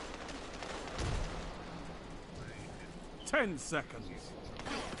 Ten seconds.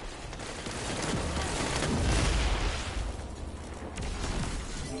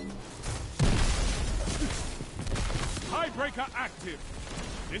 Tiebreaker active.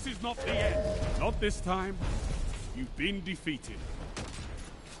 This is not the end. Not this time. You've been defeated.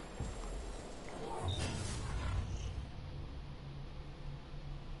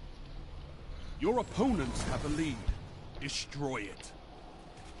 Your opponents have a lead. Destroy it.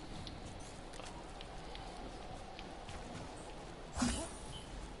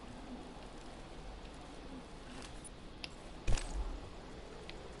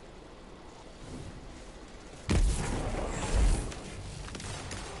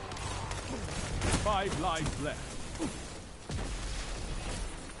 Five lives left.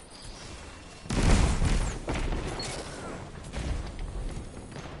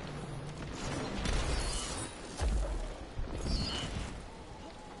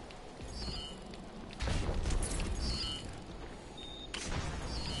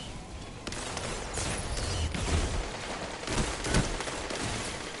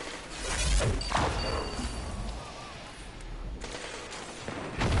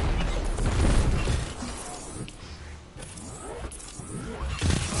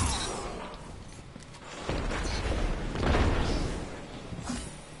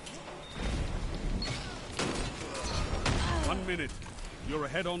 Minute. You're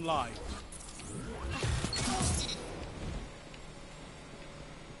ahead on live.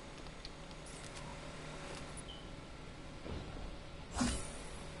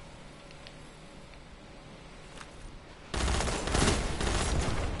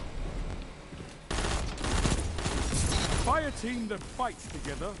 Fire team that fights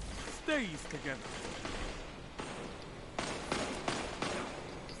together stays together.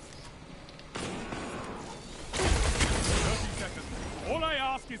 All I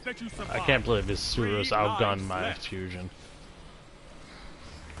ask is that you survive. I can't believe his Surus 3 outgunned lives my left. fusion.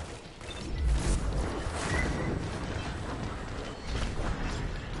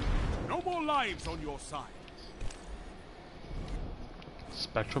 No more lives on your side.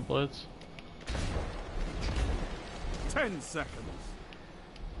 Spectral Blades? 10 seconds.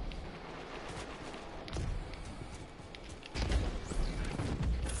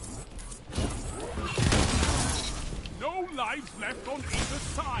 No lives left on either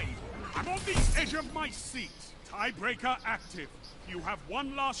side. I'm on the edge of my seat. Tiebreaker active. You have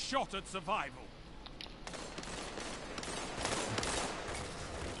one last shot at survival.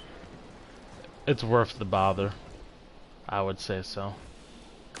 It's worth the bother. I would say so.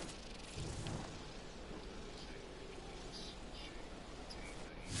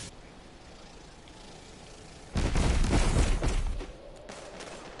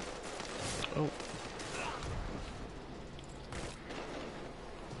 Oh.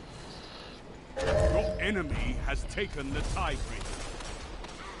 Your enemy has taken the tiebreaker.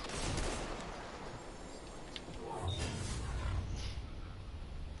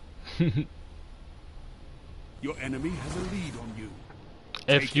 Your enemy has a lead on you.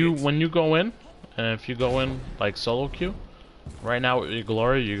 If you, when you go in, and if you go in like solo queue, right now with your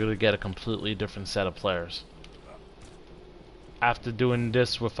glory, you're gonna get a completely different set of players. After doing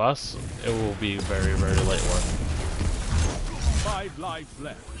this with us, it will be very, very light work. 5 lives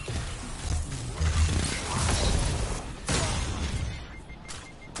left.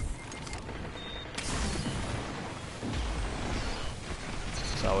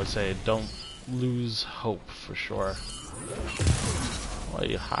 So I would say don't lose hope for sure. What are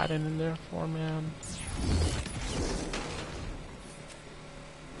you hiding in there for, man?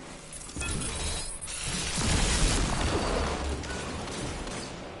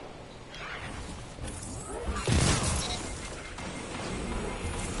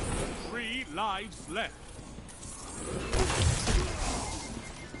 Lives left.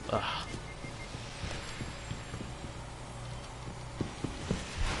 Ugh.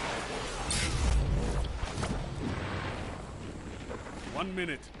 One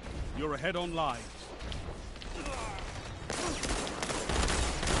minute. You're ahead on lives.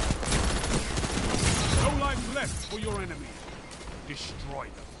 No lives left for your enemy. Destroy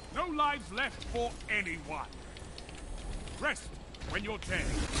them. No lives left for anyone. Rest when you're dead.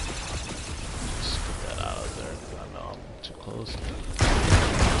 Just get that out of there, 'cause I know I'm too close.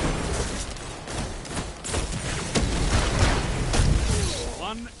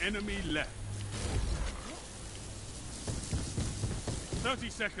 One enemy left. 30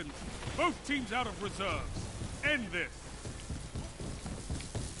 seconds. Both teams out of reserves. End this.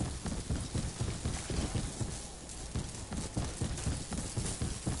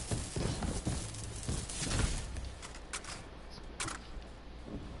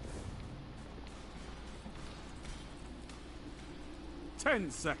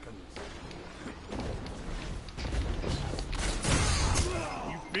 Ten seconds.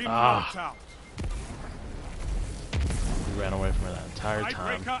 You've been knocked out. You ran away from it that entire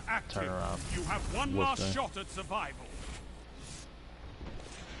time. Tiebreaker active. Turn around. You have one Whooped last me. shot at survival.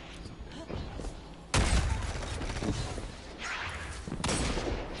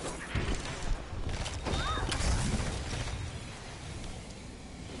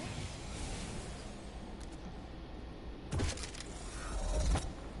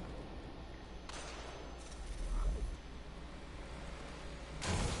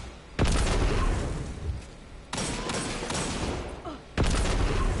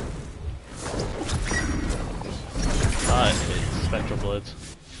 Spectral Blitz.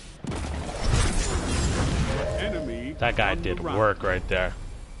 Enemy That guy on the did run. work right there.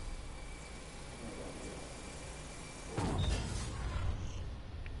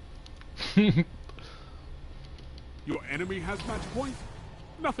 Your enemy has match point.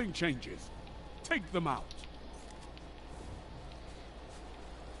 Nothing changes. Take them out.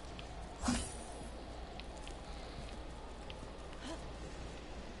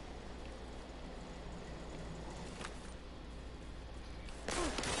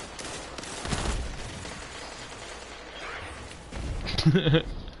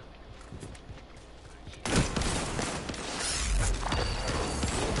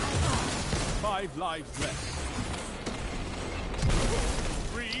 Five lives left.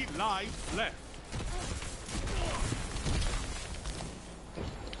 3 lives left.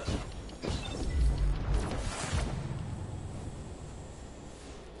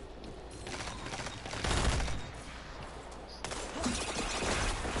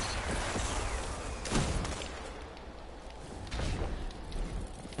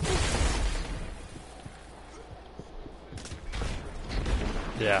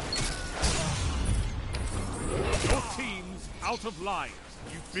 Yeah. Your team's out of lives.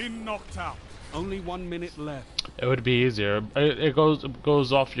 You've been knocked out. Only 1 minute left. It would be easier. It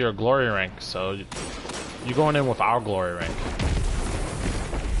goes off your glory rank, so you're going in with our glory rank.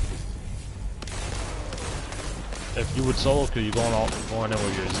 If you would solo queue, you're going in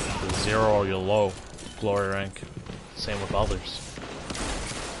with your 0 or your low glory rank. Same with others.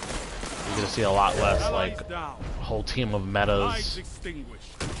 You're gonna see a lot less Allies like down. a whole team of Lives metas.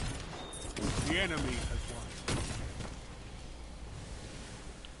 extinguished. The enemy has won.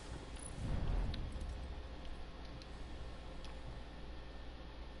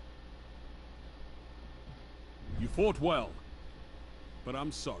 You fought well, but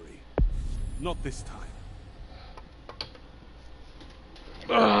I'm sorry. Not this time.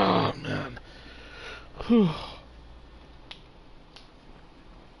 Oh man. Whew.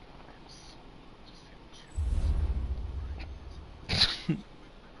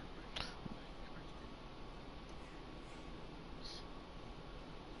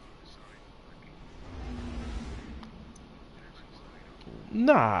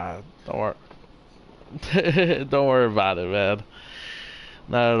 Nah, don't worry. Don't worry about it, man.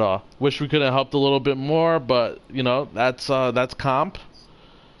 Not at all. Wish we could have helped a little bit more, but you know that's comp,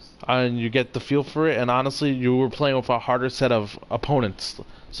 and you get the feel for it. And honestly, you were playing with a harder set of opponents.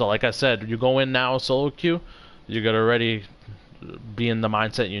 So, like I said, you go in now solo queue, you gotta already be in the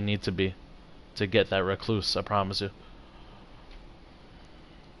mindset you need to be to get that recluse. I promise you.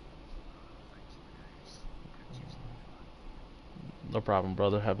 No problem,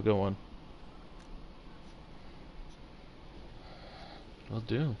 brother. Have a good one. Will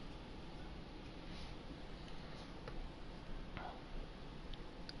do.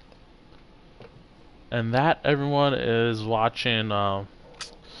 And that, everyone, is watching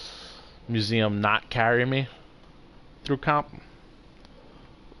Museum not carry me through comp.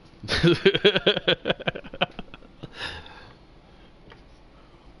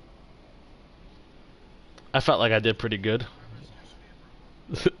 I felt like I did pretty good.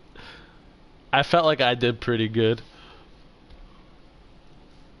 I felt like I did pretty good.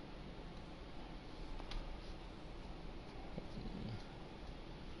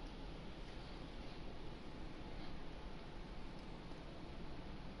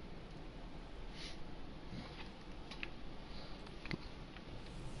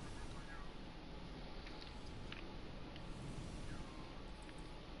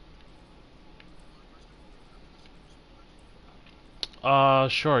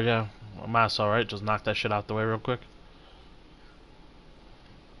 Sure, yeah. Mass, alright. Just knock that shit out the way real quick.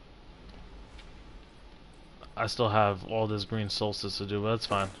 I still have all this green solstice to do, but that's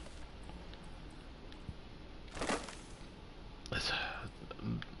fine.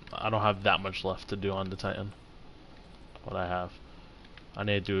 I don't have that much left to do on the Titan. What I have. I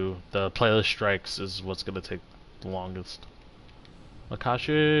need to do the playlist strikes is what's gonna take the longest.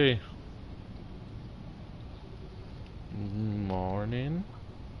 Akashi! Morning.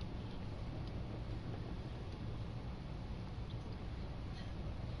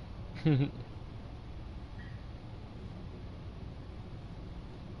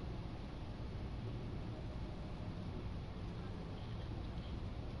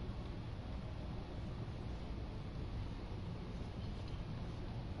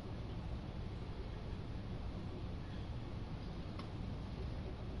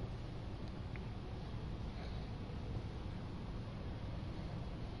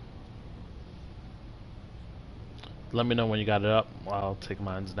 Let me know when you got it up. I'll take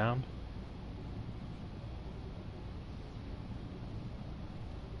mines down.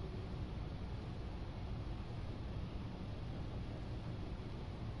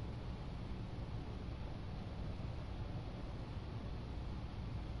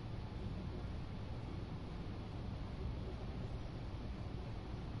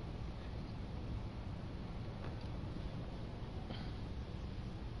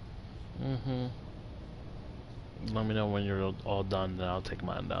 Let me know when you're all done, then I'll take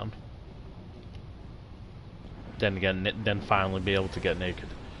mine down. Then finally be able to get naked.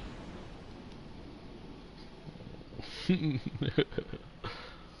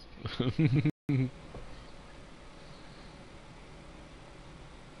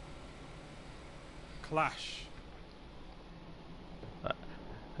 Clash.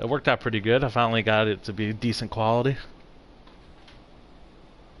 It worked out pretty good. I finally got it to be decent quality.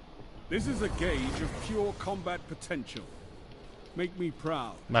 This is a gauge of pure combat potential. Make me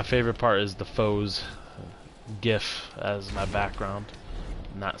proud. My favorite part is the FOES GIF as my background.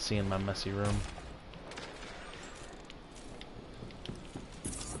 Not seeing my messy room.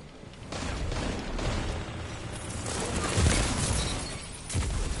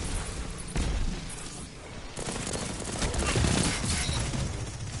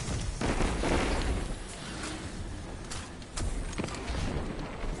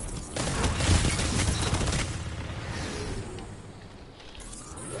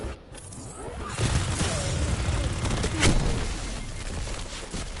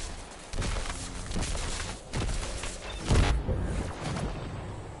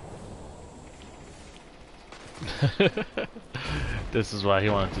 This is why he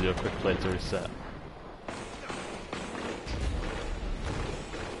wanted to do a quick play to reset.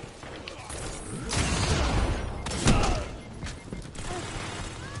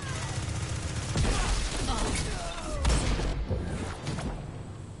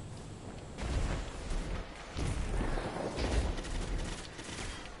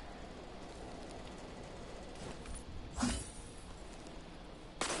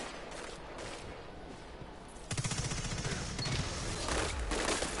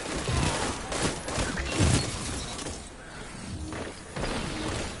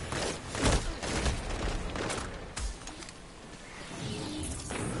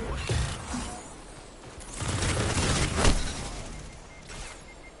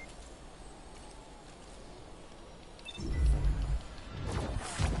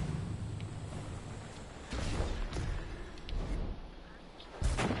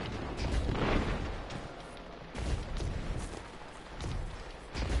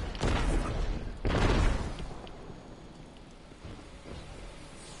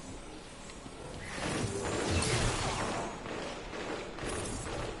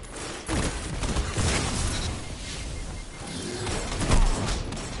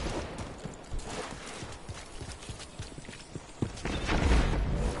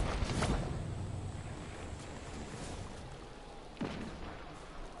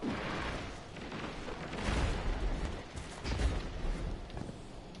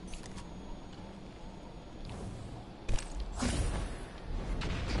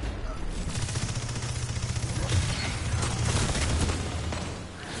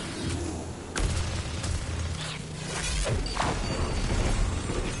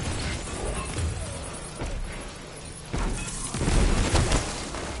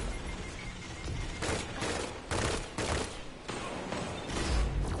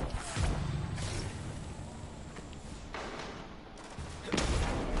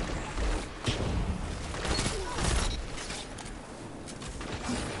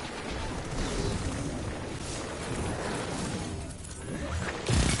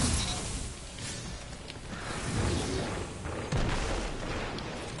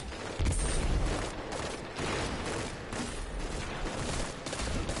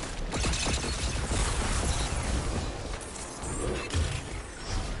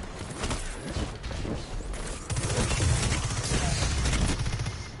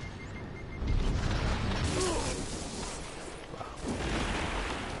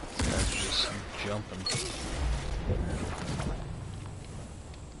 jumping.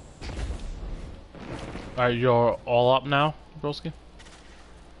 Alright, you're all up now, Broski?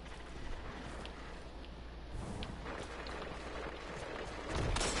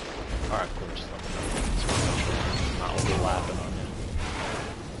 Alright, cool, just let me know. Not overlapping on you.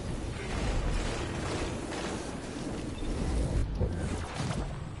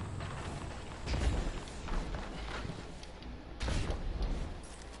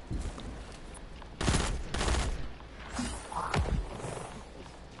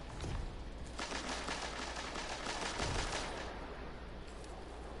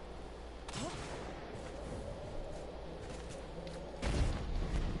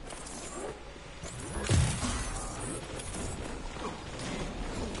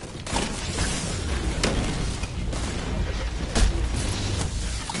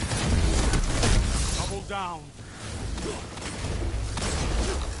 Down.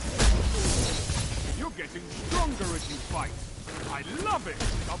 You're getting stronger as you fight. I love it.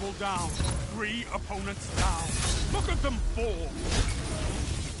 Double down. 3 opponents down. Look at them fall.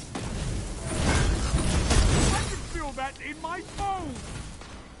 I can feel that in my bones.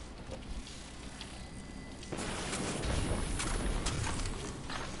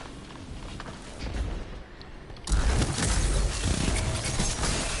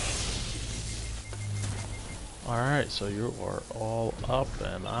 Alright, so you are all up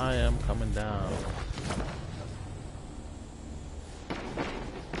and I am coming down.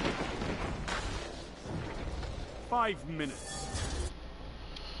 Five minutes.